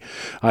to me.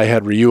 I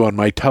had Ryu on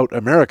my tout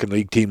American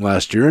League team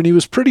last year, and he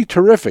was pretty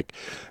terrific.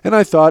 And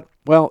I thought,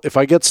 well, if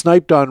I get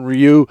sniped on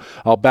Ryu,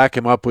 I'll back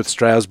him up with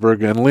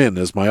Strasburg and Lynn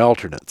as my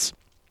alternates.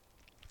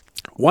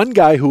 One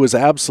guy who was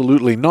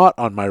absolutely not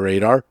on my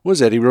radar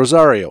was Eddie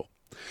Rosario.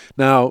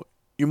 Now,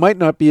 you might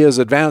not be as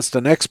advanced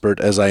an expert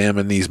as I am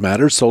in these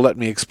matters, so let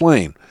me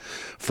explain.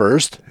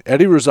 First,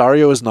 Eddie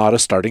Rosario is not a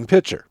starting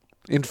pitcher.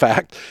 In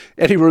fact,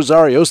 Eddie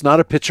Rosario is not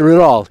a pitcher at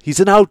all.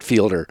 He's an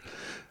outfielder.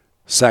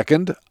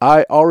 Second,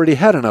 I already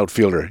had an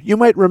outfielder. You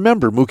might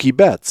remember Mookie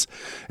Betts.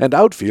 And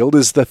outfield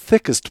is the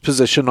thickest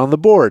position on the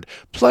board.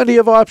 Plenty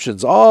of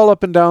options all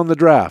up and down the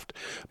draft.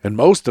 And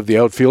most of the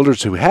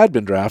outfielders who had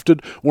been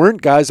drafted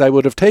weren't guys I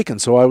would have taken,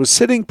 so I was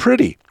sitting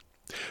pretty.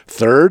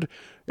 Third,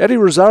 Eddie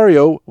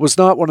Rosario was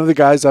not one of the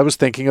guys I was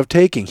thinking of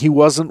taking. He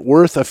wasn't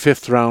worth a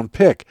 5th-round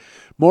pick,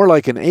 more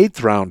like an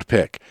 8th-round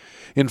pick.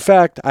 In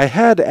fact, I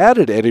had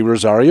added Eddie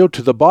Rosario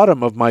to the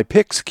bottom of my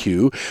picks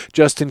queue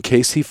just in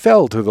case he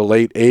fell to the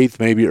late 8th,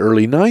 maybe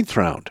early 9th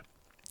round.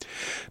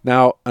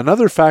 Now,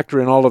 another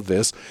factor in all of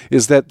this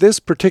is that this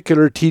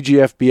particular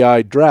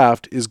TGFBI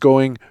draft is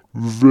going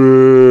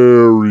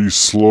very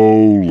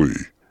slowly.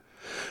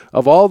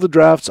 Of all the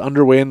drafts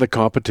underway in the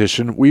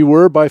competition, we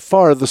were by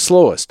far the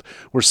slowest.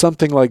 We're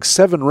something like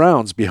 7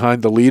 rounds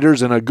behind the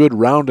leaders and a good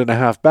round and a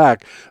half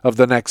back of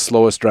the next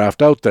slowest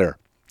draft out there.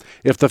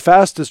 If the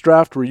fastest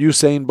draft were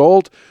Usain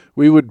Bolt,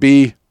 we would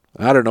be,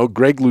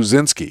 Greg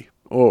Luzinski,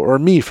 or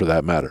me for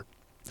that matter.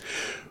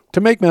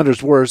 To make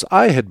matters worse,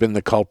 I had been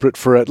the culprit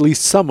for at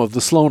least some of the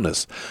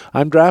slowness.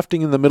 I'm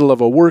drafting in the middle of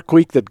a work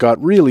week that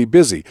got really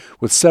busy,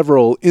 with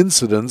several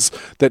incidents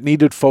that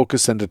needed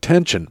focus and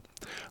attention.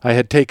 I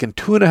had taken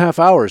 2.5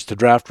 hours to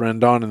draft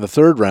Rendon in the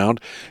 3rd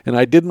round, and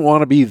I didn't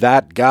want to be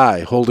that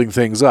guy holding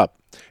things up.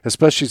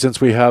 Especially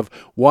since we have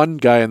one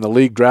guy in the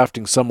league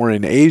drafting somewhere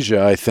in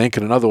Asia, I think,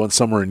 and another one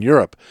somewhere in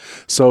Europe.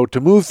 So to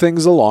move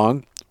things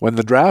along, when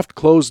the draft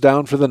closed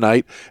down for the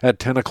night at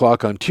 10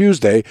 o'clock on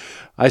Tuesday,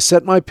 I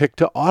set my pick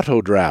to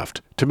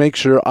auto-draft to make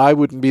sure I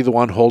wouldn't be the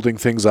one holding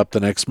things up the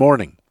next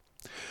morning.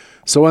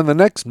 So when the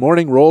next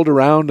morning rolled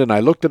around and I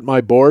looked at my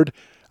board,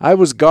 I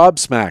was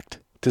gobsmacked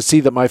to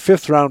see that my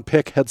 5th-round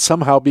pick had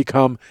somehow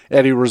become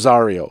Eddie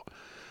Rosario.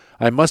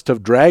 I must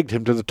have dragged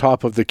him to the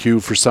top of the queue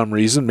for some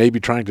reason, maybe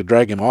trying to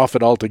drag him off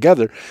it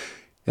altogether,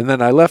 and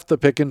then I left the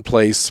pick in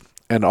place,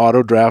 and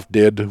auto-draft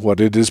did what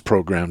it is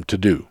programmed to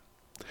do.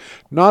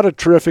 Not a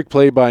terrific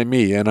play by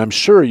me, and I'm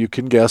sure you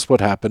can guess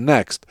what happened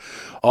next.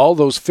 All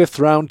those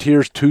 5th-round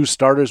Tier 2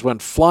 starters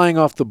went flying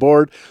off the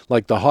board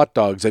like the hot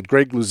dogs at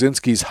Greg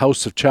Luzinski's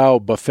House of Chow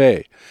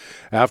buffet.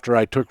 After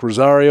I took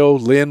Rosario,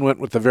 Lynn went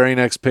with the very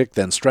next pick,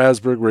 then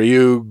Strasburg,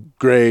 Ryu,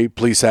 Gray,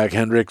 Plesac,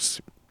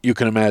 Hendricks. You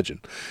can imagine.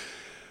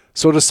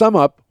 So to sum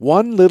up,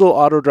 one little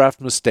auto-draft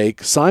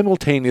mistake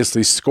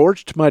simultaneously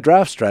scorched my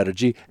draft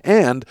strategy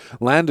and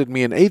landed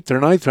me an 8th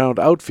or 9th round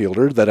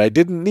outfielder that I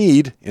didn't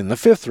need in the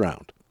 5th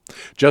round.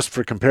 Just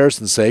for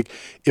comparison's sake,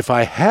 if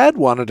I had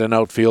wanted an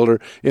outfielder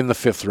in the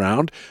 5th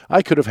round,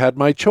 I could have had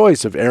my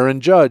choice of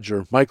Aaron Judge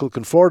or Michael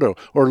Conforto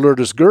or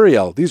Lourdes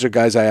Gurriel. These are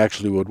guys I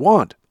actually would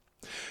want.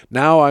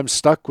 Now I'm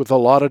stuck with a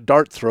lot of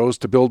dart throws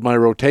to build my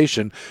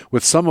rotation,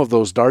 with some of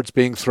those darts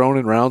being thrown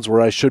in rounds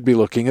where I should be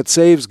looking at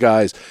saves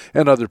guys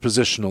and other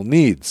positional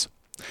needs.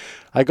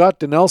 I got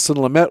Dinelson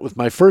Lamet with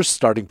my first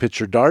starting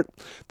pitcher dart,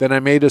 then I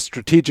made a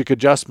strategic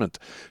adjustment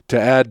to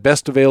add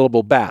best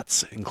available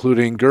bats,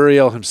 including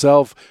Gurriel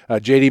himself,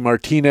 JD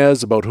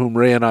Martinez, about whom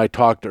Ray and I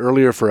talked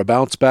earlier for a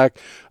bounce back.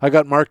 I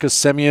got Marcus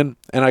Semien,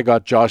 and I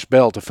got Josh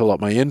Bell to fill up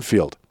my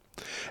infield.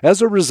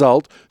 As a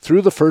result,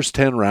 through the first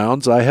 10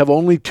 rounds, I have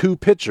only 2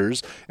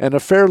 pitchers and a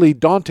fairly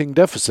daunting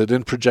deficit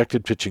in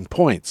projected pitching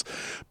points.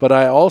 But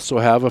I also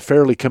have a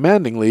fairly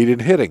commanding lead in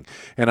hitting,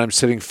 and I'm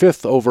sitting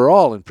 5th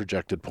overall in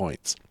projected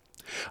points.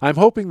 I'm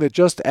hoping that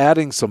just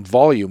adding some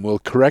volume will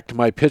correct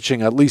my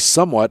pitching at least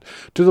somewhat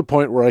to the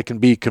point where I can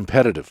be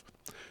competitive.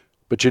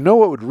 But you know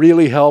what would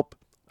really help?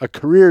 A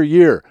career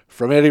year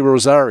from Eddie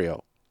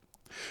Rosario.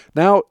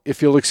 Now,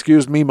 if you'll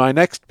excuse me, my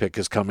next pick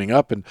is coming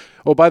up. And,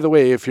 oh, by the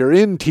way, if you're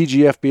in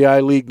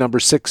TGFBI League number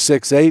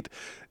 668,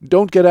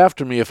 don't get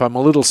after me if I'm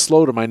a little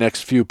slow to my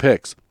next few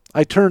picks.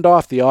 I turned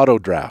off the auto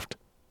draft.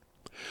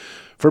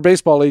 For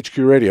Baseball HQ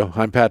Radio,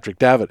 I'm Patrick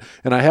Davitt,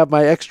 and I have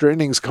my extra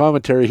innings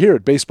commentary here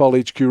at Baseball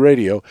HQ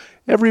Radio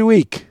every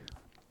week.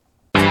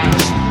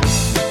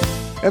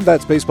 And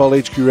that's Baseball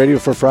HQ Radio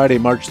for Friday,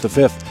 March the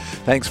 5th.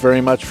 Thanks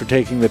very much for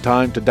taking the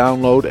time to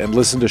download and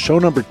listen to show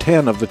number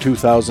 10 of the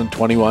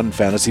 2021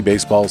 fantasy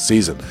baseball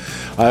season.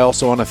 I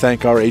also want to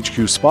thank our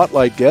HQ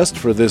Spotlight guest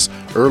for this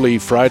early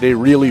Friday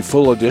really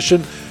full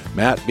edition.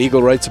 Matt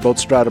Beagle writes about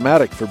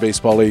Stratomatic for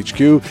Baseball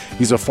HQ.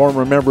 He's a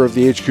former member of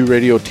the HQ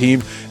Radio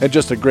team and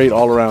just a great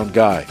all-around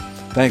guy.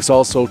 Thanks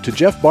also to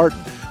Jeff Barton,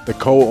 the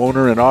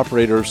co-owner and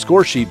operator of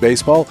Scoresheet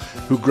Baseball,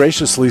 who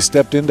graciously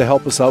stepped in to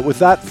help us out with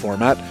that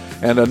format,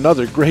 and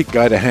another great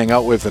guy to hang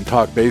out with and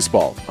talk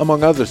baseball,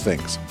 among other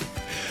things.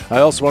 I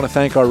also want to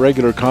thank our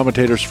regular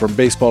commentators from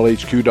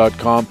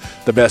BaseballHQ.com,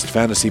 the best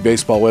fantasy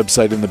baseball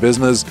website in the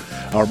business.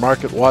 Our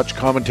Market Watch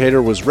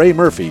commentator was Ray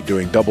Murphy,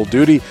 doing double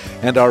duty,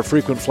 and our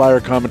frequent flyer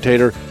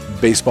commentator,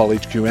 Baseball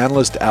HQ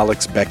analyst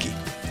Alex Becky.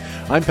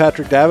 I'm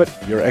Patrick Davitt,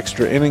 your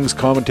extra innings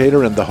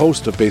commentator and the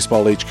host of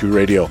Baseball HQ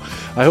Radio.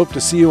 I hope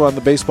to see you on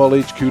the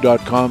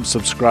BaseballHQ.com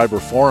subscriber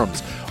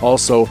forums.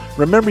 Also,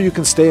 remember you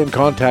can stay in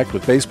contact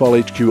with Baseball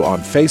HQ on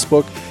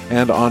Facebook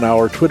and on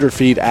our Twitter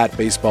feed at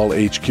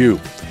BaseballHQ.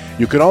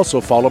 You can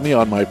also follow me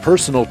on my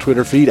personal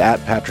Twitter feed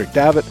at Patrick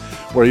Davitt,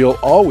 where you'll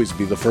always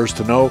be the first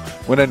to know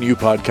when a new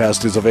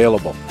podcast is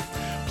available.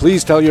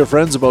 Please tell your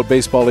friends about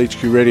Baseball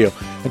HQ Radio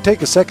and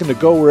take a second to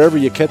go wherever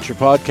you catch your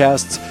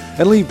podcasts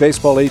and leave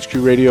Baseball HQ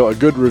Radio a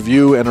good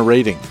review and a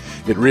rating.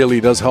 It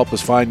really does help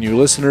us find new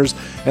listeners,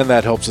 and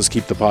that helps us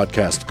keep the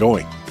podcast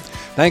going.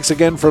 Thanks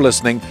again for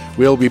listening.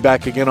 We'll be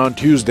back again on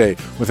Tuesday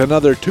with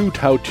another Toot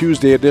Tout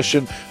Tuesday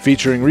edition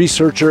featuring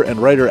researcher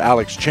and writer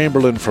Alex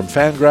Chamberlain from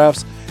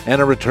Fangraphs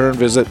and a return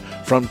visit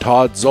from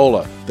Todd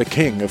Zola, the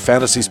king of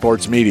fantasy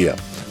sports media.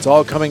 It's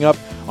all coming up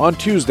on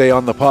Tuesday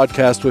on the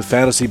podcast with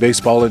Fantasy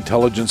Baseball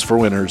Intelligence for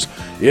Winners.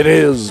 It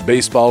is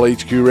Baseball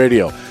HQ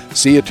Radio.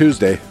 See you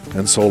Tuesday,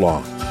 and so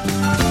long.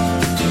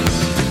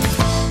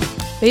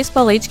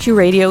 Baseball HQ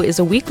Radio is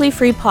a weekly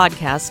free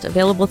podcast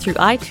available through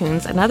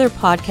iTunes and other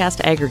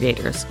podcast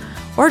aggregators,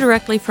 or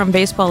directly from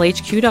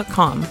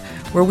BaseballHQ.com,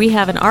 where we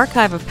have an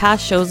archive of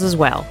past shows as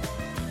well.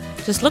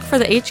 Just look for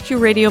the HQ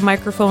Radio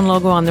microphone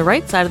logo on the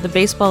right side of the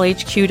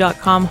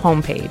BaseballHQ.com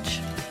homepage.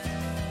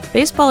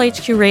 Baseball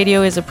HQ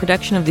Radio is a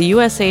production of the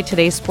USA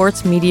Today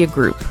Sports Media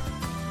Group.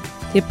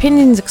 The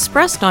opinions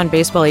expressed on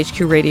Baseball HQ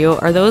Radio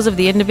are those of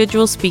the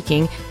individual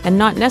speaking and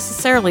not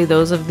necessarily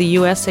those of the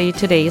USA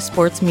Today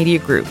Sports Media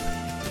Group.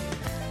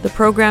 The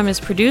program is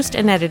produced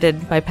and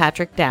edited by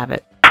Patrick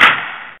Davitt.